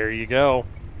 There you go.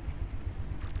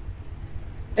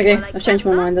 Okay, Well, I I've changed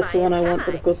my cannot mind. That's the buy one it, I want, can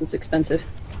but I? of course it's expensive.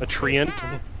 A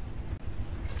treant.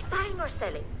 Buying or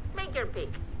selling? Make your pick.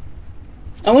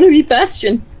 I want to be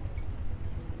Bastion.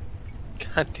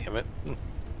 God damn it. I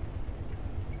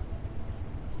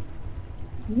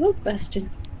love Bastion.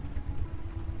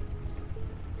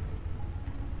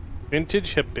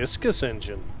 Vintage hibiscus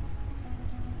engine.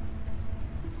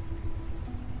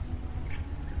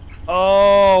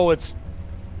 Oh, it's...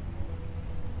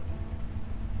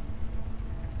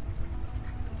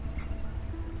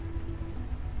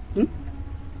 Hmm?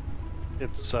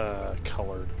 It's,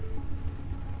 colored.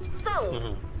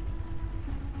 So,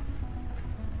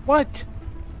 What?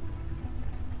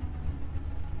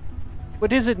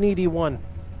 What is it, needy one?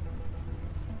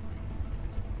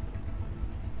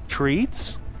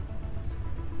 Treats?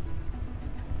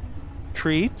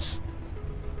 Treats?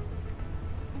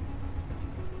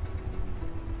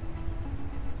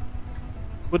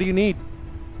 What do you need?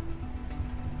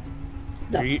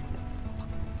 Are you...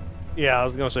 Yeah, I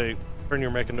was gonna say, turn your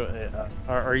mech into...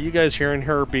 are you guys hearing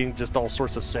her being just all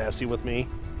sorts of sassy with me?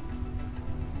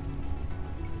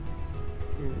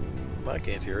 I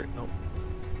can't hear it. Nope.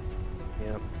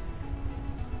 Yeah.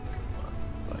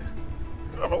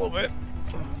 A little bit.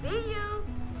 see you.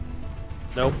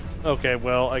 Nope. Okay,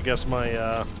 well, I guess my,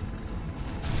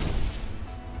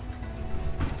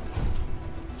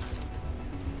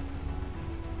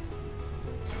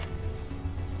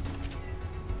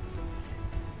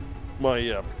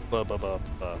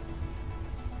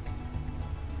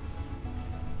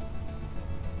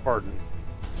 Pardon.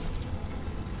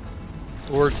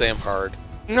 Word Sam hard.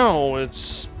 No,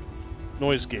 it's...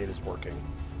 Noise gate is working.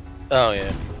 Oh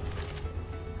yeah.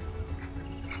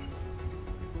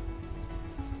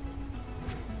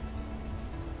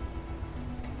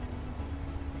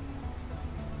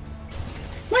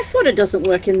 My fodder doesn't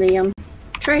work in the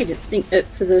trade thing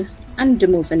for the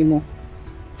animals anymore.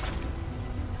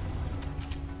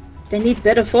 They need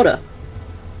better fodder.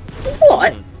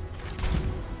 What?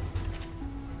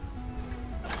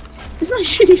 Is my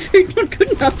shitty food not good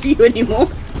enough for you anymore?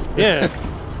 Yeah.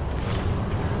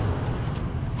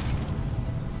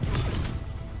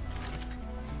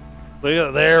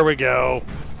 There we go.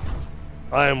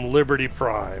 I am Liberty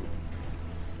Prime.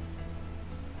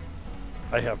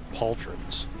 I have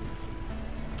pauldrons.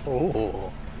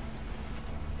 Oh.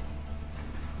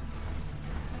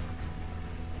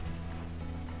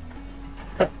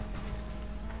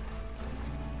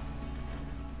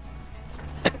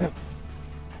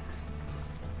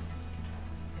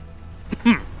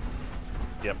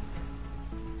 Yep.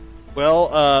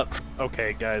 Well,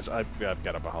 okay, guys, I've got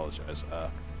to apologize.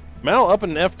 Mal up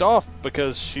and effed off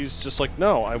because she's just like,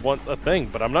 no, I want a thing,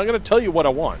 but I'm not going to tell you what I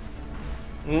want.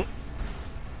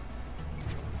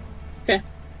 Okay.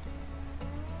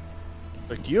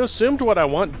 Like, you assumed what I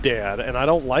want, Dad, and I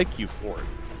don't like you for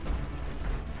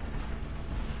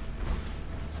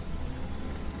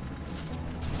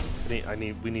it. We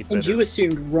need better. And you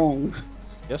assumed wrong.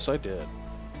 Yes, I did.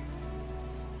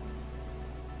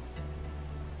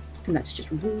 And that's just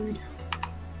rude.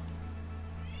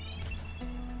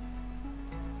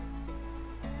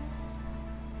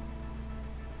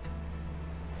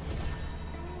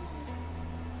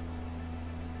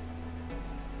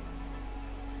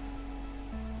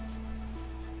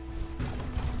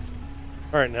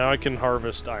 Alright, now I can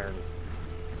harvest iron.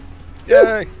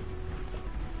 Yay!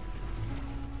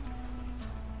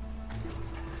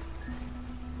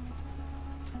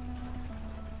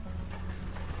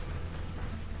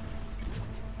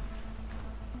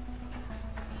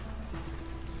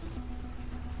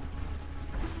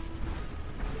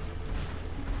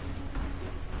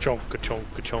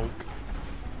 Chonk-a-chonk-a-chonk.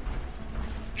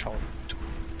 Chomp,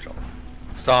 chomp.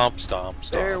 Stomp, stomp,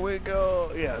 stomp. There we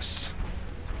go. Yes.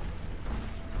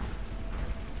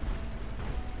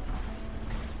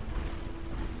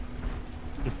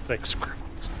 Thanks,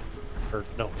 Scribbles. Or,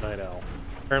 no, Night Owl.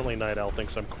 Apparently Night Owl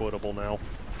thinks I'm quotable now.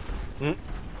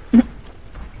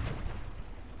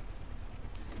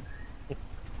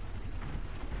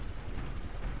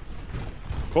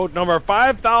 Quote number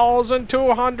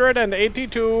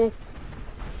 5,282.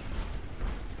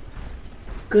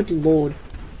 Good lord.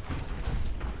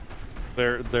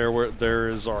 There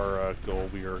is our goal.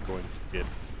 We are going to get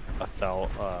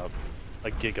a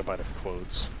gigabyte of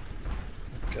quotes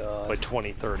God. by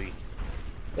 2030.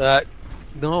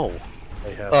 No.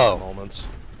 They have moments.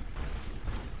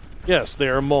 Yes,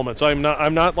 there are moments. I'm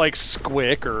not like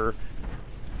Squick or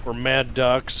Mad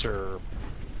Ducks or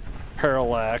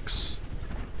Parallax,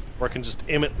 where I can just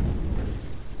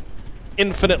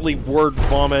infinitely word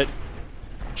vomit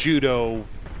judo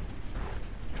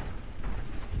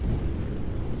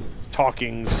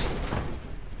talkings.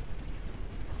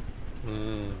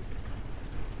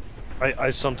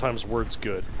 I sometimes words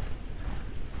good.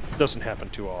 Doesn't happen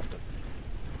too often.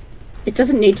 It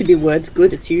doesn't need to be words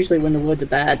good, it's usually when the words are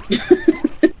bad.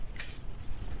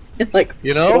 It's like,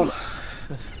 you know,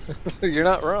 you're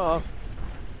not wrong.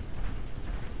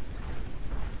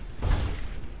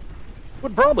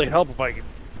 Would probably help if I could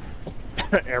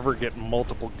ever get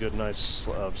multiple good nights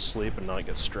of sleep and not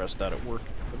get stressed out at work.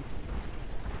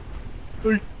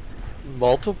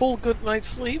 Multiple good night's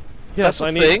sleep? Yes,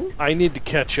 That's a thing? I need to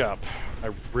catch up.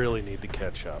 I really need to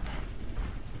catch up.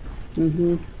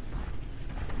 mm-hmm.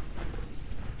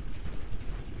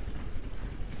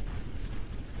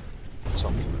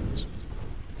 Sometimes.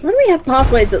 Why do we have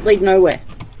pathways that lead nowhere?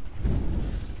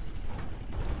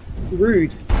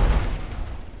 Rude.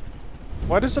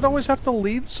 Why does it always have to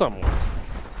lead somewhere?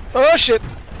 Oh shit!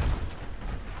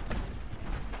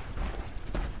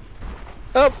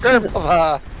 Oh,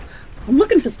 Grandpa! I'm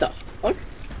looking for stuff. Look.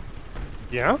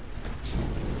 Yeah?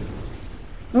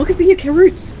 I'm looking for your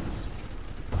carrots.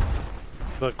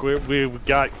 Look, we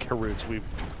got carrots. We've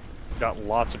got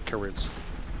lots of carrots.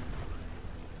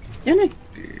 Yeah, no.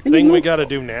 The thing we gotta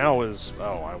do now is...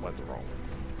 Oh, I went the wrong way.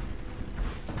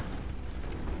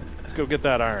 Let's go get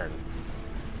that iron.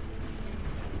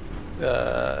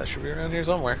 Should be around here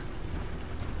somewhere.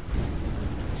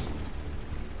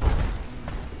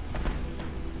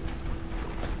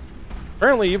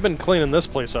 Apparently you've been cleaning this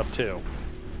place up too.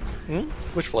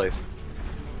 Which place?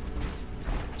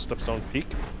 Stepstone Peak?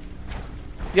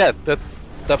 Yeah, that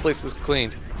place is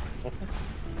cleaned.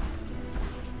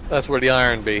 That's where the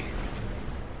iron be.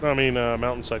 I mean,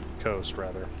 Mountainside Coast,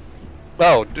 rather.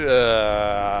 Oh,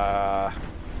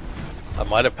 I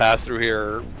might have passed through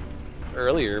here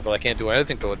earlier, but I can't do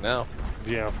anything to it now.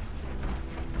 Yeah.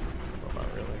 Well, not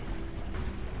really.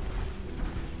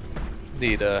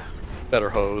 Need a better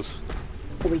hose.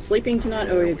 Are we sleeping tonight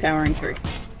or are we powering through?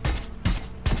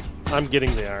 I'm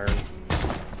getting the iron.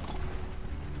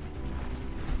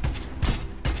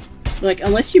 Like,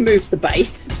 unless you move the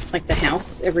base, like the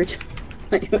house, every time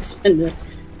like, you spend a...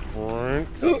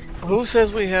 Who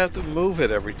says we have to move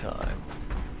it every time?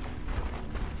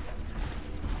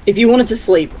 If you wanted to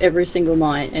sleep every single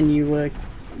night and you were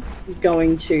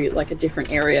going to like a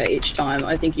different area each time,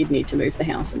 I think you'd need to move the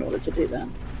house in order to do that.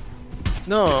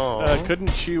 No.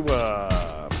 Couldn't you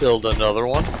Build another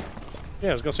one? Yeah,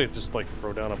 I was gonna say just like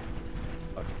throw down a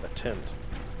tent.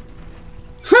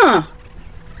 Huh.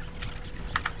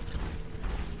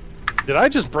 Did I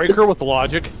just break her with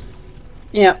logic?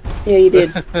 Yeah, you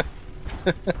did.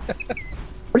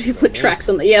 What if you put tracks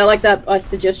on the... Yeah, like that. I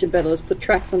suggest you better. Let's put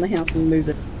tracks on the house and move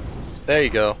it. There you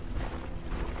go.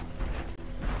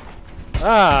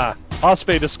 Ah,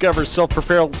 Osprey discovers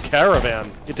self-propelled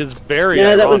caravan. It is very No,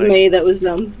 ironic. that was me. That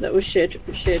was share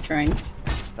train.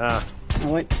 Ah.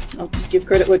 I'll give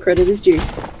credit where credit is due.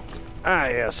 Ah,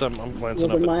 yes, I'm glancing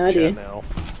Wasn't up my at the idea. chat now.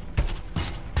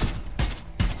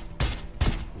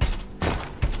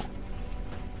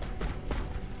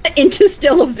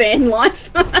 Interstellar van life.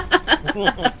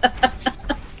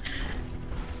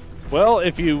 Well,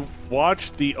 if you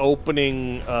watch the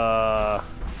opening, the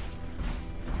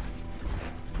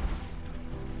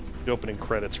opening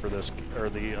credits for this, or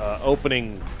the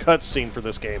opening cutscene for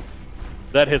this game,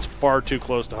 that hits far too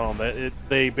close to home.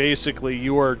 They basically,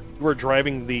 you are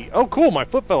driving the... Oh, cool! My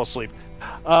foot fell asleep.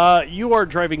 You are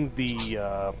driving the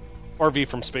RV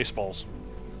from Spaceballs.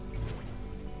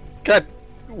 God,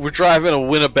 we're driving a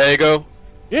Winnebago.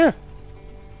 Yeah.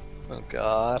 Oh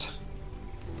God.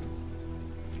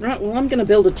 Right. Well, I'm gonna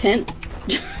build a tent.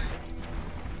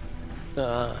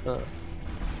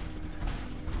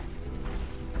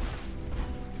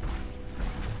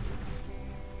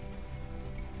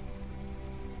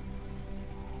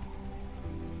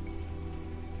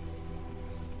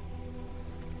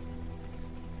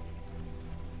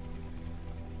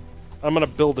 I'm gonna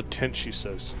build a tent, she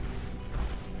says.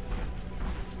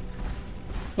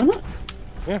 Why not?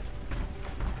 Yeah.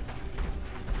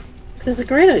 Because it's a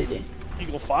great idea.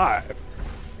 Eagle 5.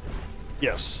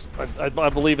 Yes, I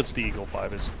believe it's the Eagle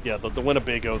 5. Is yeah, the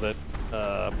Winnebago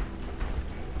that.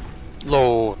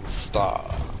 Lone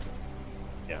Star.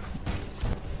 Yeah.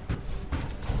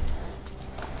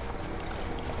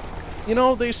 You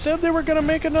know, they said they were gonna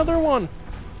make another one.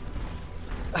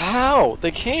 How?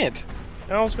 They can't.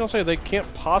 I was gonna say they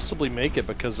can't possibly make it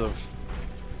because of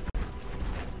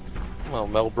Well,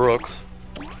 Mel Brooks.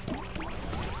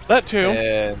 that too.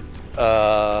 And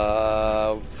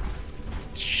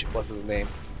shit, what's his name?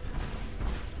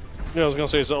 Yeah, I was gonna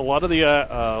say so a lot of the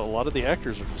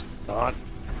actors are just not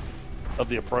of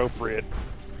the appropriate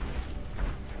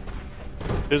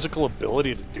physical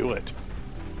ability to do it.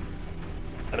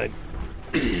 And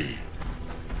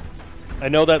I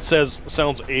know that sounds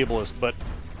ableist, but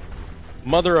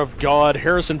Mother of God,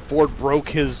 Harrison Ford broke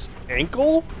his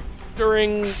ankle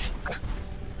during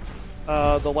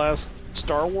the last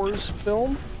Star Wars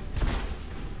film.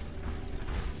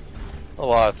 A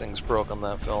lot of things broke on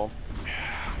that film.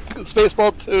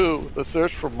 Spaceball 2, The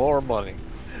Search for More Money.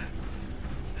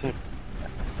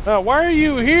 Why are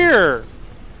you here?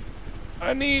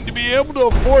 I need to be able to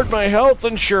afford my health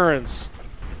insurance.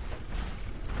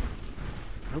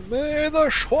 May the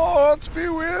Schwartz be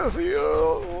with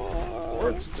you.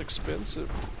 It's expensive.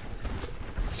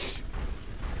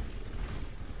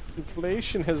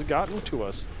 Inflation has gotten to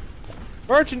us.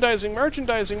 Merchandising.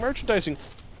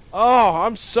 Oh,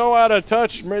 I'm so out of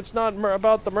touch. It's not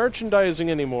about the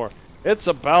merchandising anymore. It's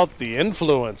about the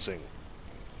influencing.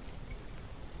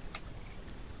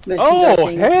 Oh,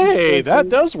 hey, that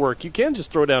does work. You can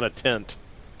just throw down a tent.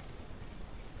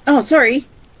 Oh, sorry.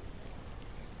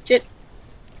 Shit.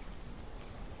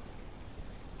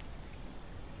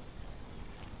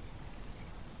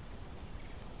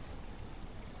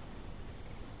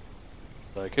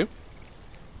 Like who?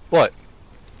 What?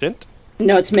 Tent?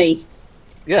 No, it's me.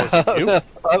 Yeah,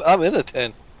 I'm in a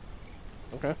tent.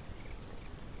 Okay.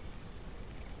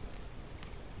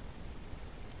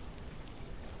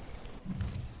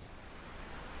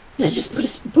 Let's just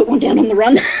put one down on the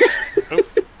run. Oh.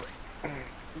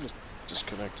 Just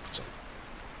disconnected. So.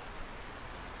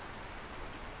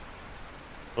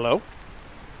 Hello?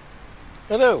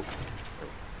 Hello.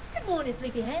 Good morning,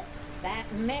 sleepyhead. That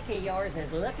mech of yours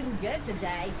is looking good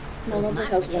today. My Those lovely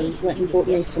husband modifications went you and did bought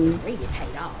me yesterday some really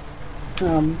paid off.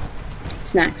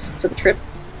 snacks for the trip.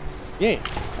 Yeah.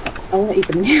 I want to eat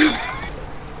them now.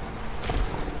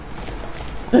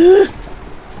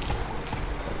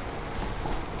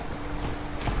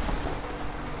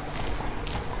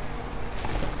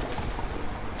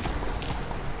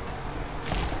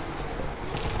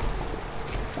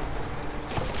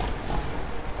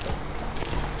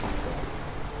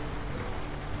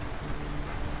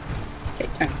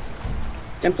 Okay,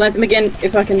 don't plant them again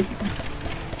if I can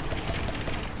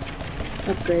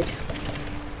upgrade.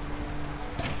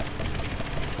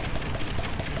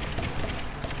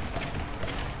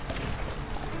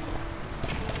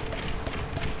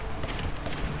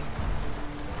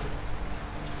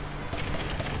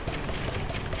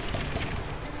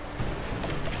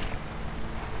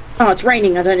 Oh, it's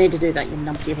raining. I don't need to do that, you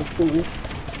numpty of a fool.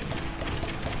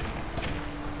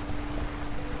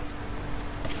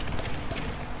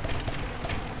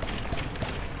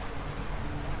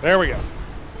 There we go.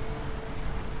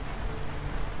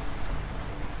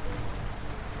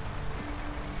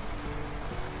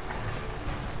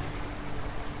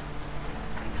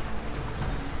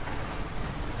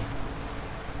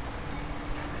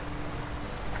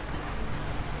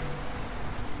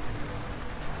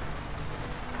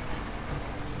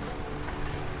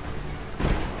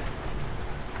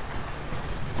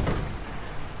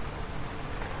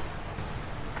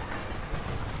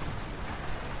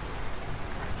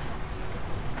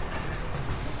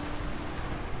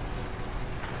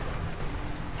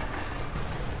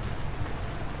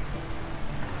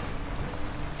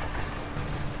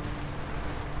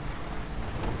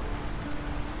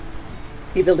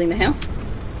 You building the house?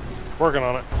 Working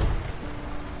on it.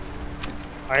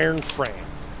 Iron frame.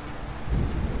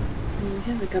 We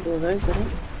have a couple of those, I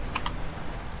think.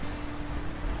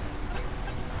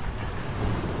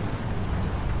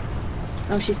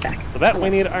 Oh, she's back. For that, we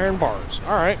need iron bars.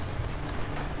 All right.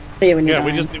 Yeah, we need Yeah,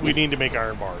 iron. we need to make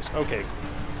iron bars. Okay.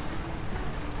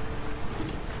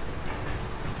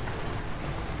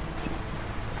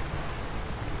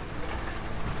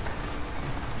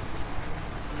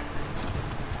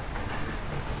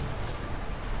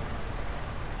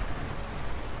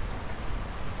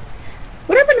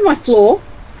 What happened to my floor?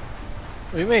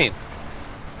 What do you mean?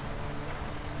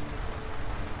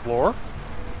 Floor?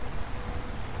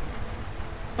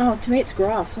 Oh, to me it's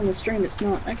grass. On the stream it's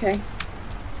not. Okay.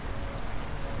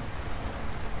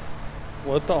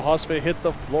 Let the hospital hit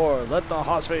the floor. Let the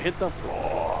hospital hit the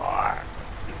floor.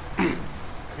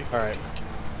 All right.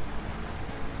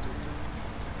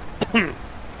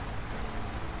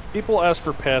 People ask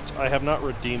for pets. I have not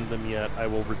redeemed them yet. I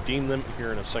will redeem them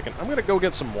here in a second. I'm going to go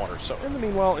get some water. So in the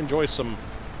meanwhile, enjoy some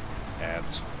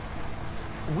ads.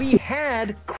 We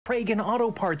had Kragen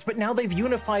Auto Parts, but now they've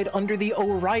unified under the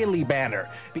O'Reilly banner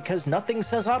because nothing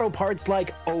says auto parts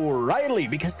like O'Reilly,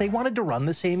 because they wanted to run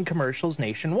the same commercials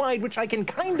nationwide, which I can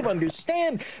kind of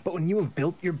understand. But when you have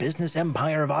built your business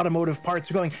empire of automotive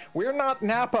parts going, we're not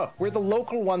Napa, we're the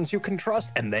local ones you can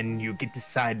trust, and then you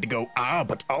decide to go,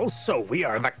 but also we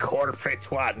are the corporate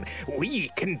one. We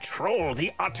control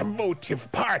the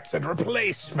automotive parts and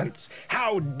replacements.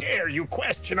 How dare you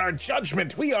question our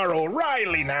judgment? We are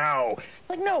O'Reilly now. It's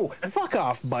like, no, fuck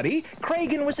off, buddy.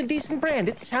 Kragen was a decent brand.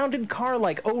 It sounded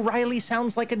car-like. O'Reilly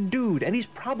sounds like a dude, and he's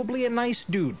probably a nice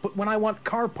dude. But when I want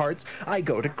car parts, I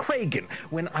go to Kragen.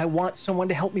 When I want someone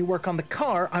to help me work on the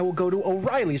car, I will go to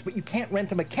O'Reilly's. But you can't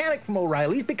rent a mechanic from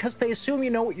O'Reilly's because they assume you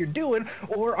know what you're doing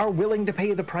or are willing to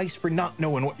pay the price for not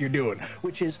knowing what you're doing,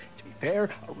 which is, to be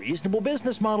fair, a reasonable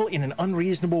business model in an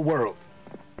unreasonable world.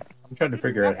 I'm trying to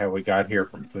figure out how we got here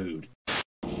from food.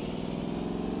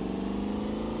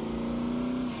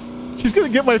 She's gonna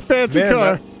get my fancy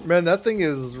car. That thing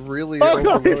is really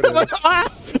overloaded.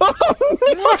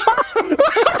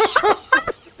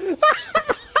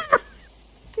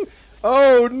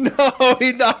 Oh no,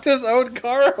 he knocked his own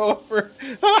car over.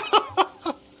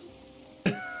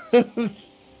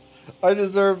 I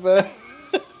deserve that.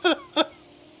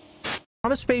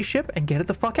 On a spaceship and get it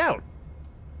the fuck out.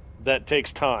 That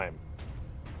takes time.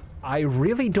 I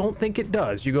really don't think it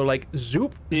does. You go like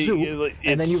zoop, zoop,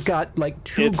 and then you've got like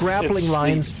two grappling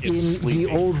lines in the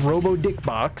old Robo-Dick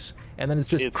box, and then it's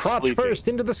just crotch first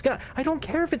into the sky. I don't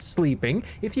care if it's sleeping.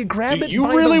 If you grab it by the you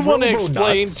really want to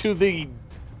explain nuts, to the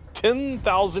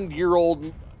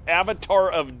 10,000-year-old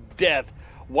avatar of death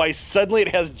why suddenly it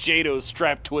has Jado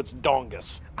strapped to its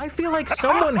dongus? I feel like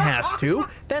someone has to.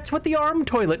 That's what the arm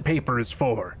toilet paper is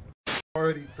for.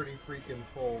 Already pretty freaking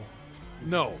full.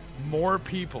 No, more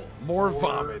people, more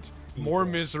vomit, more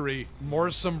misery, more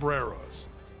sombreros.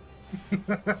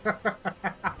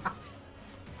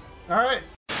 Alright.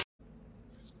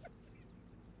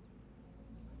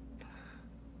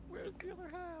 Where's the other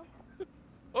half?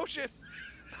 Oh shit!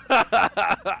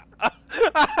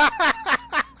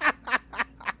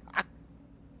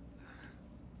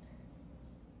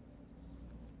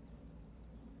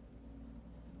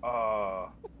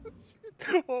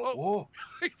 Whoa.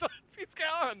 He's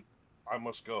gone. I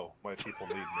must go. My people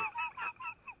need me.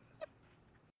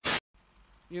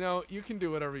 You know, you can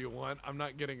do whatever you want. I'm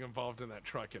not getting involved in that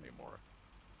truck anymore.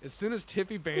 As soon as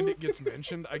Tiffy Bandit gets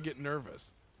mentioned, I get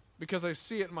nervous. Because I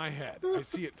see it in my head. I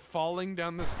see it falling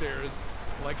down the stairs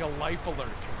like a Life Alert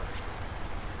commercial.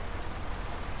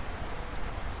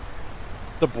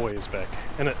 The boy is back,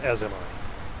 and as am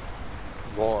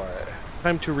I. Boy.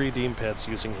 Time to redeem pets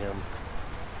using him.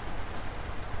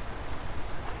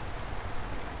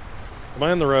 Am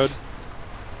I on the road?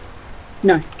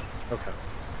 No. Okay.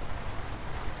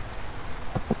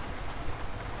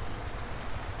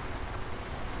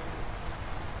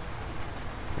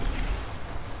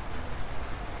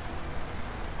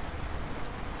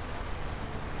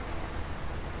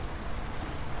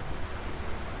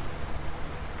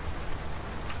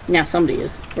 Now somebody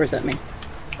is. Or is that me?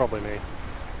 Probably me.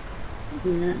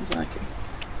 No, it's like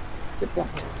it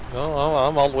blocked. No,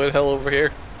 I'm all the way to hell over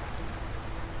here.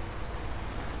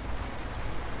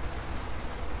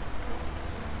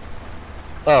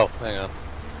 Oh, hang on.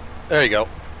 There you go.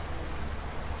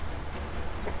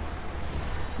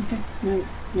 Okay. No,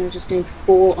 you just need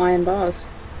 4 iron bars.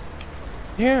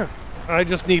 Yeah, I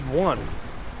just need 1.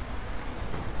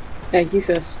 Yeah, you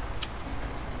first.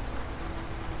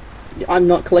 I'm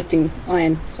not collecting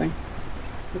iron, so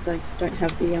because I don't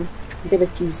have the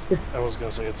abilities to. I was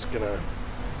gonna say it's gonna.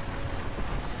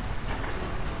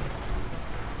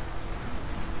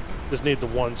 Just need the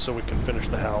 1 so we can finish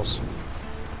the house.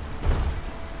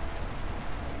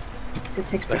 That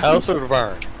takes the house or the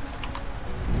barn?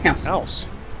 House. House.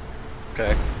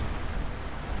 Okay.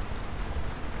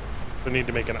 We need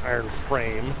to make an iron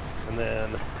frame, and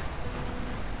then.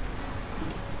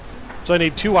 So I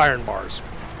need 2 iron bars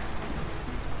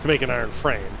to make an iron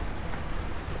frame.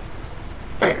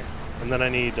 And then I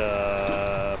need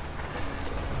a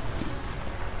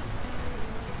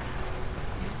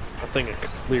thing of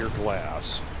clear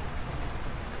glass.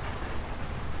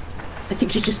 I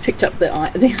think you just picked up the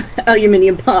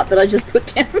aluminium part that I just put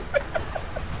down.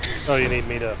 Oh, you need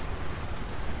me to...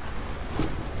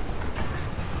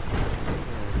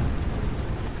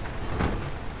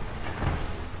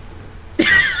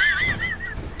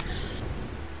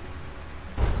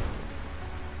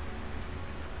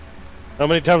 How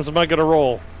many times am I gonna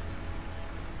roll?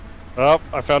 Oh,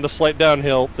 I found a slight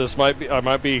downhill. This might be... I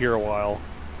might be here a while.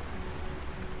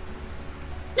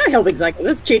 No help exactly.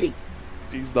 That's cheating.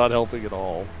 He's not helping at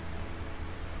all.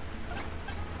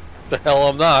 The hell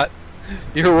I'm not.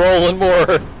 You're rolling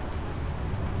more.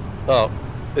 Oh,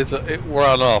 we're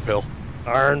on uphill.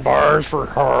 Iron bars for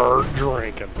hard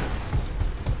drinking.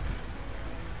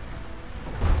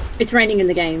 It's raining in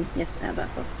the game. Yes, how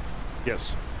about those?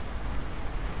 Yes.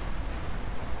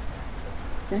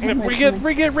 We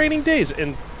get raining days.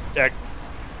 And did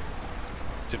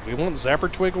we want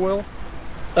Zapper Twig oil?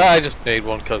 I just made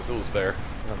one because it was there.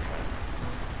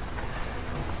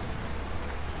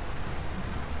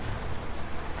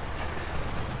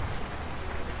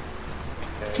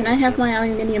 Okay. Can I have my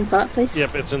aluminium part, please?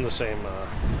 Yep, it's in the same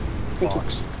Thank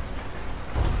box. You.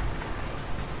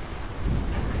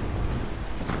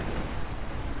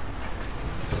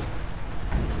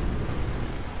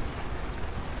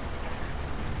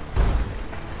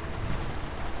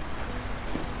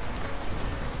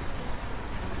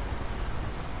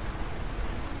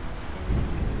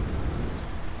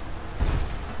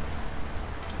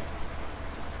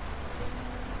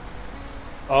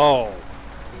 Oh.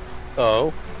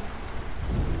 Oh.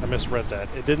 I misread that.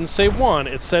 It didn't say 1,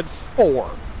 it said 4.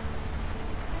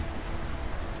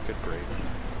 Good grief.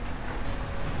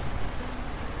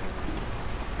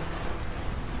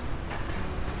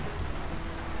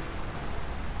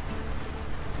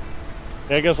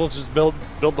 Yeah, I guess let's just build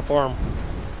the farm.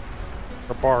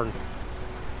 Or barn.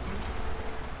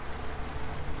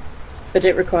 But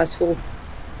it requires 4.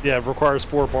 Yeah, it requires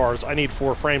 4 bars. I need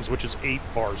 4 frames, which is 8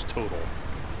 bars total.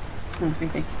 Oh,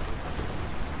 okay.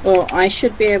 Well, I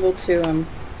should be able to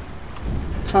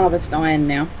harvest iron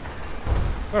now.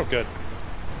 Oh, good.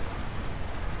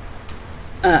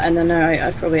 And I know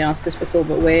I've probably asked this before,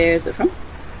 but where is it from?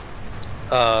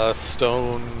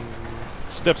 Stone...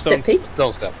 Stepstone Peak?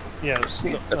 Stone Step. Yeah,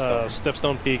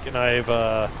 Stepstone Peak, and I've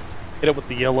hit it with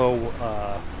the yellow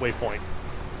waypoint.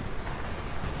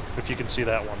 If you can see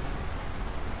that one.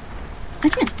 I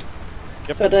can.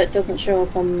 Yep. But it doesn't show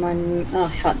up on my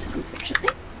HUD, unfortunately.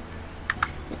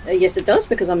 Yes, it does,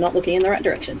 because I'm not looking in the right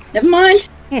direction. Never mind!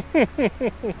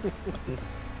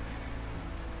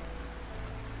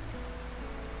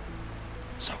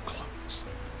 So close.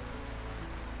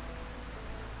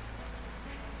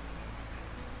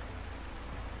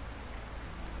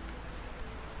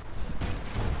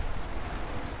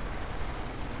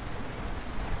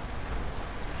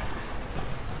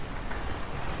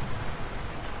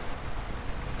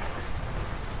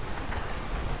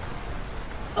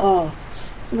 Oh,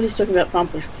 somebody's talking about farm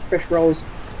fresh rolls.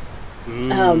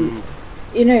 Mm.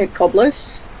 You know cob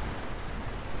loaves?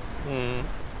 Mm.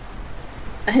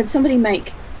 I had somebody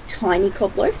make tiny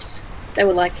cob loaves. They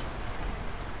were like,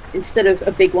 instead of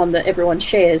a big one that everyone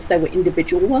shares, they were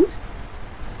individual ones.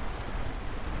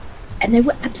 And they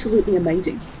were absolutely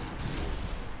amazing.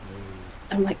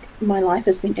 I'm like, my life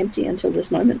has been empty until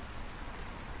this moment.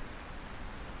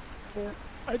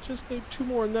 I just need 2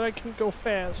 more and then I can go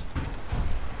fast.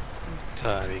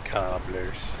 Tiny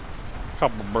cobblers.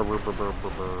 Cobblers.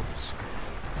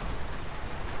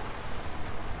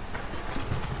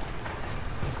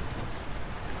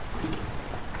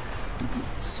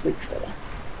 Sweet fella.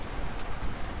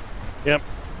 Yep.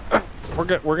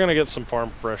 We're gonna get some farm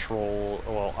fresh roll.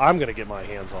 Well, I'm gonna get my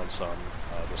hands on some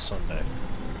this Sunday.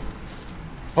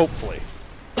 Hopefully.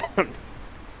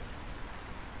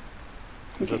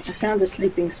 Okay, I found a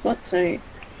sleeping spot, so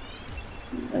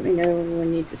let me know when we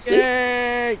need to sleep.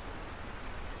 Yay!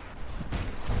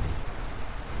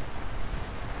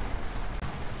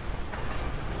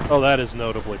 Oh, that is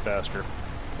notably faster.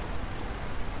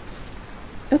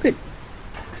 Oh, good.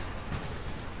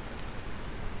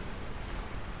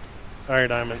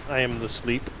 Alright, I am the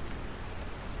sleep.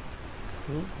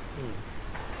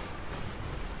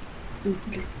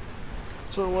 Okay.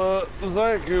 So,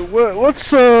 Zach,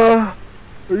 what's, are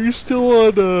you still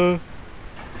on,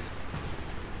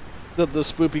 the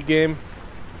spoopy game?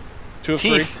 2 of 3?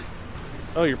 Teeth.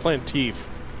 Oh, you're playing Thief.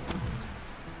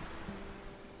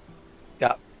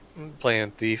 Yeah, I'm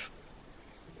playing Thief.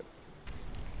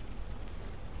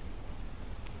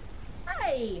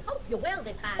 Hey, hope you're well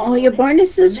this time. Oh, your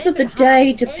bonuses for the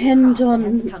day depend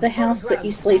on the house that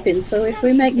you sleep in. So if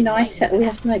we make nice, we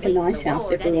have to make a nice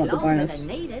house if we want the bonus.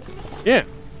 Yeah.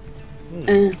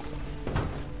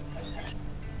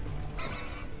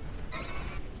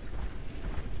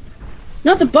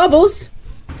 Not the bubbles.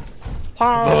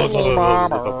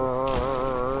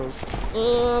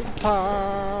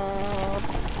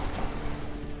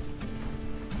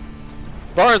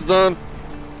 Bar's done.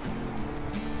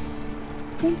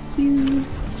 Thank you.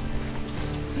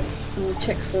 I'll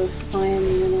check for iron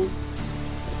and then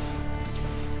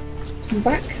I'll come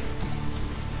back.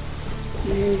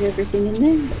 Move everything in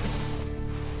there.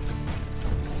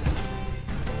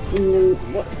 And then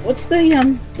what's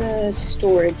the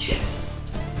storage?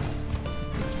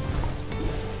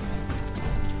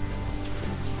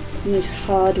 You need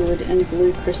hardwood and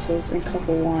blue crystals and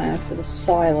copper wire for the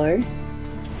silo.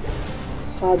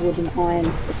 Hardwood and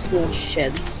iron for small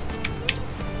sheds.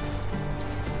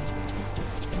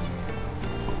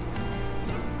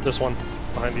 This one,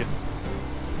 behind you.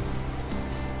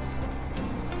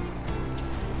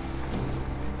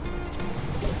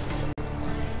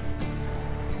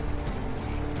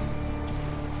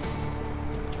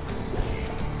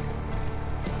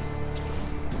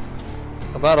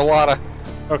 I'm out of water.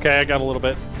 Okay, I got a little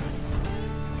bit.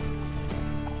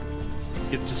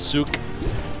 Get to Zook.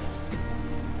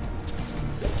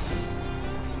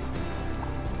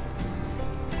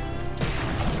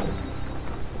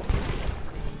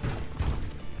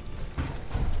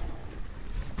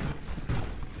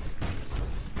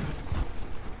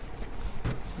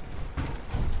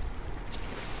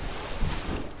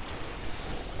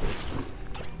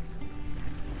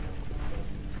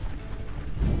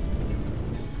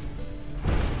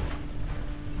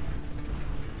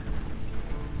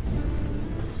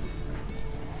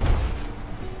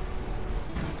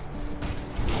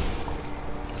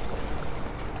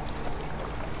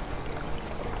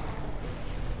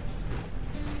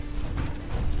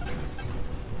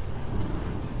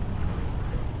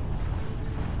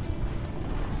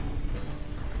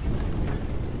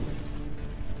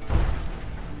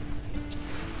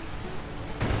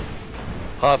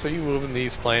 Haas, are you moving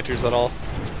these planters at all?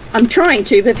 I'm trying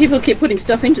to, but people keep putting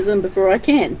stuff into them before I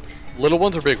can. Little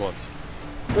ones or big ones?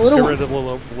 The little Get ones. rid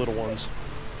of the little ones.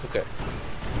 Okay.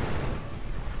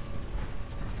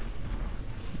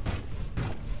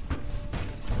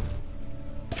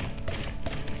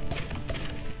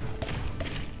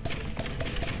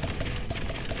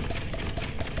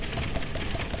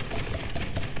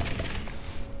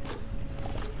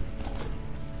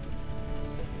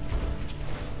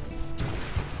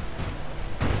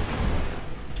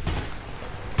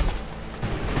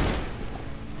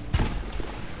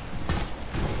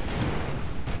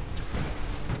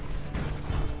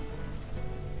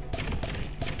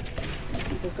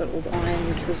 We've got all the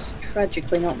iron, which was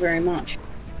tragically not very much.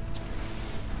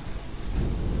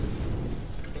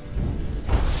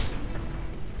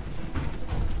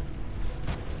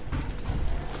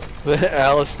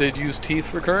 Alice did use teeth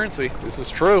for currency. This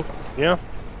is true. Yeah.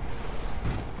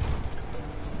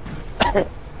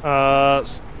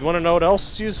 You want to know what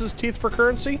else uses teeth for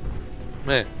currency?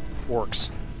 Man. Orcs.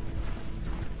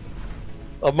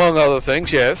 Among other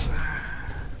things, yes.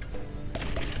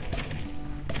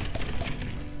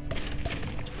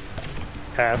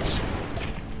 Hats.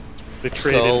 They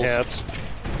traded in hats.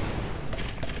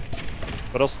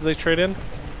 What else did they trade in?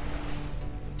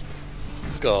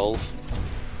 Skulls.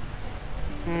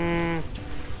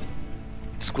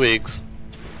 Squigs.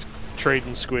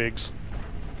 Trading squigs.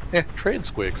 Yeah, trading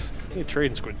squigs. Hey,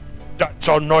 trading squig. That's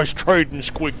a nice trading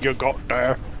squig you got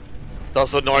there.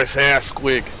 That's a nice hair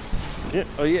squig. Yeah,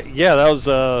 oh yeah. That was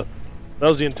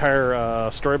the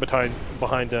entire story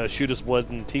behind Shoot Us Blood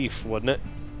and Teeth, wasn't it?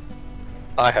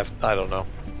 I don't know.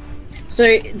 So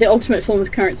the ultimate form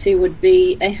of currency would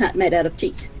be a hat made out of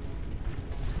teeth.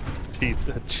 Teeth,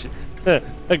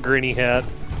 a granny hat.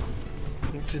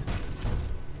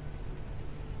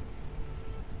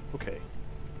 Okay,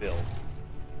 Bill.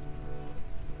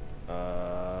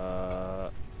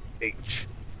 H.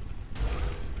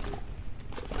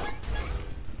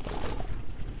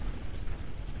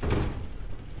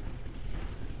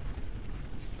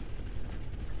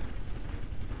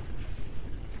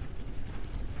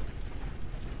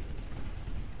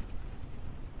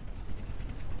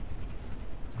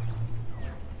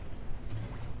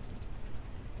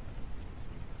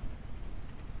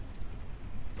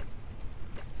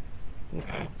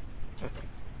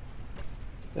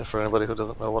 Yeah, for anybody who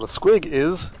doesn't know what a squig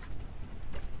is,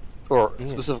 or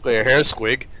specifically a hair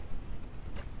squig.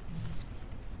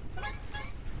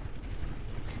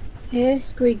 Hair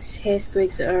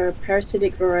squigs are a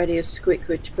parasitic variety of squig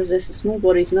which possesses small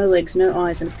bodies, no legs, no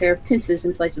eyes, and a pair of pincers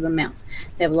in place of a mouth.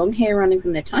 They have long hair running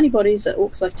from their tiny bodies that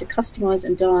orcs like to customize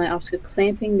and dye after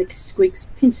clamping the squig's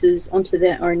pincers onto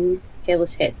their own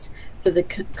hairless heads. For the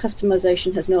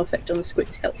customization has no effect on the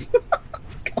squig's health.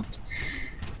 God.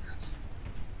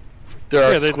 There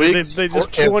are they squigs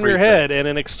just chew on your head, and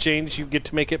in exchange you get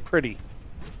to make it pretty.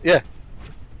 Yeah.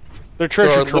 They're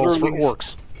treasure trolls for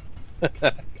orcs.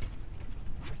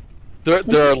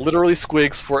 There are literally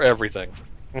squigs for everything.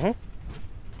 Mm-hmm. What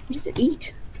does it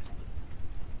eat?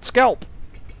 Scalp.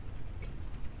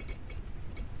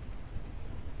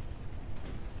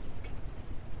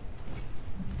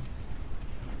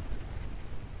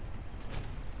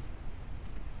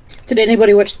 Did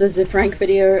anybody watch the Zifrank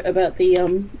video about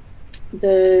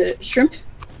the shrimp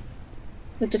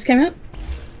that just came out?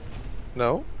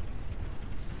 No.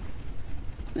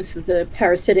 This is the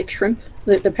parasitic shrimp,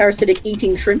 the parasitic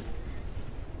eating shrimp.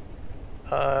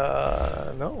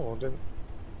 No, didn't.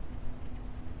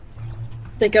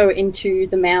 They go into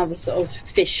the mouths of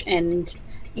fish and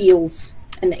eels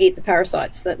and eat the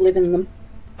parasites that live in them.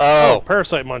 Oh,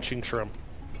 parasite munching shrimp.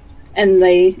 And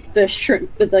the shrimp,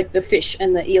 like the fish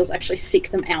and the eels, actually seek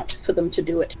them out for them to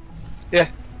do it. Yeah.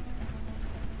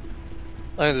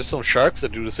 And there's some sharks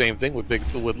that do the same thing with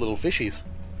little fishies.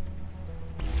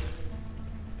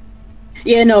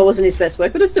 Yeah, no, it wasn't his best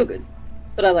work, but it's still good.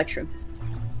 But I like shrimp.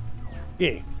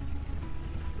 Yeah.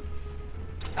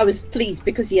 I was pleased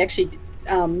because he actually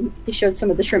he showed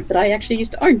some of the shrimp that I actually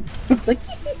used to own. I was like,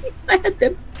 I had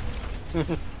them.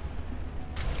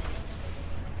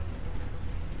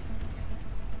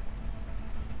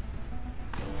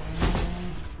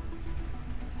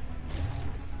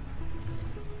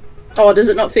 Oh, does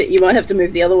it not fit? You might have to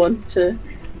move the other one to...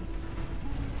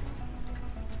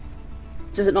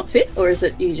 Does it not fit, or is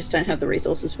it you just don't have the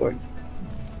resources for it?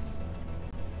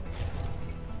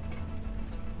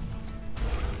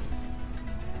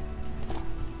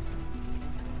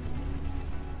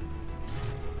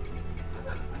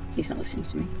 He's not listening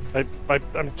to me.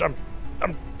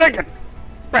 I'm thinking.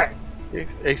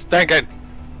 He's thinking.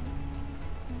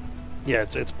 Yeah,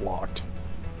 it's blocked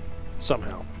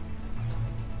somehow.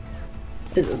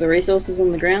 Is it the resources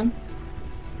on the ground?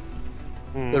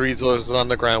 The resources on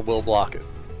the ground will block it.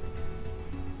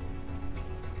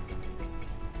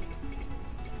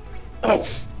 Oh.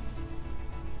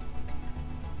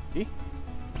 See?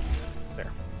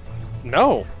 There.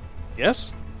 No.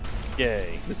 Yes.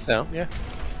 Yay. This down, yeah.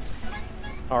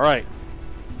 All right.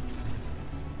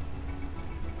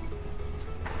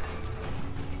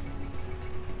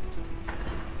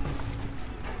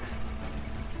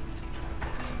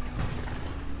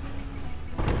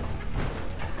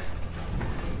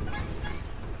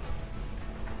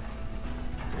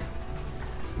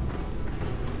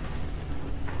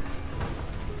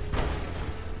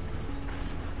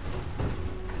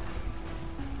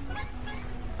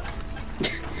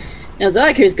 Now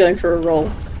Zyku's going for a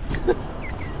roll.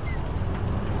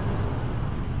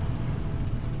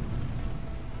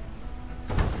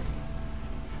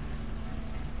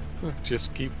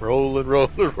 Just keep rolling,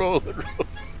 rolling, rolling, rolling.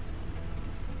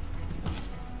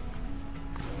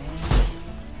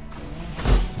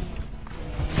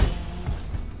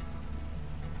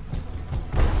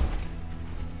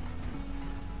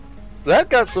 That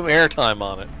got some airtime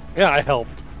on it. Yeah, I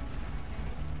helped.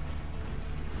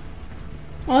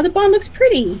 Oh, the barn looks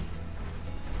pretty.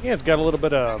 Yeah, it's got a little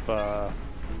bit of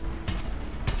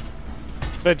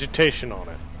vegetation on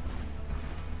it.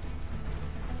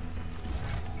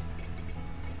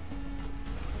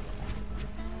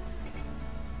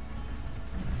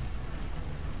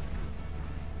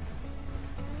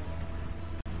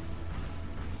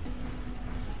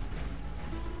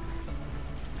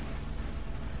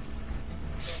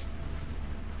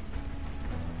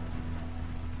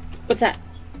 What's that?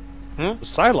 A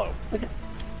silo. What's that?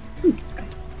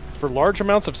 For large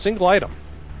amounts of single item.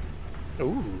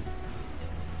 Ooh.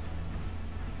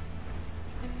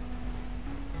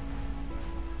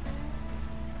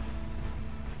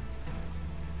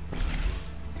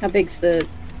 How big's the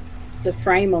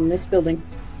frame on this building?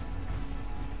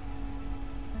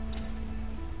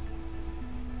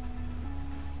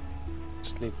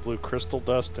 Just need blue crystal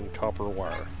dust and copper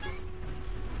wire.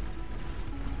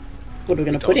 What are we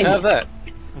going to put in? Have that.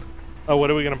 Oh,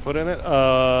 what are we gonna put in it?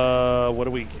 What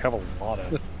do we have a lot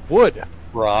of? Wood.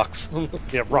 Rocks.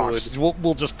 Yeah, rocks.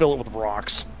 We'll just fill it with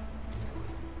rocks.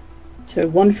 So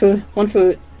one for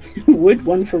wood,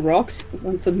 one for rocks,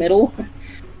 one for metal.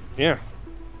 Yeah.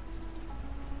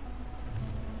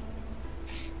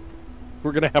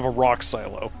 We're gonna have a rock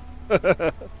silo.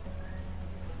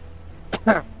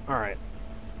 All right.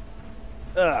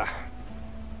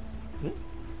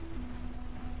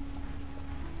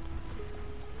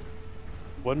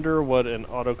 Wonder what an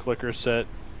auto clicker set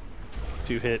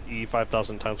to hit E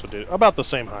 5,000 times would do. About the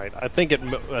same height. I think it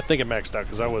maxed out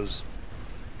because I was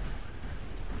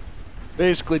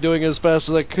basically doing it as fast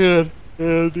as I could,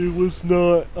 and it was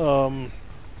not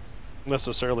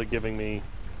necessarily giving me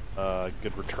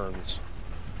good returns.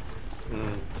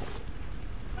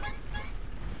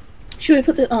 Should we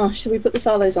put the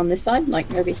silos on this side,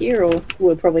 like over here, or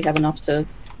we'll probably have enough to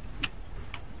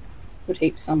put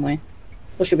heaps somewhere?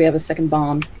 Or should we have a second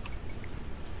barn?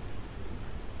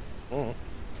 No,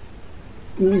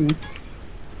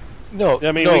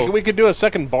 I mean, no. we could do a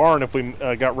second barn if we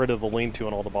got rid of the lean-to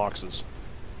and all the boxes.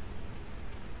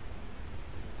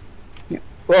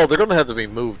 Well, they're going to have to be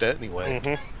moved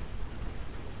anyway.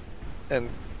 And,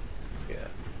 yeah.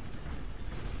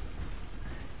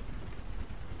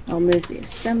 I'll move the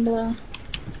assembler.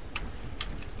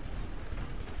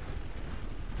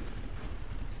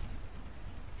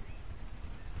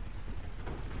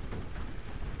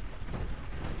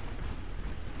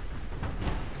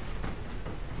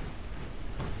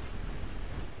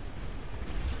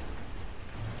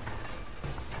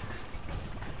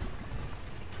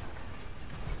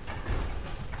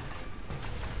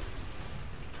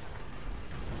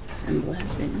 Assembler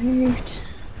has been moved.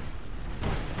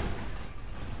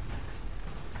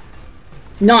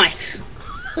 Nice!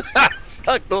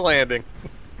 Stuck the landing.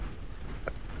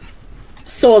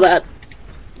 Saw that.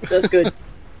 That's good.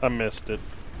 I missed it.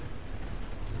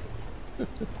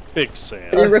 Big I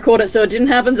Sam. didn't record it, so it didn't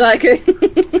happen,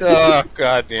 Zyku. Oh,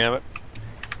 god damn it.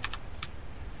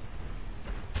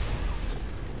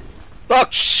 Oh,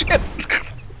 shit!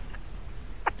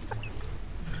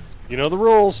 You know the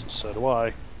rules, so do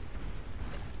I.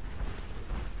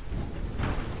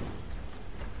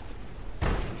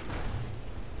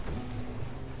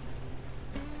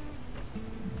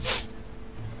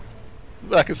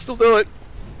 I can still do it.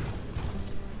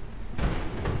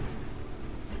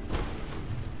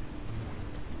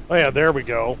 Oh yeah, there we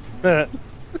go.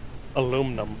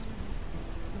 Aluminum.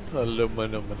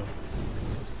 Aluminum.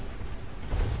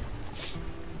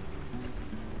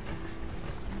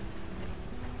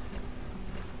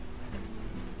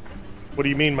 What do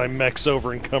you mean my mech's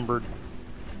over encumbered?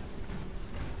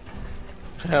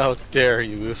 How dare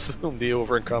you assume the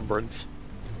over-encumbrance?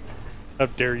 How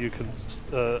dare you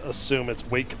assume its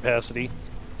weight capacity?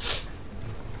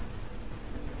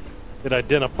 It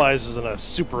identifies as a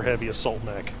super heavy assault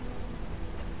mech.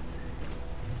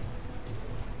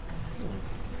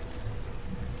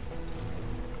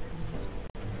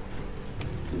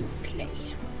 Okay.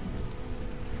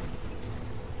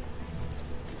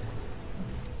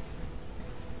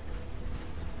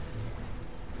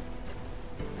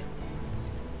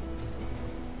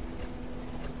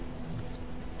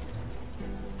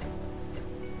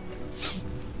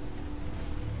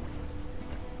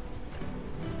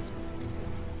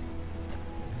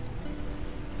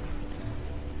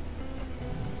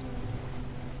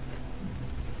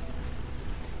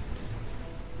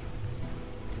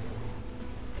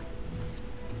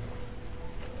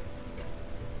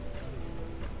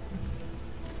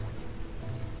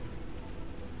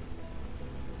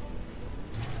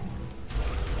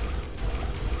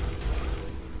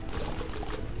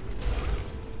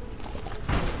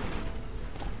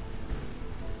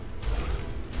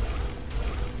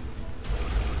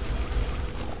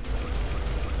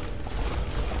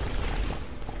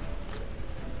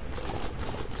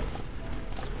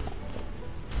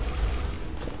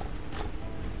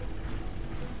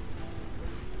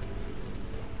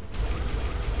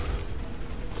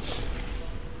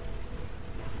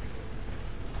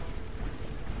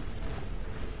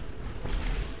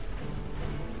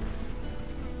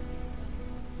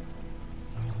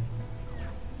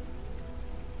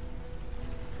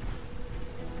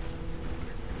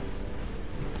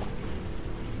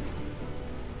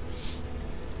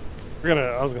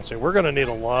 I was gonna say, we're gonna need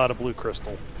a lot of blue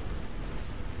crystal.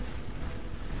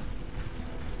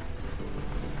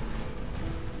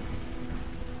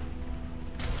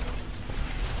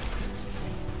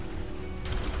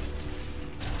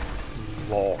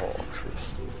 Law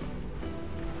crystal.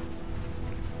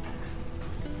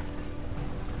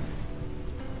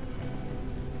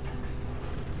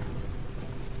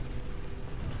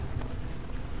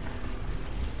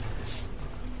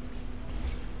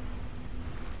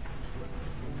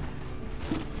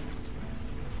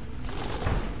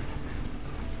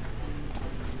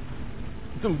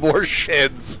 The more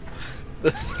sheds.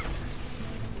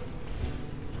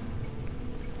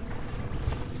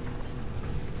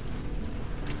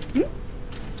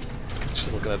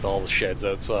 Just looking at all the sheds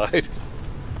outside.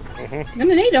 I'm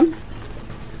gonna need them.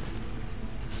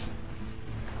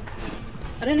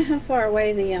 I don't know how far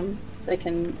away they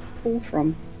can pull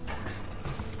from.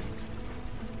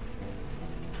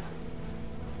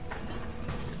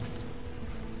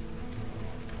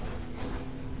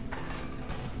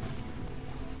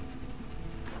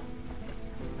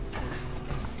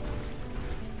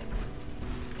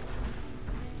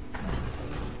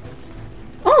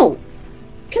 Oh,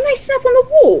 can they snap on the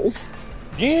walls?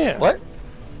 Yeah. What?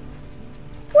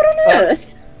 What on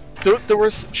earth? There were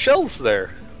shelves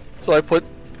there, so I put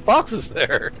boxes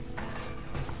there.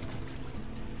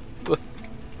 Well,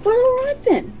 alright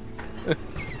then.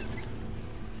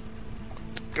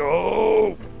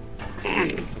 Go!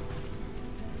 I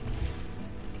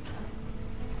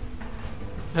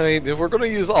mean, if we're gonna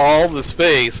use all the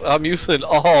space, I'm using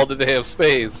all the damn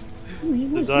space.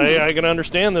 I can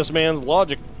understand this man's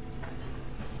logic.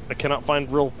 I cannot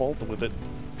find real fault with it.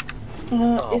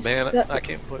 Oh man, I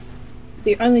can't put...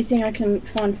 The only thing I can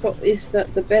find fault is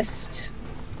that the best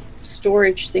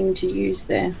storage thing to use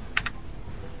there.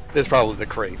 It's probably the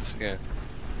crates, yeah.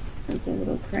 The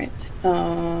little crates.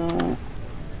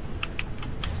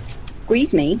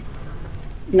 Squeeze me?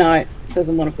 No, it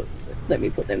doesn't want to let me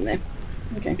put them there.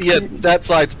 Okay. Yeah, that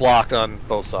side's blocked on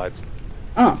both sides.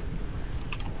 Oh.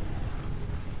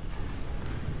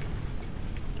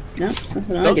 No, it's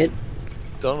nothing I did.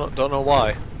 Don't know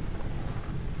why.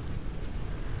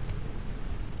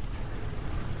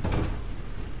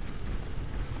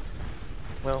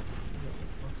 Well,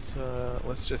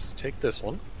 let's just take this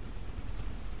one.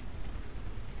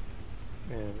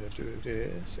 And we'll do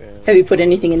this. And Have you put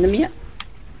anything in them yet?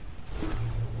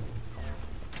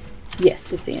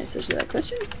 Yes, is the answer to that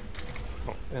question.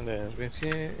 oh, and then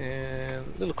here and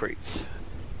little crates.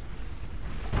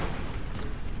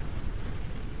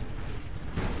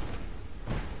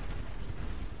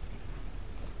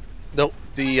 Nope,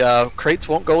 the crates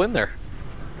won't go in there.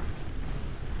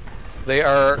 They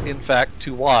are, in fact,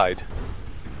 too wide.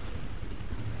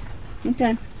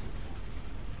 Okay.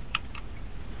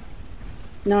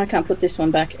 No, I can't put this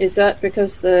one back. Is that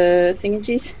because the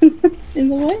thingagee's in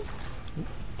the way?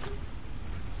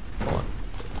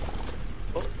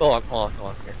 Hold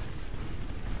on, here.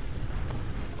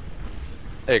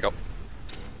 There you go.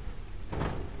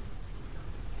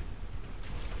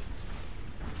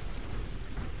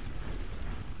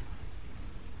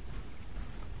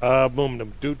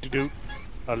 Aluminum doot doot.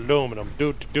 Aluminum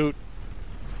doot doot.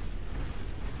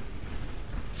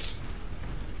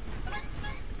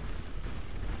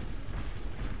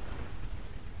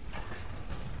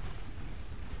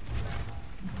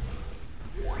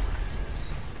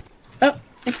 Oh,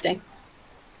 next day.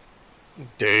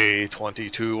 Day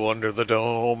 22 under the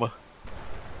dome.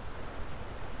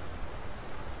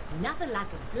 Nothing like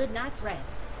a good night's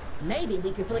rest. Maybe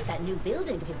we could put that new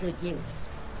building to good use.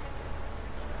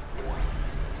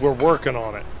 We're working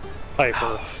on it,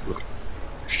 Piper.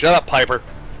 Shut up, Piper.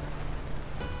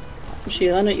 Is she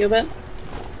on it, you bet?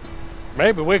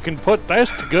 Maybe we can put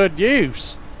this to good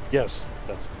use. Yes,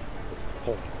 that's the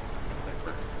point.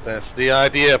 That's the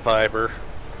idea, Piper.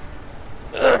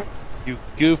 You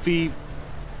goofy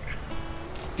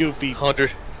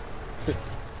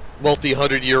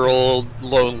multi-hundred-year-old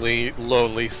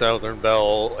lonely Southern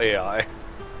Belle AI.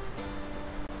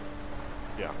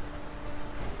 Yeah.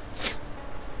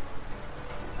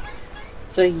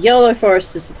 So Yellow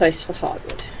Forest is the place for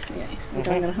hardwood. Yeah, we're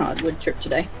going on a hardwood trip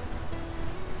today.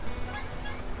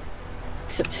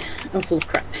 Except I'm full of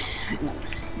crap. Hang on.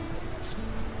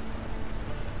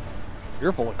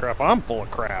 You're full of crap. I'm full of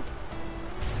crap.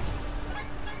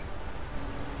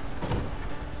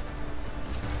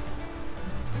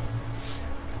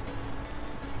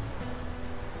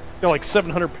 Got like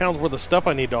 700 pounds worth of stuff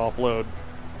I need to offload.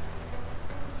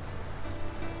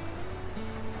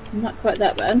 Not quite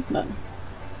that bad, but...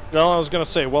 No, I was gonna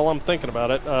say, while I'm thinking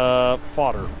about it,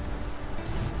 fodder.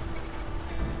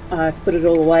 I've put it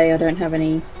all away. I don't have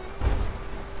any.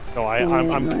 No,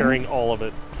 I'm carrying all of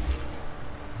it.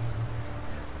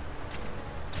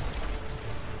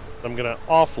 I'm gonna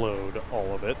offload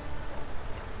all of it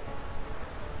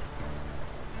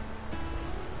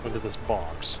into this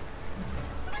box.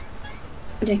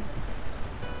 Okay.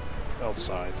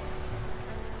 Outside.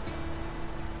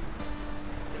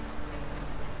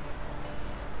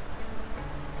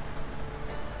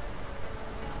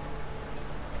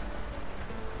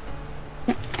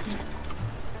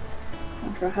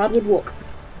 After a hardwood walk.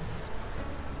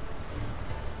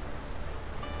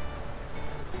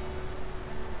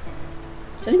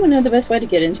 Does anyone know the best way to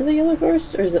get into the Yellow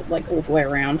Forest, or is it like all the way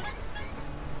around?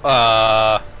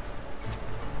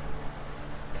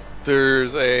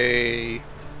 There's a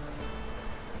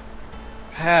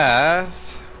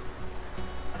path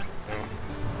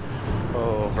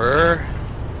over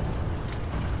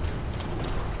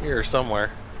here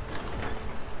somewhere.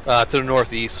 To the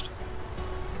northeast.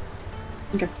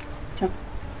 Okay. So.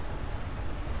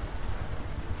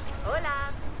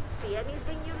 Hola. See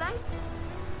anything you like?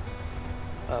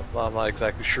 I'm not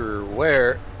exactly sure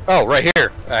where. Oh, right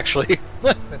here, actually.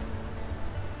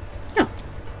 Oh.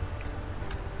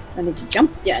 I need to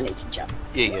jump? Yeah, I need to jump.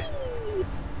 Yeah.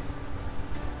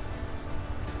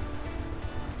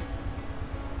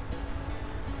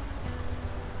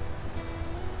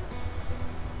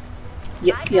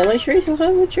 Yellow trees or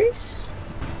hardwood trees?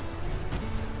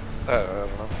 I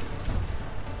don't know.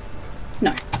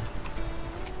 No.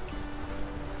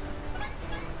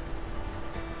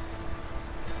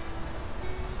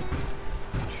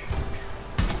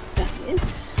 That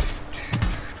is.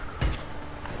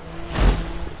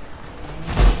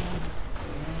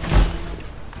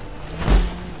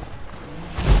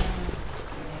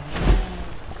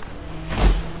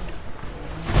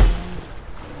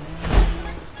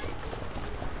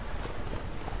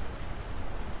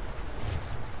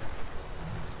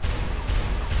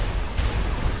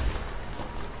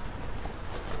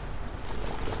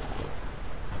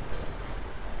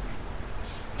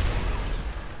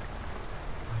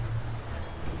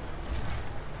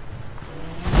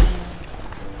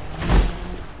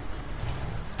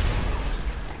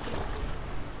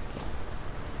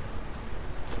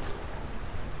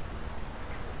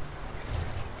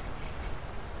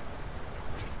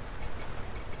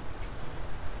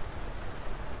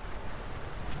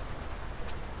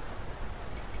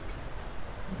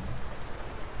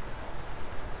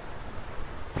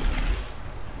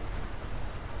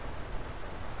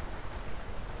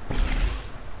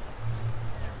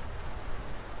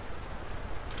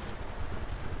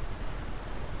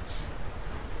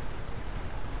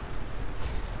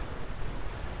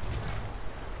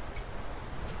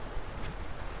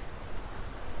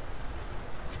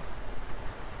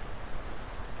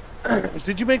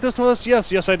 Did you make this list?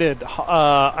 Yes, I did.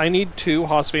 I need 2.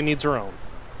 Hosfe needs her own.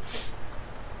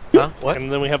 Huh? What?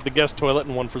 And then we have the guest toilet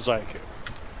and one for Zyku.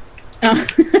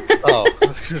 Oh.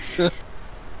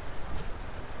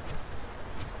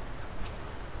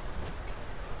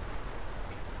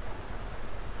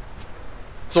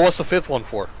 So what's the 5th one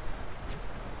for?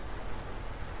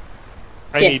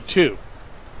 I need 2.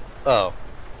 Oh.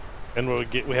 And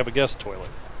we have a guest toilet.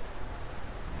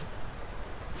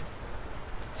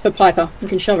 It's for Piper. We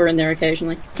can shove her in there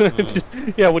occasionally.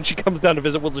 Yeah, when she comes down to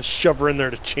visit, we'll just shove her in there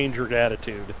to change her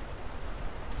attitude.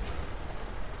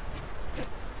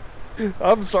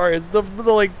 I'm sorry,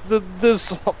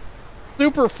 this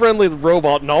super friendly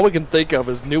robot, and all we can think of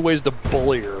is new ways to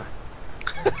bully her.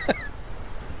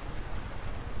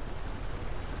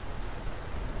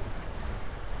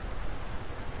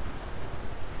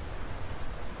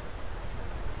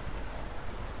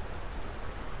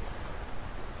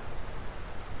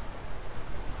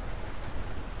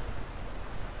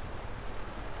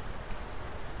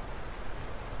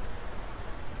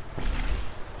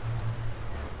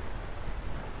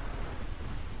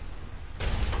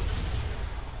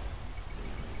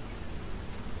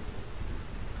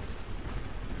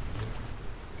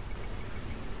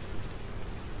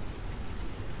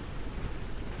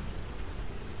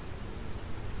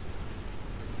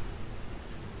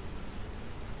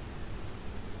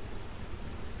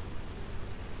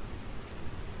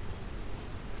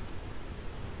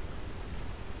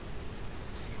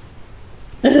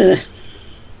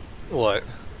 What?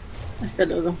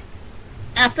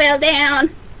 I fell down.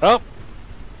 Oh,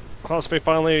 Hospe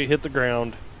finally hit the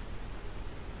ground.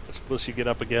 Will she get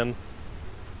up again?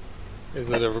 Is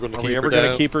it ever going to keep her down? Are we ever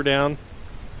going to keep her down?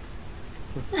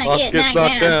 I get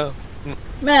knocked down.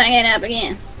 But I get up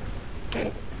again.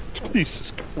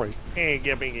 Jesus Christ. Hey,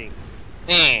 get me.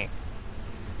 I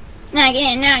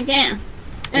get knocked down.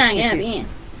 yeah.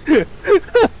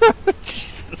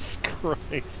 Jesus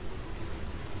Christ.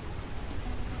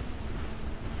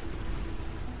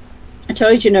 I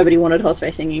told you nobody wanted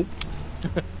horseback singing.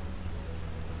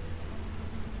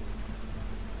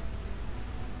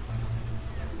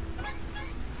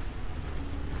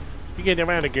 You get them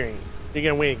out of green. You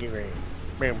get wiggy green.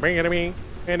 Bring it to me,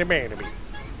 and the band to me.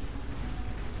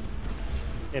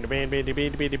 And the band be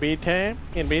the beat time,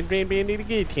 and the band be the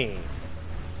good time.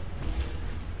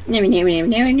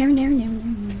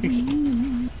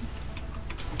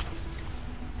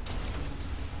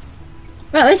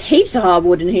 Wow, there's heaps of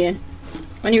hardwood in here.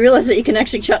 When you realise that you can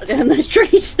actually chop down those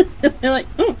trees, they're like,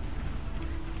 oh,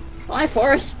 hi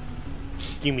forest.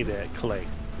 Give me that clay.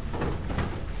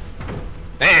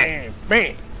 Bang!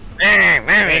 Bang! Bang!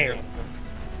 Bang!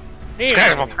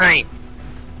 Incredible paint!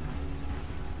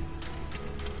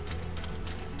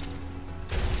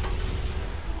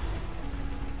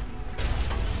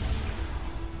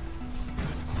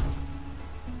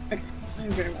 Okay,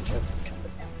 I'm very much over.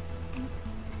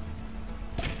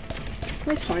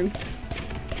 Where's home?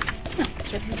 Oh,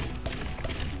 it's right here.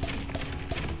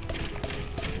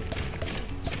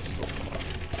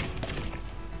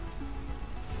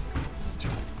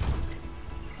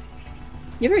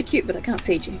 You're very cute, but I can't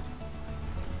feed you.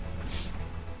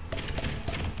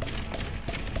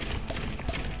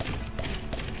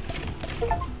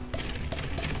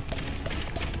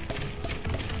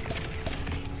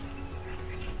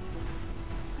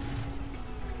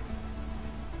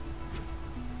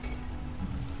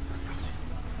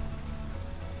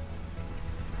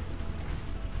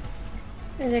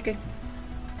 Where's Echo?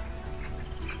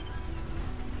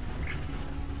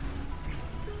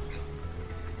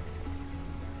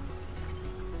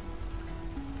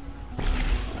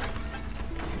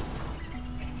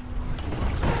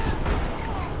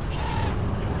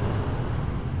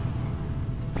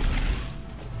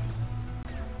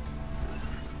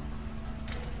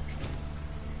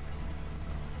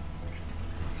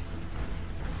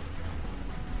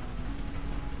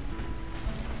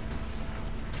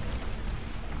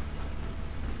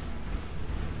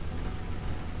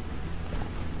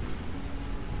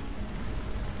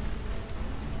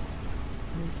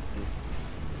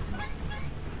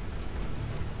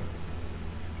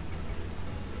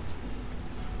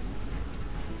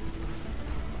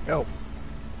 Go.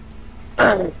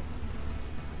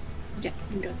 Yeah,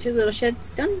 we got 2 little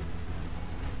sheds done.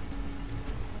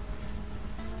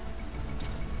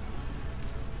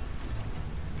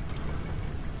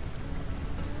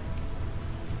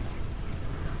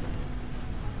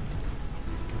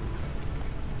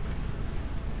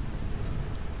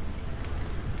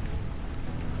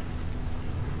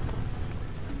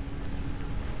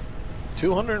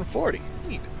 $240.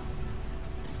 Neat.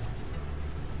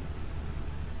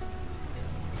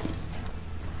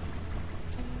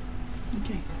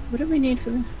 Okay, what do we need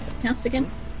for the house again?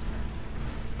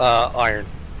 Iron.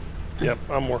 Yep,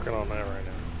 I'm working on that right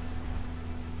now.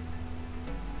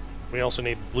 We also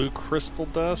need blue crystal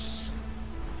dust.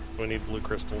 We need blue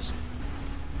crystals.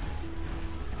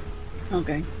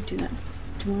 Okay, do that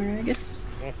tomorrow, I guess.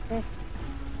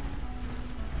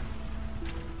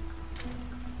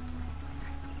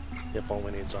 Yep, all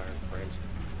we need is iron frames.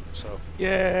 So,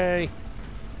 yay!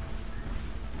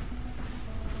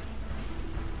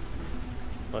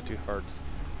 Not too hard.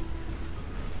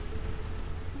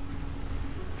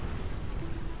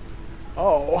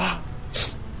 Oh!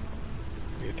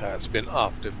 It has been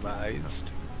optimized.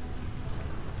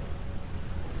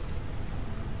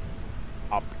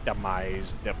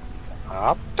 Optimized.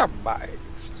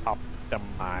 Optimized.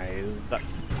 Optimized.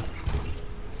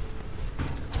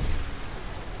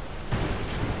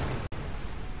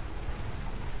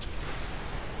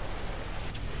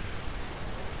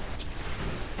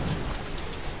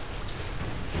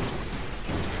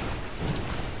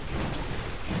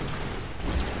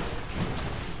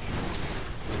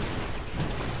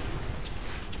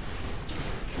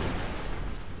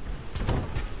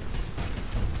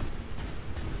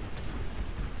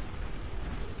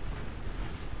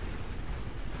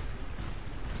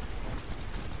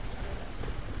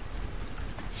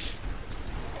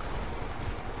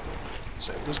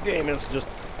 So this game is just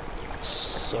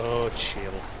so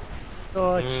chill.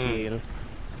 So chill.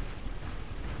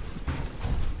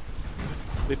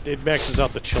 It maxes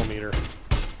out the chill meter.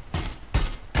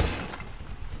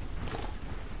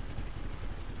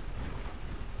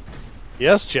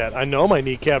 Yes, chat. I know my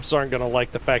kneecaps aren't going to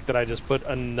like the fact that I just put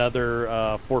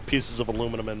another 4 pieces of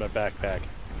aluminum in my backpack.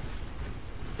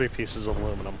 3 pieces of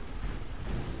aluminum.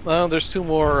 Well, there's 2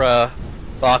 more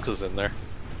boxes in there.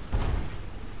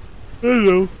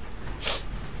 Hello.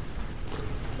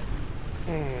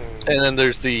 And then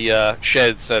there's the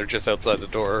sheds that are just outside the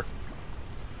door.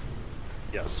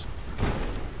 Yes.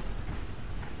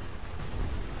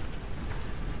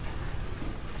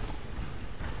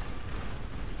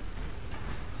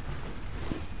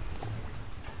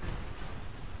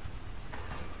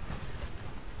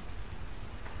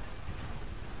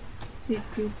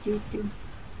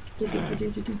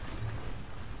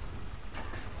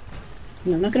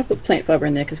 No, I'm not going to put plant fiber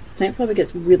in there because plant fiber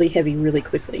gets really heavy really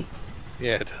quickly.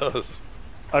 Yeah, it does.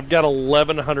 I've got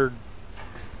 1,100.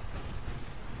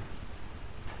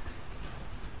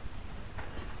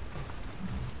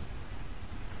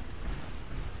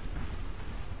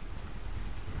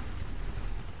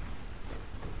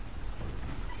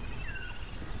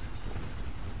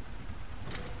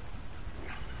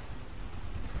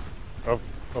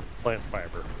 Of plant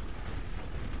fiber.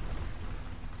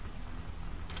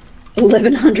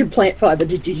 1,100 plant fiber,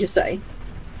 did you just say?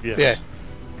 Yes. Yeah.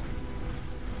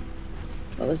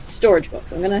 Well, there's a storage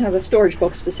box. I'm going to have a storage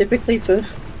box specifically for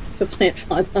plant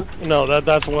fiber. No,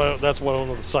 that's one of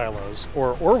the silos.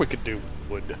 Or we could do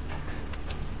wood.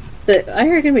 But I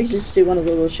reckon we should just do one of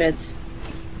the little sheds.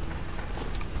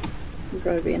 Would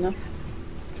probably be enough.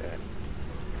 Okay.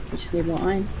 We just need more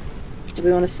iron. Do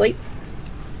we want to sleep?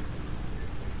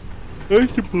 I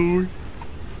suppose.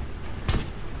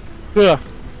 Yeah.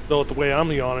 Though the way I'm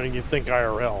yawning, you'd think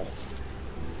IRL.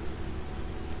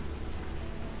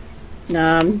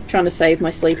 Nah, I'm trying to save my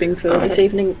sleeping for this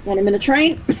evening when I'm in a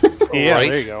train. Yeah,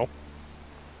 Right. there you go.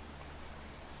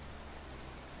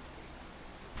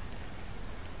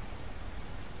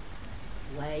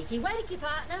 Wakey, wakey,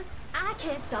 partner. I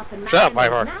can't stop admiring Shut up, those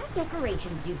Piper. nice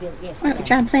decorations you built We're yesterday.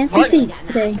 trying to plant some What? seeds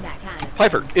today.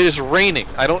 Piper, it is raining.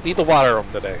 I don't need to water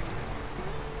them today.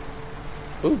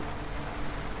 Ooh.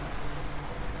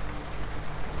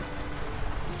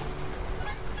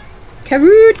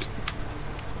 Carrot!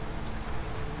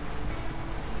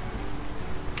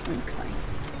 Okay.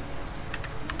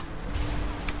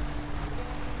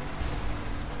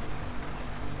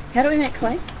 How do we make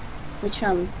clay? Which, Wait,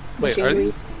 are machinery?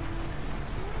 these?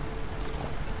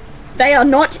 They are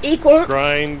not equal!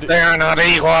 Grind. They are not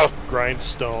equal. Grind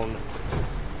stone.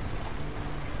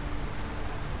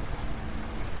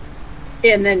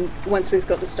 Yeah, and then once we've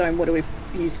got the stone, what do we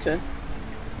use to...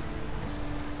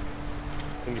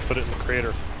 And you put it in the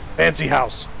crater. Fancy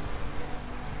house.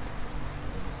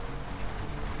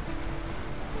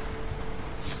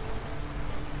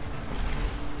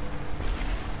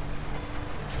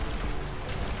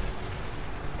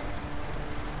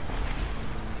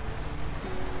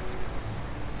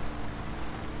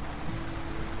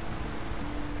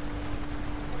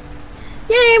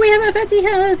 Yay, we have a fancy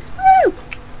house! Woo!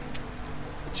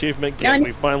 Achievement Now I get.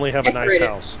 We finally have a nice decorate it.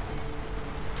 house.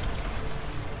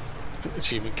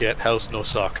 Achievement get house no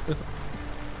suck.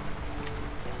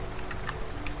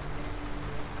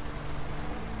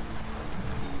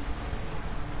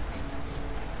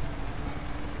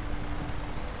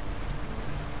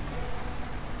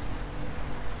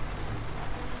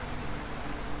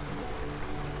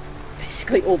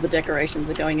 Basically all the decorations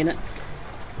are going in it.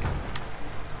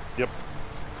 Yep.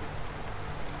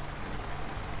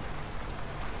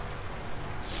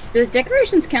 Do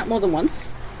decorations count more than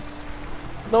once?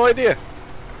 No idea.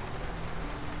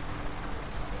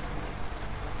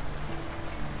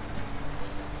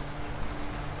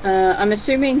 I'm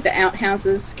assuming the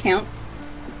outhouses count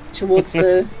towards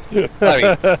the...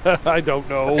 I don't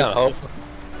know. I kinda hope.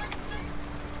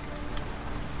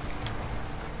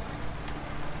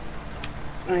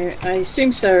 I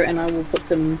assume so, and I will put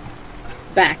them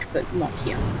back, but not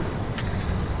here.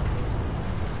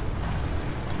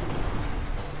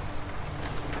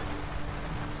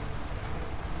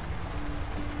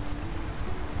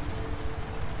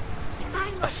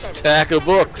 A stack of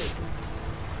books.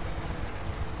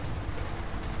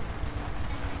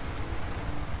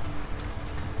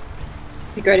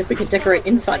 Be great if we could decorate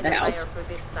inside the house.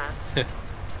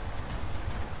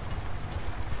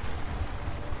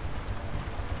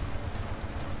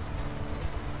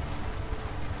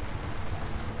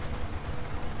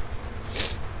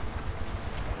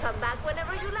 Come back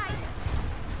whenever you like.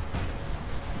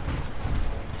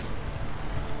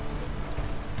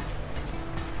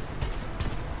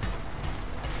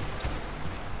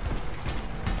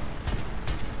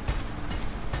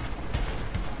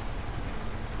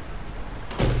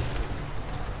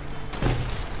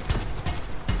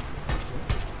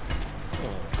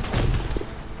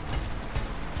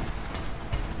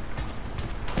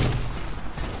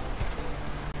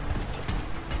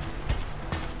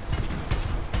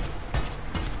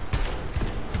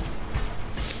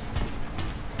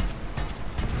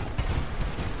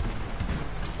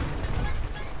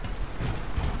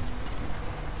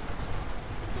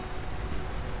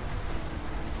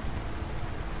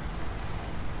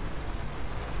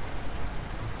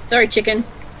 Sorry, chicken.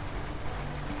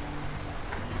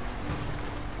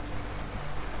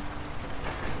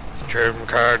 German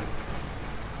card.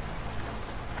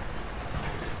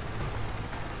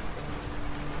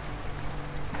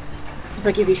 If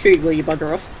I give you food, will you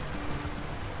bugger off?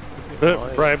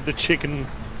 Bribe the chicken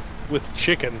with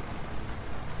chicken.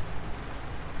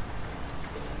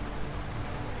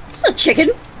 It's not chicken.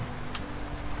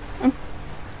 I'm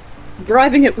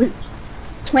bribing it with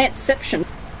plantception.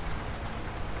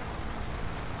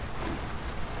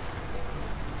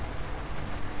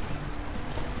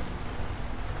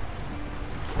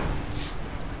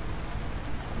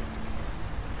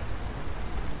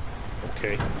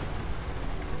 Okay.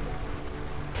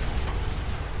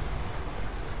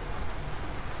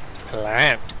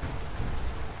 Plant.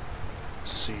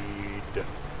 Seed.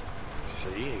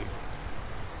 Seed.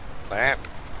 Plant.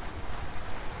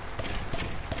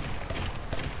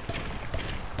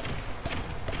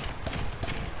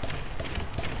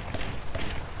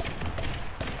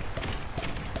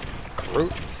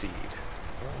 Root seed.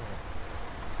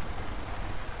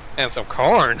 And some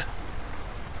corn.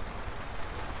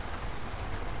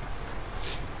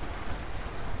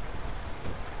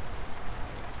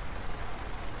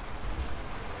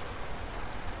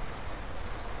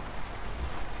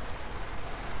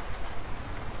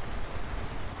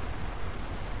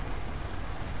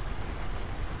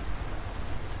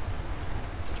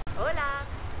 Hola.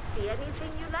 See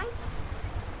anything you like?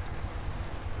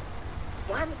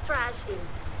 One trash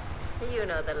is, you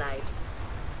know the life.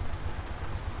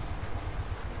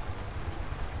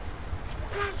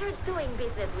 Pleasure doing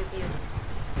business with you.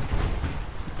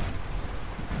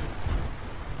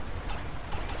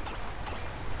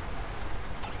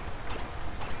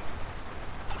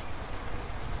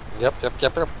 Yep.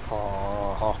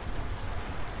 Uh-huh.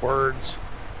 Words.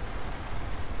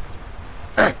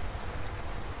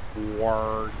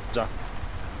 Words.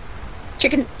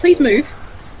 Chicken, please move.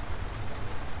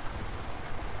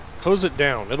 Close it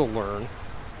down. It'll learn.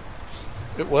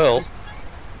 It will.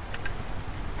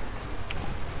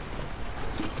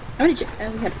 How many?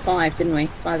 We had 5, didn't we?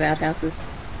 5 outhouses.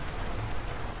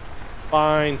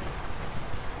 Fine.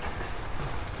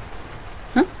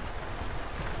 Huh?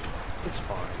 It's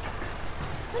fine.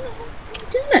 How the hell are you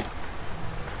doing it?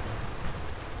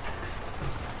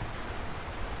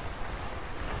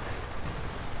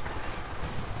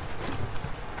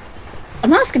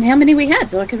 I'm asking how many we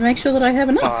had so I can make sure that I have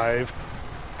enough. 5.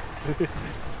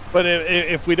 But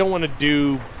if we don't want to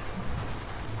do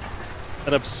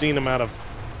an obscene amount of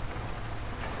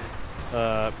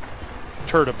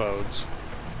turboboats.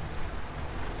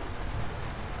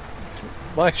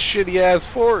 My shitty ass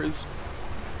fours.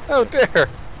 Oh dare.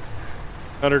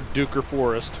 Under Duker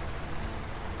Forest.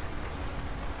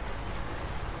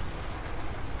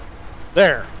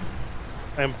 There.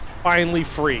 I'm finally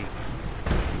free.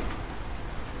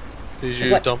 Did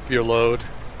you What? dump your load?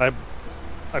 I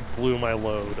blew my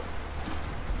load.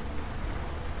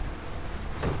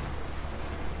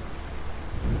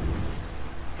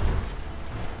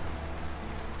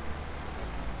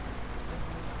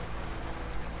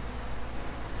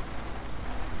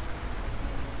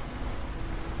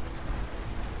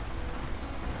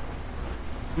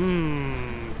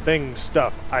 Things,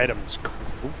 stuff, items,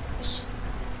 quotes.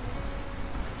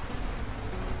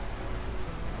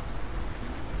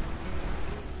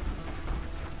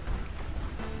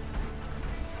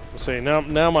 See,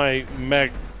 now my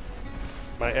mech,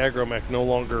 my aggro mech no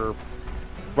longer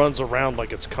runs around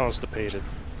like it's constipated.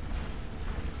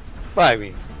 I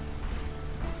mean,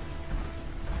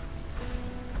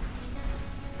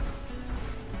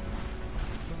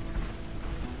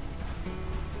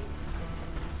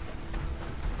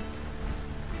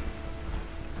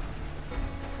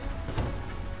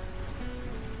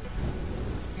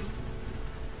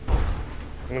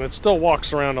 I mean, it still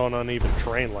walks around on uneven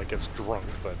terrain like it's drunk,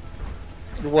 but...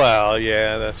 well,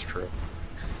 yeah, that's true.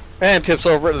 And tips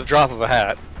over at the drop of a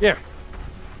hat. Yeah.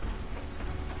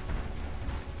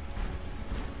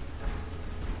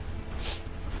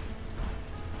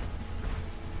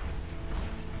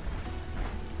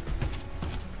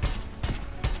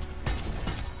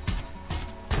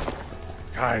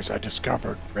 Guys, I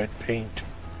discovered red paint.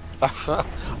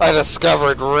 I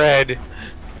discovered red.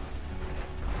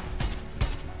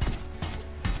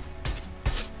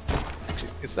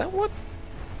 Is that what?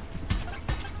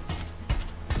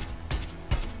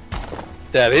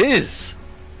 That is.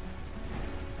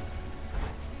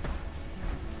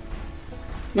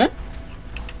 What?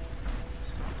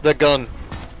 The gun.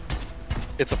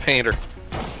 It's a painter.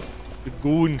 The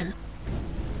goon.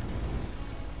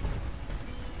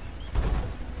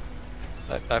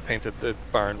 I painted the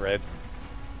barn red.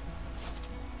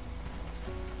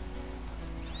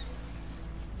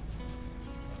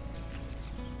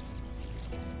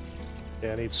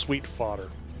 Yeah, I need sweet fodder.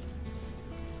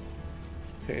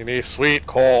 He needs sweet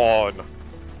corn.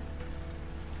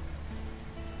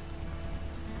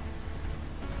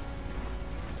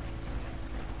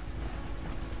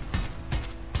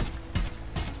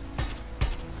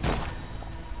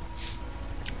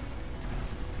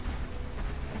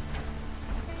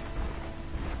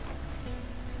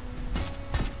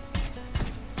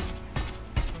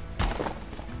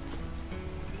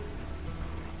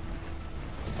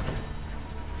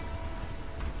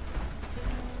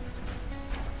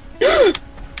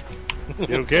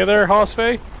 You okay there,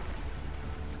 Hosfey?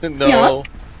 No. Yes.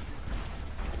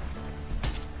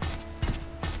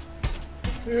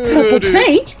 Purple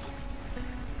paint?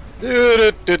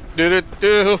 Do. Did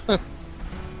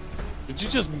you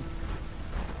just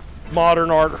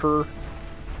modern art her?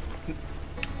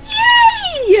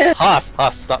 Yay! Hoss,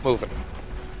 stop moving.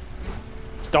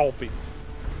 Stalpy.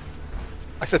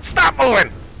 I said stop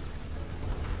moving!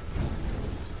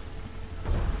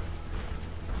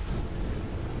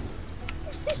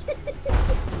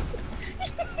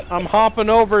 I'm hopping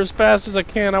over as fast as I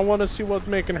can. I want to see what's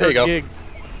making There her you go. gig.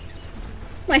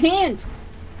 My hand.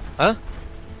 Huh?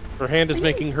 Her hand is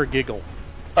making her giggle.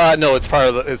 No, it's part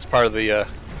of the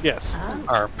Yes. Oh,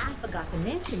 arm. I forgot to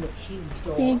mention this huge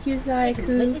door. Thank you, It Zyku.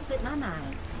 completely slipped my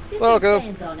mind. Built Welcome.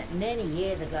 stands on it many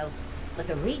years ago, but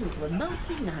the readings were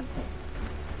mostly nonsense.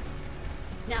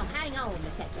 Now hang on a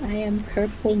second. I am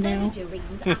purple The now. energy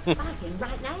readings are spiking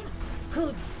right now.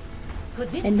 Could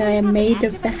this And I place am have made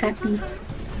been of the activated happies.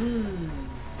 somehow?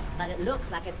 But it looks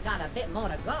like it's got a bit more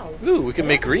to go. Ooh, we can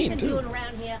make Whatever we've green been too. doing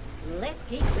around here, let's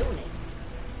keep doing it.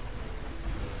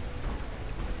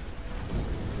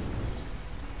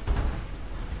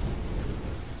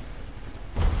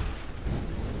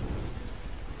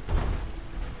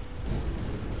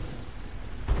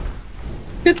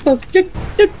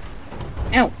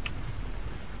 Ow.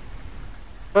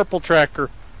 Purple tracker.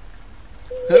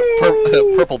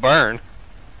 Purple burn.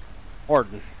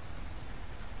 Pardon.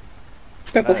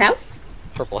 Purple house?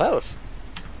 Purple house.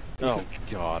 Oh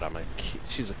God,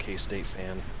 she's a K-State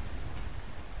fan.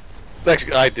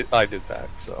 Actually, I did that.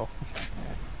 So.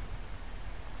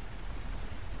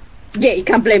 Yeah, you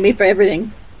can't blame me for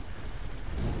everything.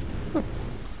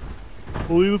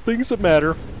 Only the things that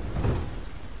matter.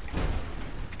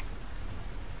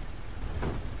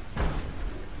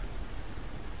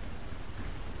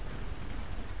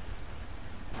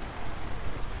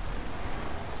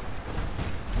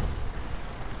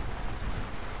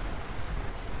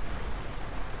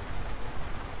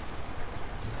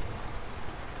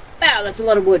 Wow, that's a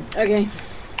lot of wood. Okay.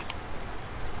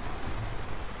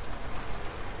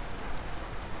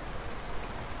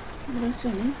 What else do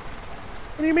I need?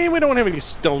 What do you mean we don't have any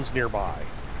stones nearby?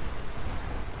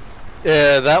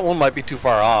 Yeah, that one might be too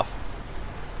far off.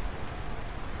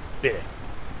 Yeah.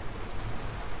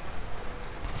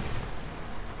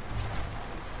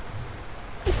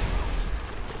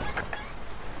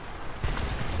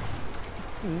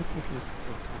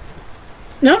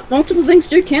 No, multiple things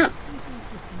do count.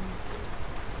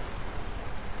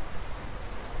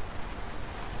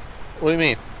 What do you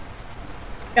mean?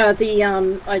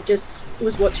 I just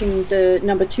was watching the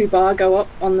number 2 bar go up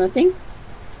on the thing.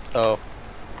 Oh.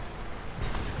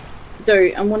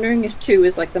 Though, I'm wondering if 2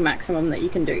 is like the maximum that you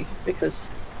can do, because...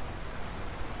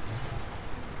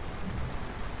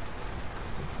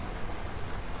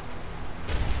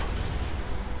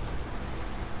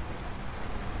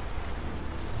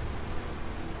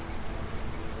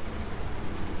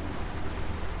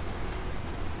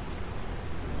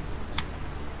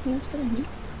 What else did I need?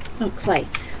 Oh, clay.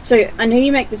 So, I know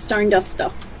you make the stone dust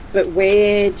stuff, but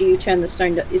where do you turn the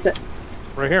stone dust? Is it...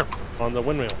 Right here, on the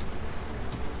windmill.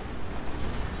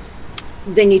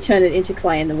 Then you turn it into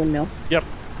clay in the windmill? Yep.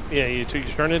 Yeah, you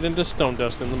turn it into stone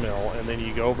dust in the mill, and then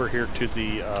you go over here to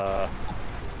the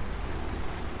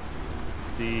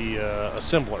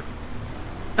assembler.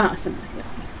 Ah, assembler, yep.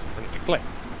 Turn it to clay.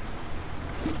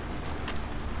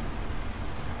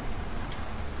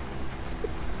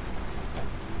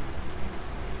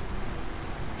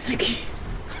 It's okay.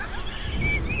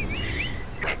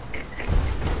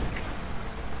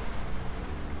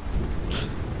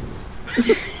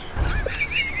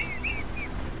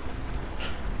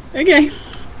 Okay.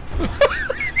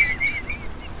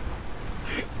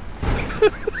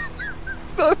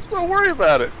 Don't worry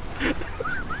about it.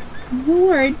 No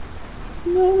worried.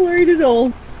 Not worried at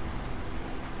all.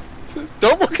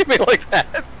 Don't look at me like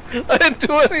that. I didn't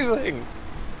do anything.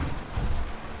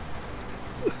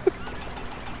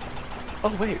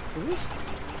 Oh wait, is this?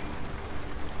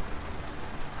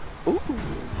 Ooh.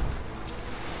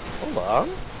 Hold on.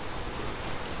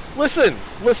 Listen.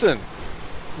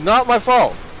 Not my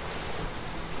fault.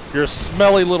 You're a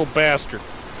smelly little bastard.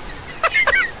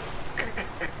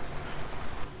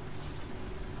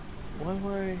 Why am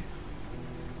I...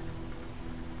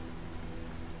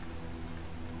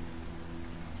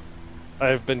 I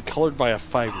have been colored by a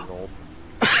 5-year-old.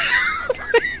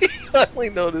 I finally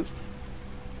noticed.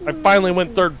 I finally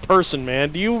went third person,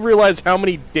 man. Do you realize how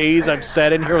many days I've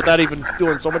sat in here without even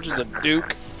doing so much as a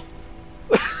Duke?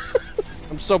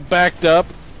 I'm so backed up.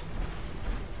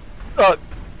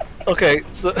 Okay,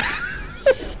 so...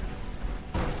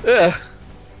 yeah.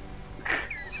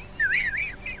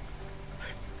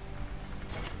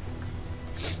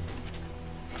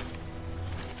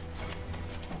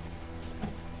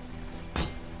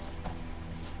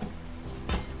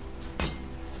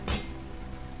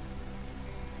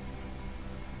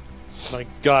 My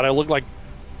God, I look like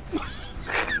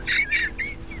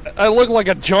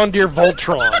a John Deere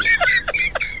Voltron.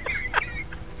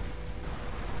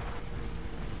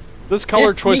 This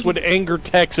color choice would anger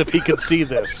Tex if he could see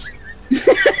this.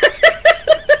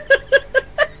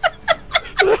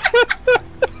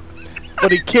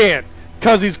 But he can't,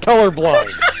 cause he's colorblind.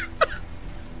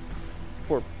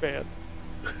 Poor man.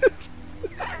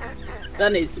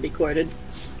 That needs to be quoted.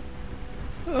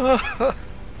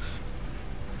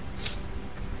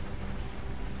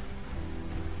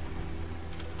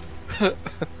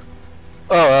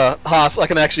 Haas, I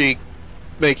can actually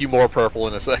make you more purple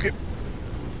in a second.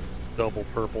 Double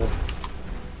purple.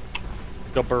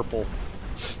 Double purple.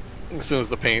 As soon as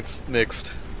the paint's mixed.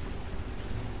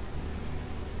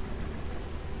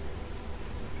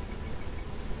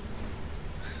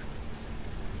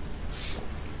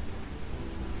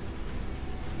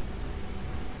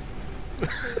 I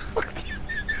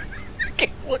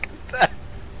can't look at that.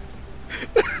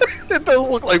 It does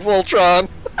look like Voltron.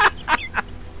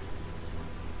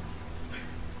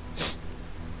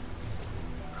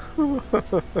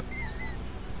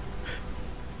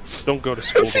 Don't go to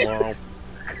school tomorrow.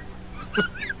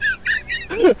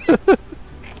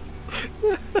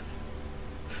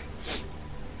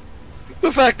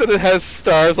 The fact that it has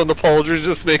stars on the pauldrons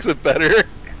just makes it better.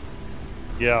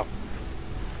 Yeah.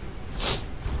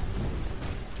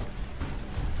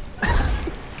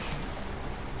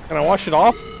 Can I wash it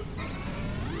off?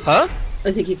 Huh?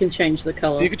 I think you can change the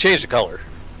color. You can change the color.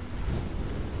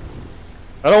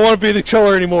 I don't want to be the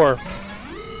color anymore.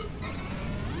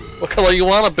 What color you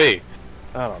want to be?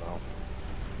 I don't know.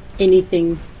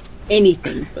 Anything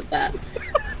but that.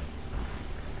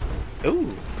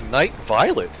 Ooh, night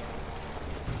violet.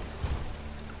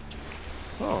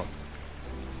 Oh.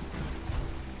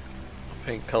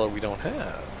 Pink color we don't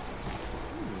have.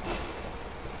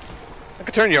 I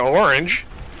could turn you orange.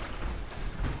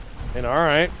 And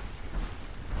alright.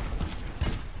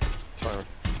 Fine.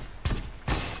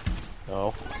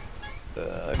 No.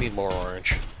 I need more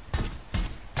orange.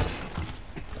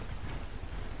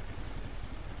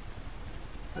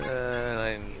 And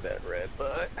I need that red,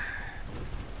 but...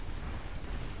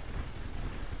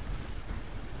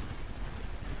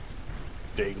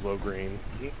 Dayglow green.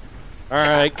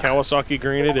 Alright, Kawasaki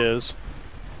green it is.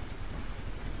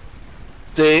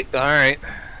 Alright.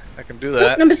 I can do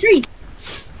that. Number 3!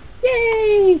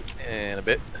 Yay! And a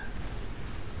bit.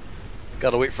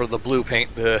 Gotta wait for the blue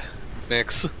paint to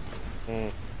mix.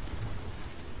 I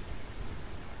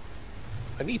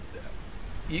need that.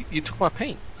 You took my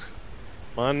paint.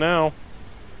 Mine now.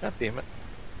 God damn it.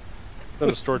 In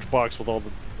a storage box with all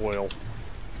the oil.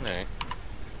 Alright.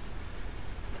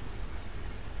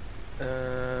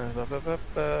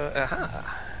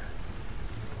 Aha.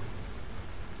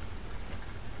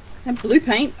 And blue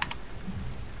paint.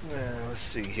 Let's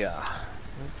see here.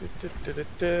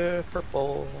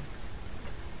 Purple.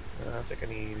 I think I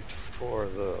need 4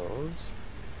 of those.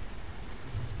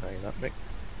 No, you're not make.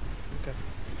 Okay.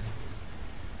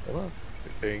 Come on.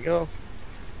 There you go.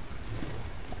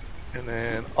 And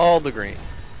then all the green.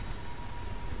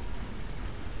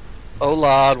 Oh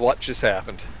Lord, what just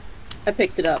happened? I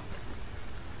picked it up.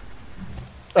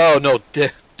 Oh no,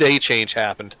 day change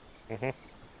happened.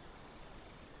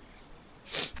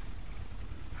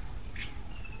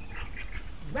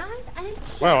 Rise and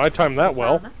shine, Wow, I timed that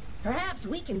well. Farmer. Perhaps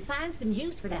we can find some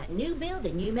use for that new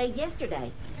building you made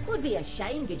yesterday. Would be a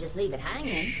shame to just leave it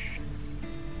hanging.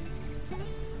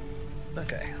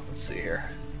 Okay, let's see here.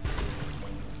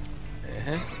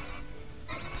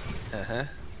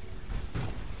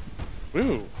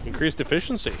 Ooh, increased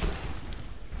efficiency.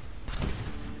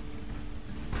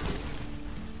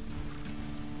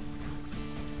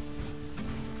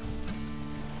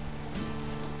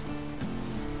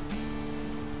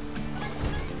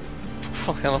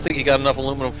 Fuck, I don't think you got enough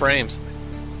aluminum frames.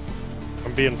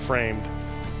 I'm being framed.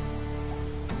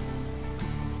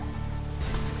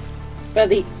 By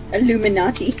the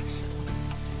Illuminati.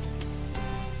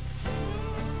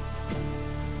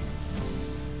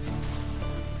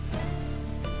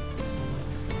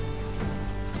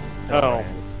 Oh,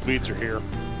 weeds are here.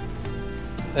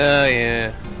 Oh,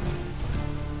 yeah.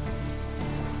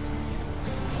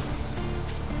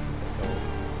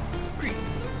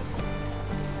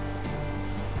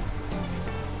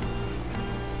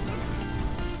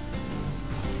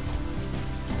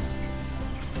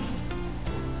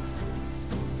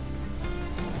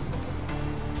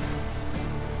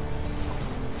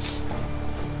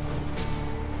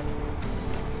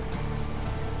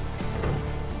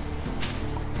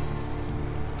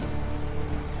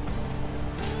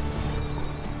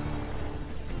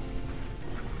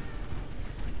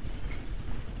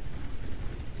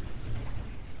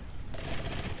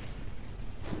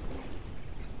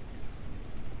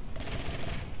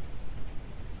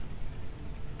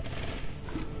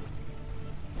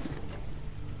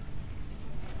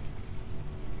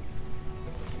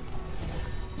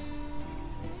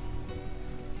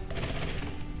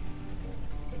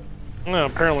 Well,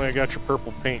 apparently I got your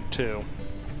purple paint too.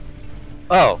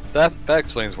 Oh, that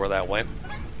explains where that went.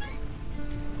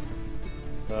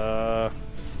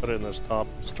 Put it in this top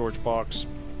storage box.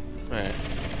 Alright.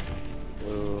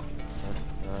 Blue.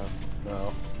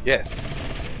 No. Yes.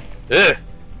 Ugh!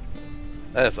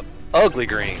 That is an ugly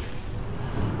green.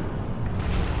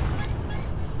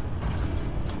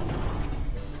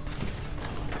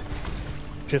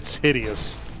 It's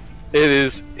hideous. It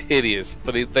is hideous,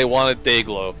 but they wanted day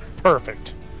glow.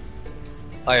 Perfect.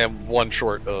 I am one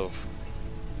short of.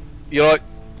 You know what?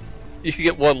 You can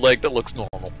get one leg that looks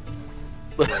normal.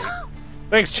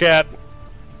 Thanks, chat.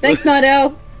 Thanks,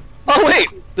 Nidell. Oh wait,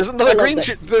 there's another green.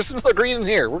 that. There's another green in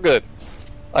here. We're good.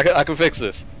 I can fix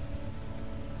this.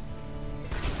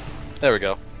 There we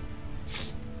go.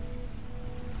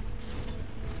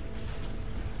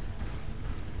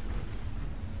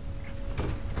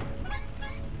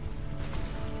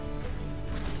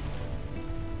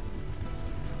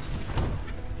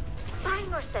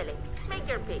 Buying or selling? Make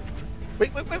your pick.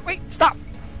 Wait! Stop!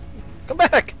 Come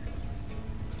back!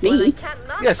 Well, I Me?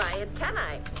 cannot Yes. buy it, can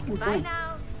I? Bye Okay.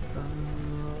 now.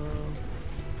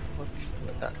 What's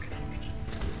the duck?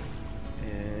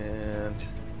 And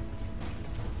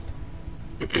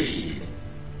I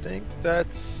think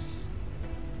that's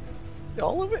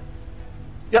all of it.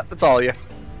 Yep, that's all of you.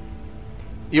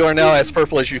 You are now as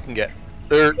purple as you can get.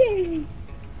 Yay.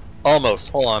 Almost.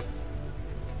 Hold on.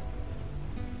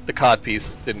 The cod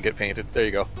piece didn't get painted. There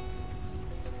you go.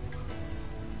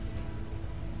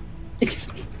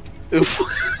 Oof.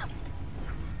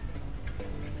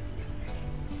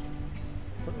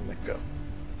 Where did that go?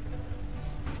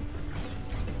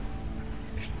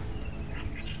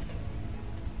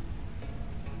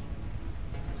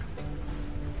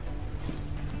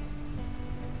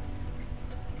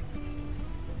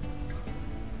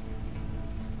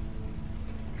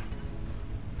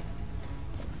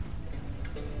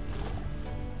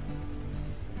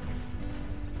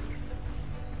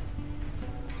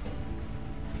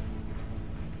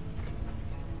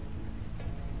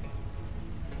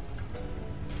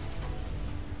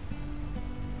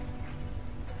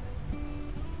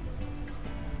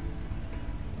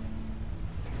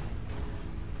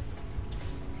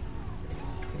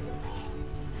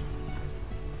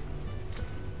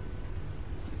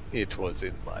 It was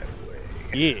in my way.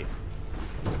 Yeah.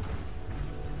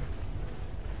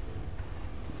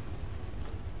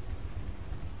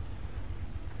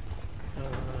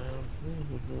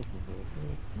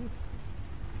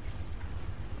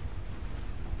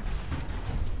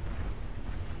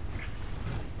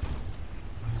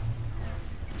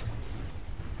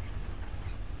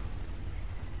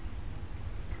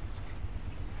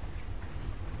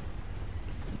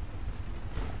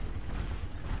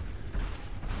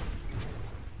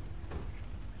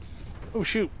 Oh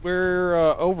shoot, we're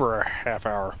over a half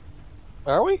hour.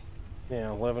 Are we? Yeah,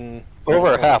 11.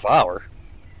 Over a half hour.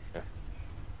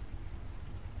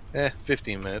 Yeah.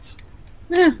 15 minutes.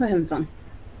 Yeah, we're having fun.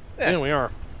 Yeah, we are.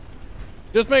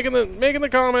 Just making the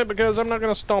comment because I'm not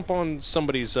gonna stomp on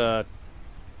somebody's time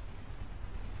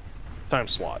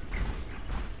slot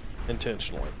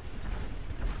intentionally.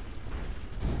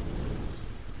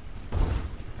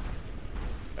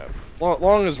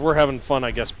 Long as we're having fun, I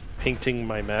guess, painting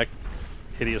my mech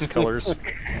hideous colors.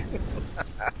 Yeah,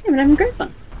 we're having great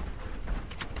fun.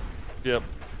 Yep.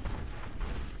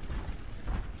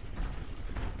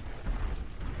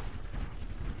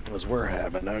 Because we're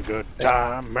having a good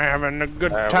time, having a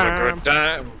good time.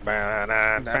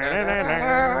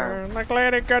 Like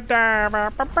let it go down.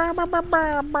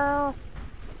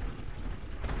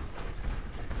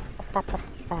 Don't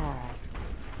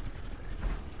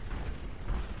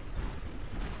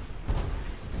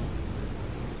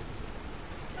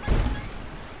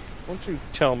you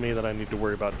tell me that I need to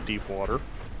worry about deep water.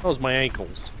 That was my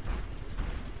ankles.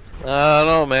 I don't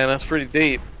know, man. That's pretty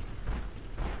deep.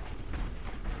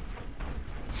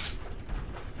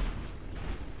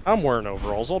 I'm wearing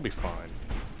overalls. I'll be fine.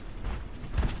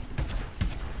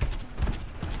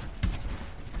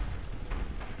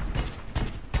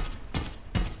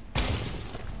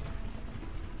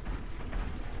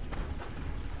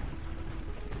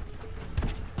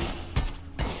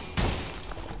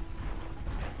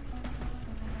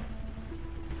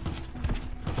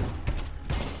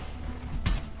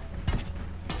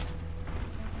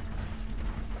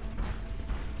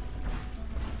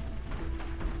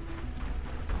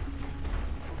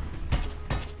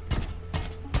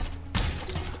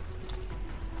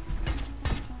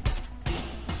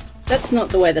 That's not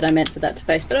the way that I meant for that to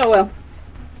face, but oh well.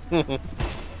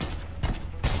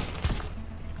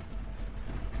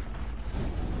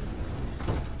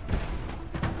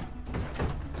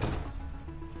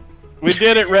 We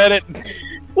did it, Reddit!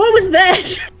 What was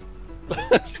that?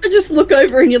 I just look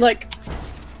over and you're like,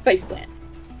 faceplant.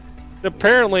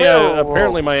 Apparently,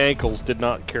 apparently my ankles did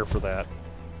not care for that.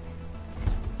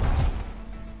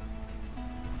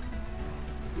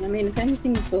 I mean, if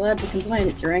anything's allowed to complain,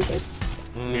 it's your ankles.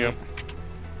 Yeah.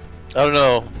 I don't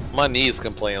know. My knees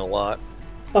complain a lot.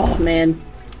 Oh, man.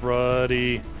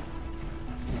 Ruddy.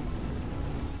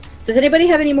 Does anybody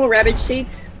have any more Ravage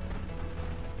seeds?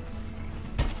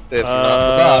 If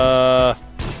not the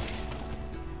box.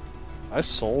 I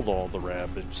sold all the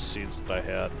Ravage seeds that I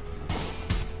had.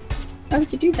 How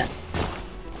did you do that?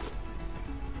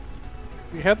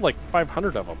 We had like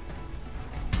 500 of them.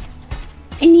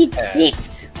 I need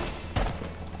 6.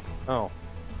 Oh.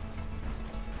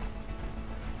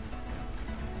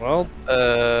 Well,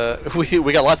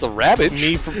 we got lots of Ravage.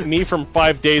 Me from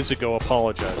 5 days ago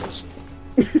apologizes.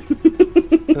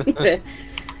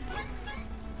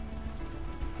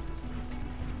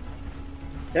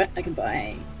 So I can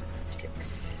buy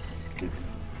 6.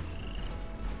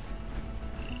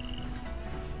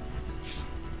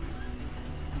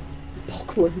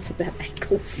 Bulk learns about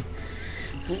ankles.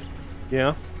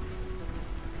 Yeah.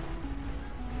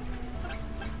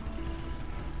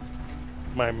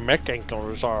 My mech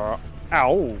ankles are...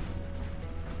 Ow!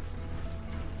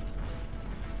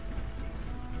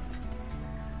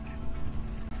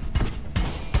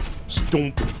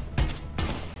 Stomp.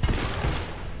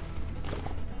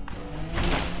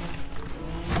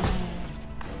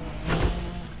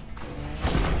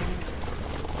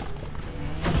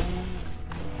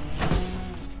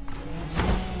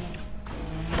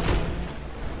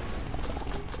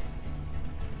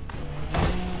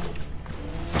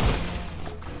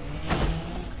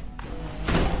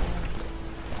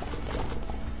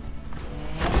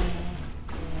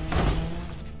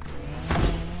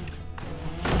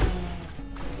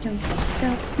 Don't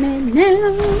stop me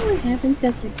now, we're having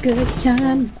such a good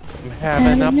time. I'm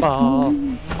having a ball.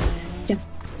 Don't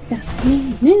stop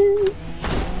me now.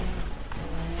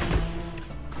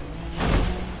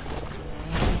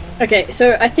 Okay,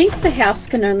 so I think the house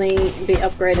can only be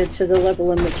upgraded to the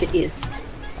level in which it is.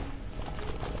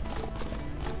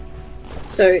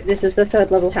 So this is the 3rd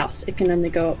level house. It can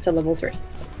only go up to level 3.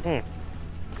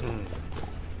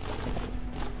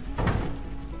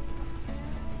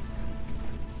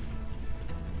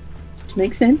 Which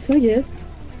makes sense, I guess.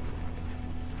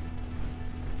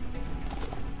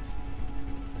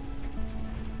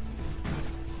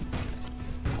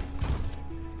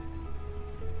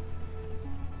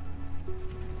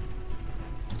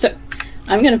 So,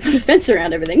 I'm gonna put a fence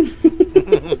around everything.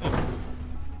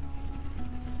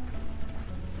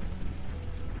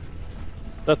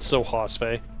 That's so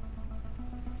Hosfey.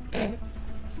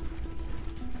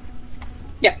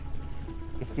 Yeah.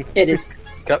 It is.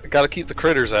 Gotta keep the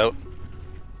critters out.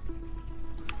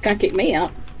 Can't keep me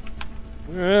out.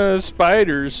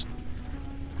 Spiders.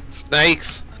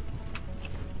 Snakes.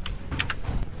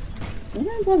 They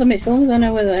don't bother me so long as I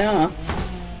know where they are.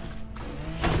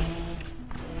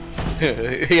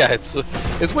 Yeah, it's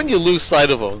when you lose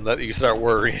sight of them that you start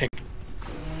worrying.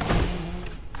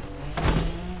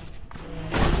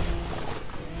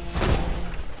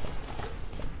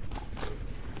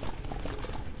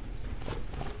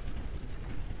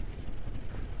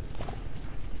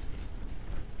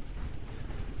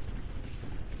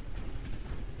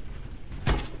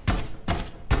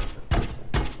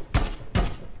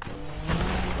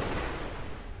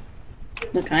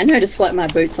 Look, I know to slap my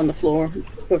boots on the floor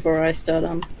before I start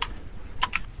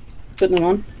putting them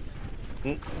on.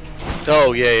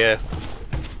 Oh yeah, yeah.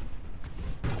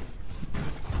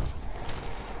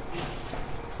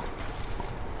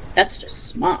 That's just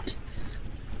smart.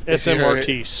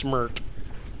 SMRT, smirt.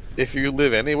 If you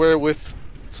live anywhere with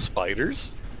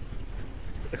spiders,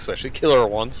 especially killer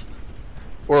ones,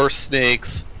 or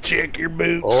snakes, check your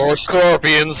boots. Or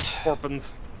scorpions.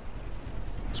 Scorpions.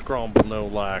 Scrumble no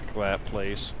like that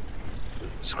place.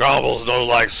 Scrumbles don't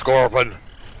like scorpion.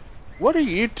 What are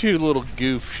you two little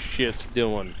goof shits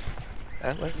doing?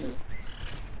 They're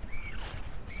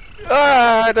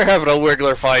having a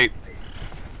wiggler fight.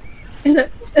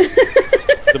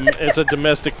 It's a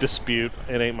domestic dispute.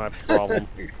 It ain't my problem.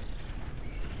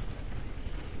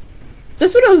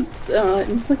 That's what I was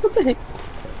like, what the heck?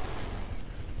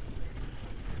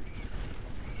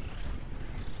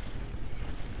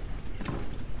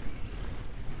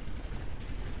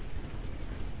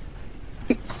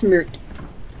 Smirked.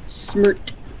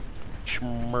 Smirked.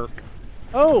 Schmirk.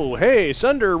 Oh, hey,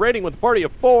 Sunder, raiding with a party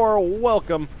of 4.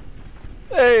 Welcome.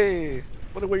 Hey.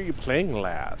 What were you playing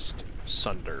last,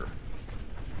 Sunder?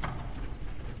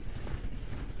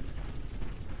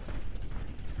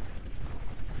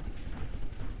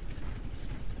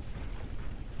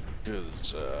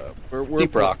 Because, we're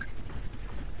Deep Rock.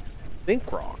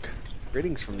 Think Rock.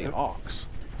 Ratings from the Ox.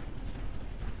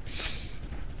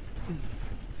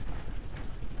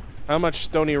 How much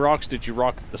stony rocks did you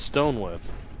rock the stone with?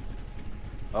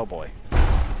 Oh boy.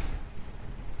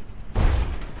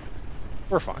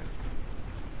 We're fine.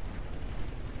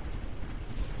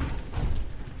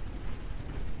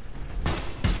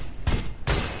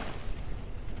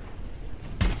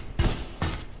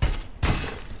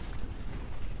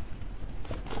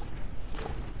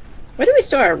 Where do we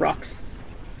store our rocks?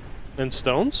 In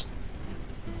stones?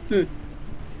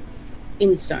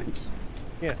 In stones.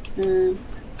 Yeah.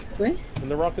 Where? In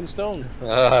the rock and stone.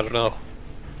 I don't know.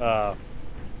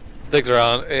 Things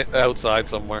are outside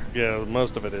somewhere. Yeah,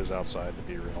 most of it is outside, to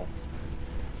be real.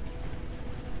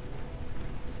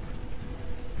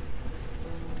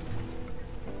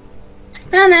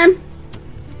 Found them!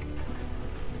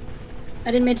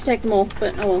 I didn't mean to take them all,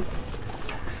 but oh well.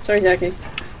 Sorry, Zaki.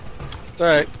 It's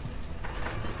alright.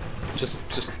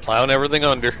 Just plowing everything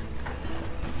under.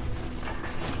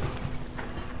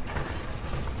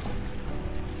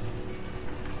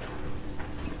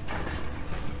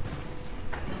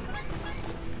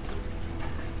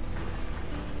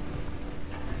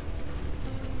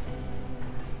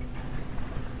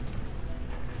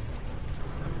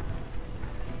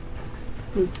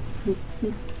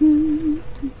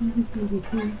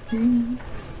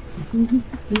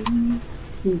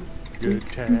 Good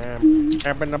time.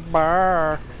 Having a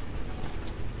bar.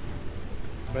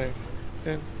 Dun,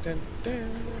 dun, dun, dun.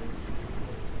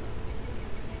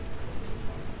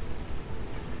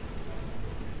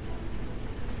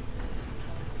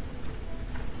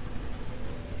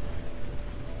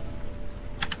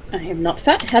 I am not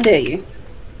fat, how dare you?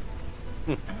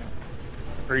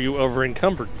 Are you over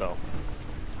encumbered though?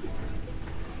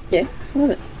 Yeah, I love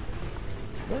it.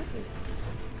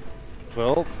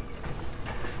 Well,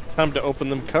 time to open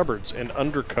them cupboards and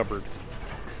under cupboard.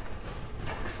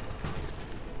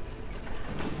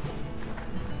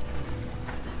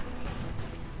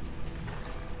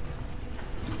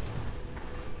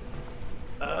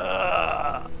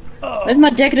 Where's my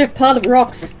decorative pile of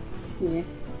rocks? Yeah.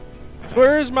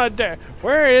 Where is my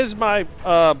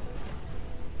God,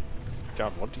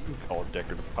 what do you call a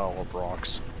decorative pile of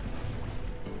rocks?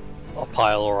 A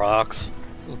pile of rocks.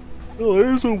 Oh,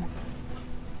 there's a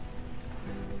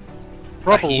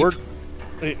proper heap? word.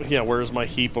 Yeah, where's my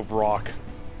heap of rock?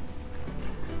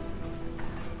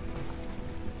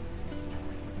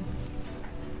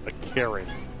 A cairn.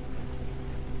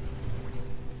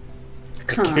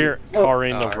 Cairn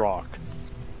of rock.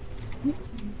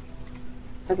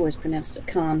 I've always pronounced it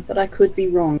Khan, but I could be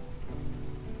wrong.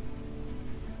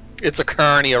 It's a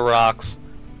carny of rocks.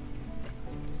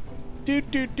 Do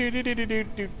do do do do do do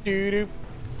do do.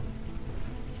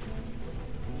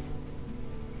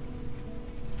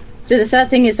 See, the sad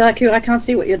thing is, IQ, I can't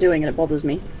see what you're doing, and it bothers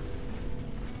me.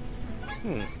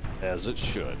 As it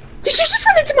should. Did you just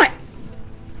run into my...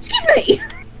 Excuse me!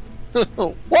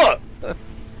 What?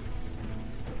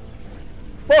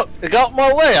 Look, it got in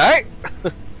my way, alright?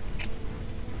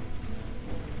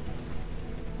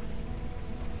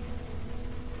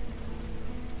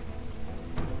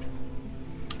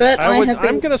 But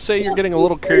I'm gonna say you're getting a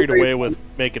little carried away with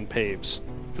making paves.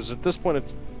 Because at this point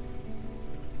it's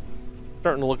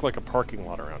starting to look like a parking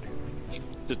lot around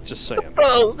here. Just saying.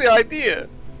 Oh, the idea.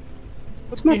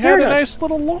 What's my You had a paradise? nice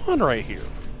little lawn right here.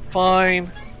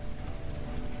 Fine.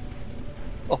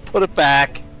 I'll put it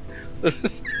back.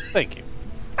 Thank you.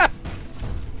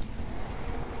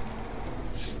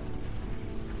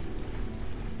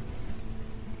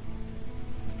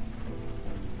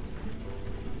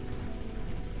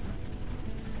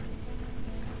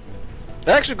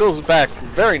 That actually goes back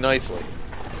very nicely.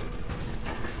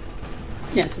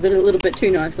 Yes, but a little bit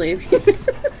too nicely.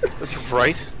 That's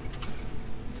right.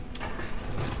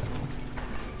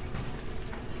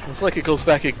 It's like it goes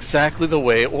back exactly the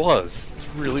way it was. It's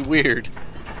really weird.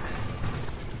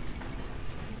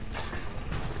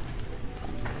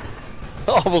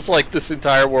 Almost like this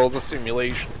entire world's a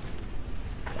simulation.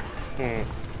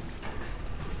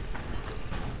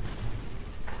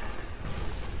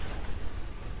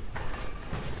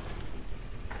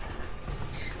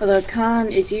 Although Khan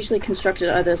is usually constructed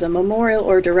either as a memorial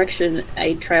or a direction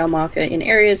aid trail marker in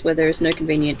areas where there is no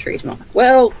convenient tree to mark.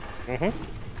 Well...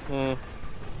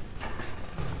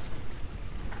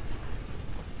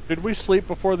 Did we sleep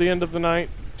before the end of the night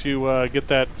to get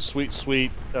that sweet,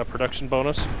 sweet production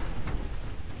bonus?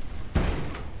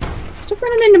 Stop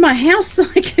running into my house,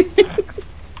 like...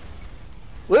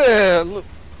 Well,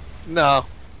 no,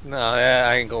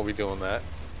 I ain't gonna be doing that.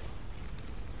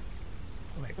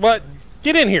 What?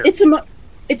 Get in here! It's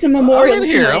a memorial. I'm in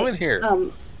here. I'm in here.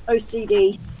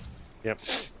 OCD. Yep.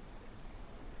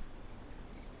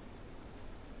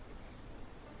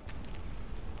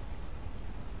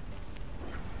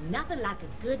 Nothing like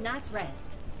a good night's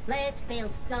rest. Let's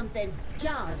build something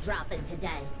jaw-dropping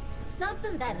today.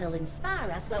 Something that'll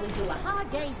inspire us while we do a hard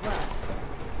day's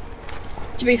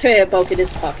work. To be fair, Bulk, it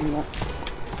is a parking lot.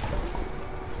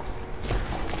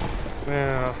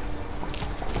 Yeah.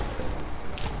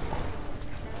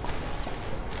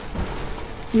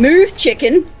 Move,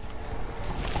 chicken!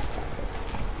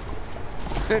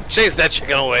 Chase that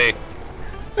chicken away!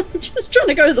 I'm just trying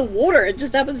to go to the water. It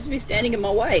just happens to be standing in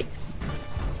my way.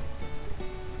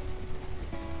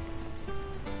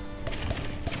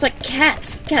 It's like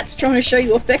cats. Cats trying to show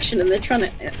you affection and they're trying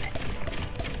to...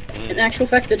 In actual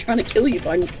fact, they're trying to kill you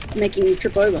by making you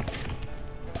trip over.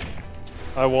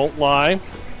 I won't lie.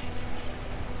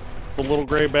 The little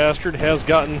gray bastard has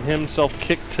gotten himself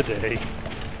kicked today.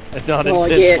 And not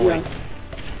intentionally. Yeah, no.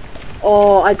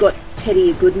 Oh, I got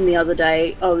Teddy a good one the other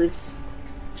day. I was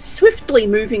swiftly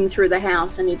moving through the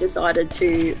house and he decided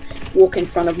to walk in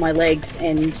front of my legs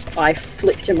and I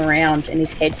flipped him around and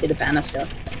his head hit a banister.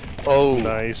 Oh.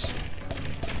 Nice.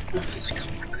 I was like, oh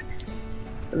my goodness.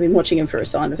 So I've been watching him for a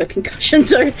sign of a concussion,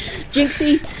 so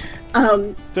Jinxie,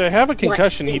 to have a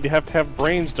concussion, he'd have to have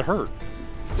brains to hurt.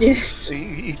 Yeah.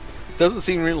 He doesn't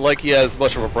seem like he has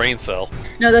much of a brain cell.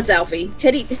 No, that's Alfie.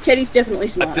 Teddy's definitely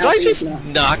smart. Did Alfie I just is not.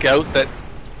 knock out that...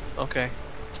 Okay.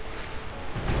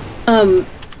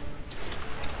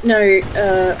 No,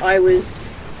 I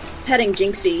was patting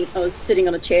Jinxie. I was sitting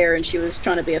on a chair and she was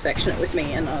trying to be affectionate with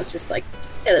me and I was just like,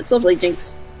 yeah, that's lovely,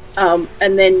 Jinx. And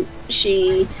then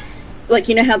she, like,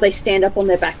 you know how they stand up on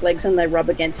their back legs and they rub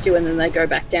against you and then they go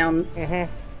back down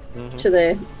to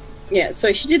their... Yeah,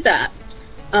 so she did that.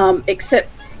 Except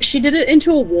she did it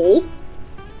into a wall.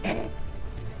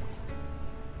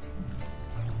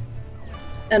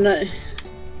 And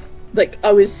like,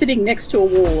 I was sitting next to a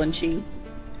wall and she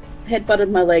headbutted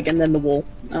my leg and then the wall.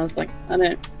 I was like,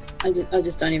 I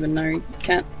just don't even know.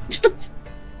 Can't.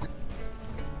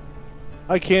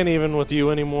 I can't even with you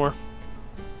anymore.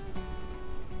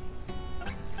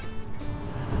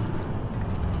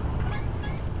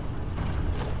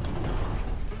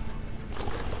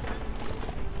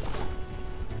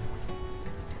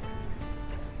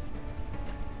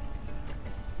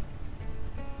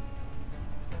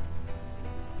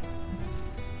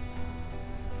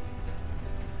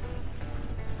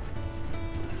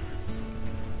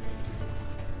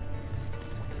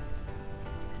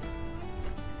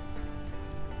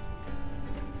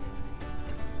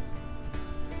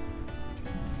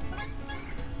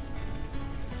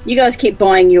 You guys keep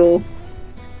buying your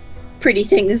pretty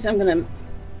things. I'm gonna...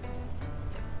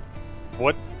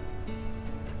 What?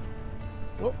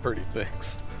 What pretty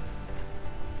things?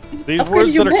 These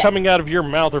words that are coming out of your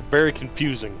mouth are very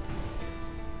confusing.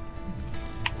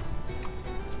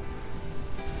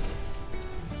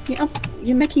 Yeah,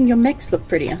 you're making your mechs look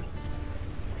prettier.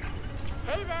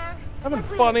 Hey there. I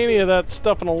haven't bought any of that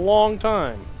stuff in a long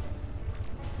time.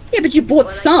 Yeah, but you bought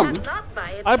some.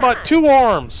 I bought 2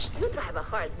 arms. You drive a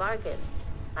hard bargain.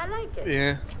 I like it.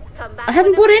 Yeah. Come back I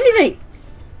haven't bought anything.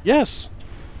 Yes.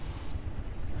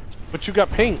 But you got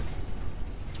paint.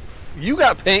 You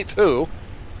got paint too.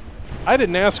 I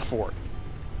didn't ask for it.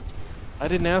 I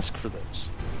didn't ask for this.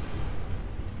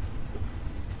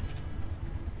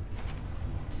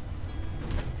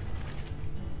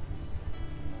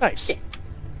 Nice. Yeah.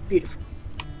 Beautiful.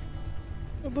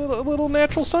 A little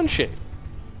natural sunshade.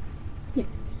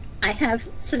 Yes. I have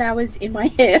flowers in my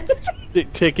hair.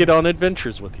 Take it on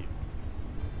adventures with you.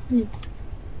 Yeah.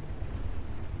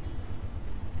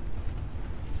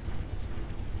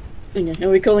 Okay, are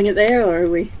we calling it there, or are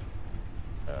we?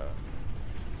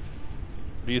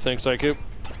 What do you think, Psycho?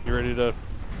 You ready to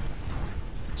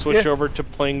switch over to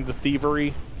playing the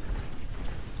thievery?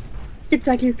 It's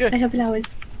like you. I have flowers.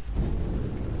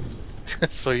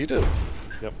 So you do.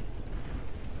 Yep.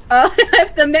 I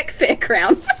have the mech fair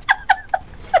crown.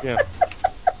 Yeah.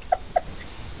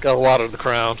 Got a lot of the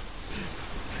crown.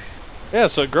 Yeah,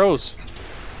 so it grows.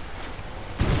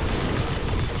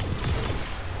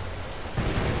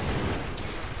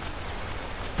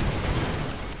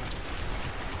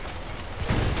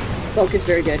 Bulk is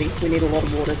very dirty. We need a lot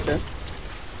of water to...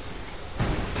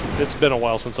 It's been a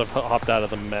while since I've hopped out of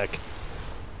the mech.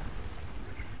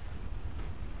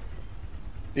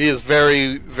 He is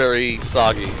very, very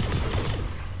soggy.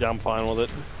 Yeah, I'm fine with it.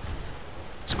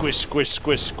 Squish, squish,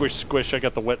 squish, squish, squish. I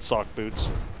got the wet sock boots.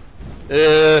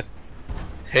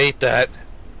 Hate that.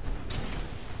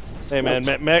 Hey man,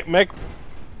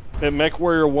 Mech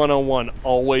Warrior 101,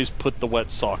 always put the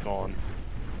wet sock on.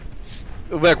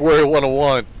 Mech Warrior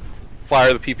 101.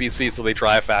 Fire the PPC so they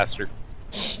dry faster.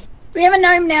 We have a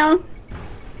gnome now.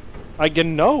 I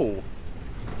can know.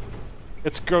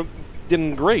 It's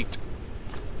getting great.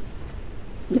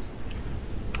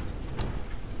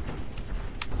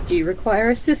 Do you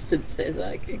require assistance there,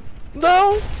 Zaki?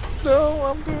 No,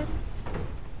 I'm good.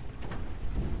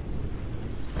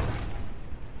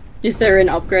 Is there an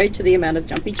upgrade to the amount of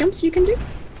jumpy jumps you can do?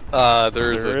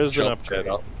 There is an jump upgrade.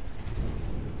 jet up.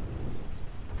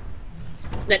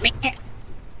 Let me...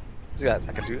 Yeah,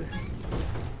 I can do this.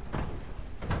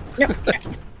 No.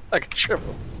 I can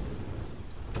triple.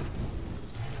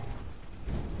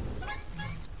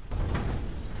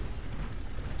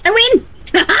 I win!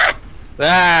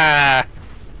 Ah!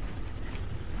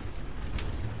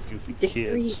 Goofy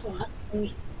kids.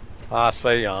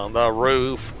 Phosphate on the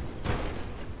roof.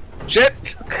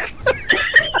 Shit!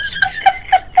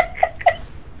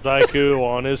 Daiku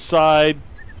on his side.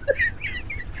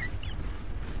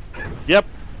 Yep.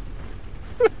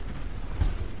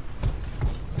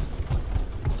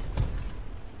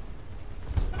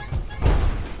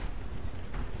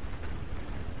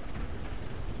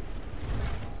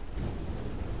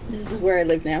 This is where I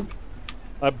live now.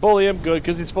 I bully him good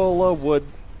because he's full of wood.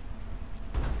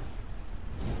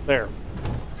 There.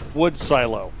 Wood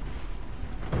silo.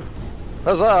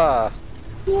 Huzzah!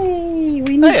 Yay!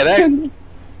 We need some...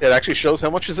 It actually shows how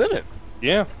much is in it.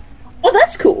 Yeah. Oh,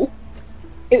 that's cool.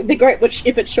 It would be great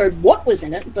if it showed what was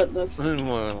in it, but that's...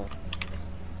 Well,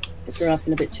 Guess we're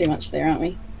asking a bit too much there, aren't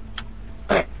we?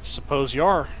 Suppose you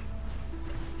are.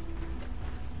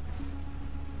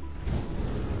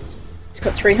 It's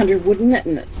got 300 wood in it,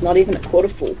 and it's not even a quarter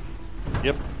full.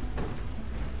 Yep.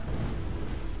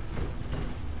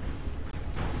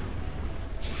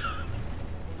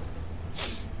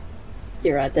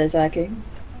 You're right there, Zaki.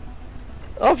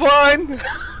 I'm fine!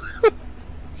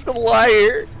 Just gonna lie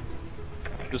here.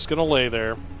 Just gonna lay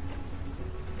there.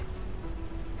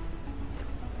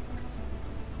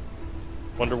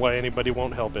 Wonder why anybody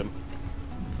won't help him.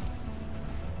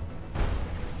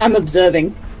 I'm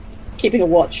observing. Keeping a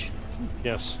watch.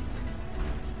 Yes.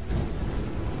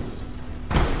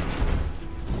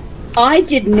 I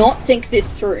did not think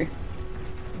this through.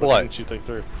 What didn't you think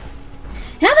through?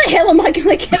 How the hell am I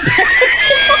gonna get back?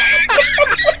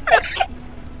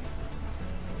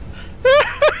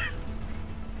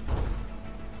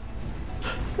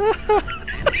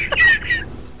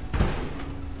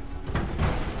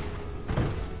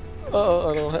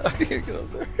 Oh, I can't get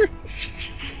up there.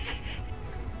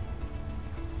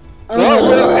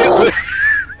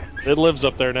 It lives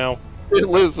up there now. It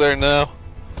lives there now.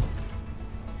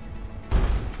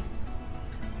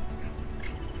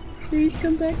 Please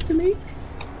come back to me.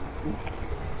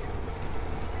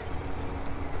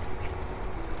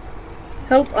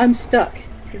 Help, I'm stuck.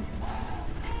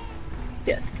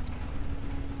 Yes.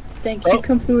 Thank you,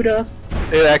 computer.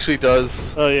 It actually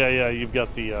does. Oh yeah, you've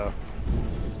got the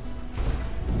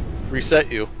reset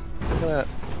you. Look at that.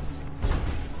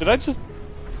 Did I just...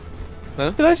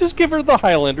 Huh? Did I just give her the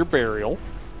Highlander burial?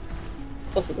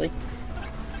 Possibly.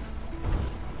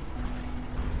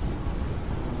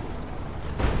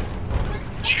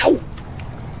 Ow!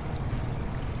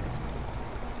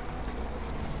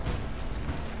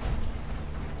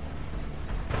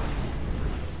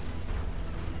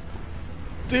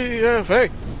 DFA!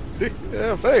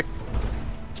 DFA!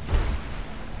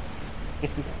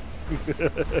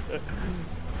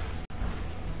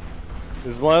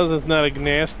 As long as it's not a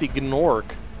nasty gnork.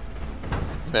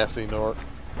 Nasty Nork.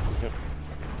 Yep.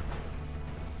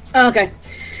 Okay.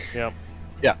 Yep.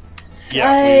 Yeah.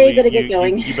 Yeah. I better get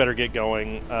going. You better get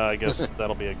going. I guess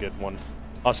that'll be a good one.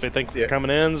 Osfe, thank you for coming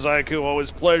in. Zaiku,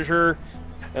 always pleasure.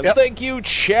 And Yep. thank you,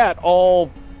 chat, all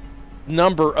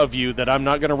number of you that I'm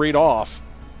not going to read off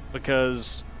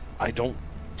because I don't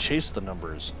chase the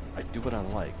numbers. I do what I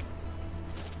like.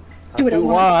 Do what I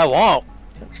want. I want.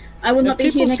 I will not be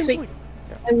here people next week. simply-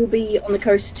 I will be on the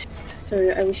coast, so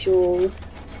I wish you all a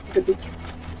good week.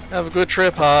 Have a good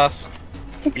trip, Haas.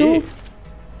 Okay, cool.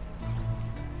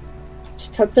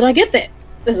 Just hope that I get there.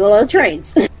 There's a lot of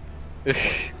trains. Bye,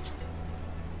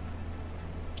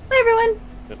 everyone.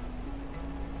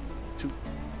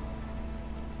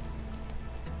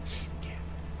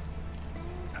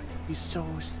 He's so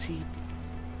sleepy.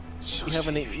 You have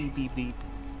an beep beep.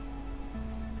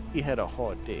 He had a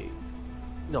hard day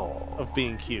No. of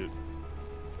being cute.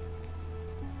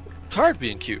 It's hard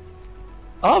being cute.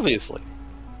 Obviously.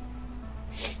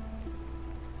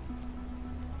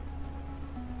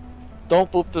 Don't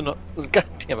boop the no. God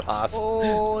damn it, Haas.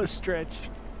 Oh, stretch.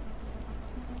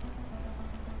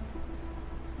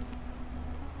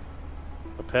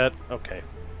 A pet? Okay.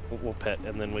 We'll pet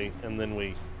and then we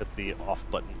hit the off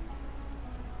button.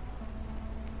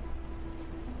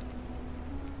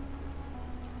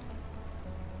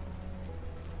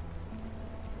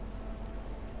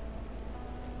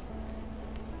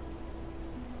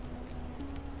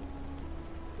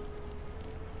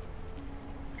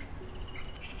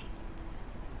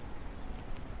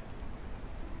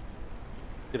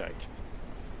 Good night.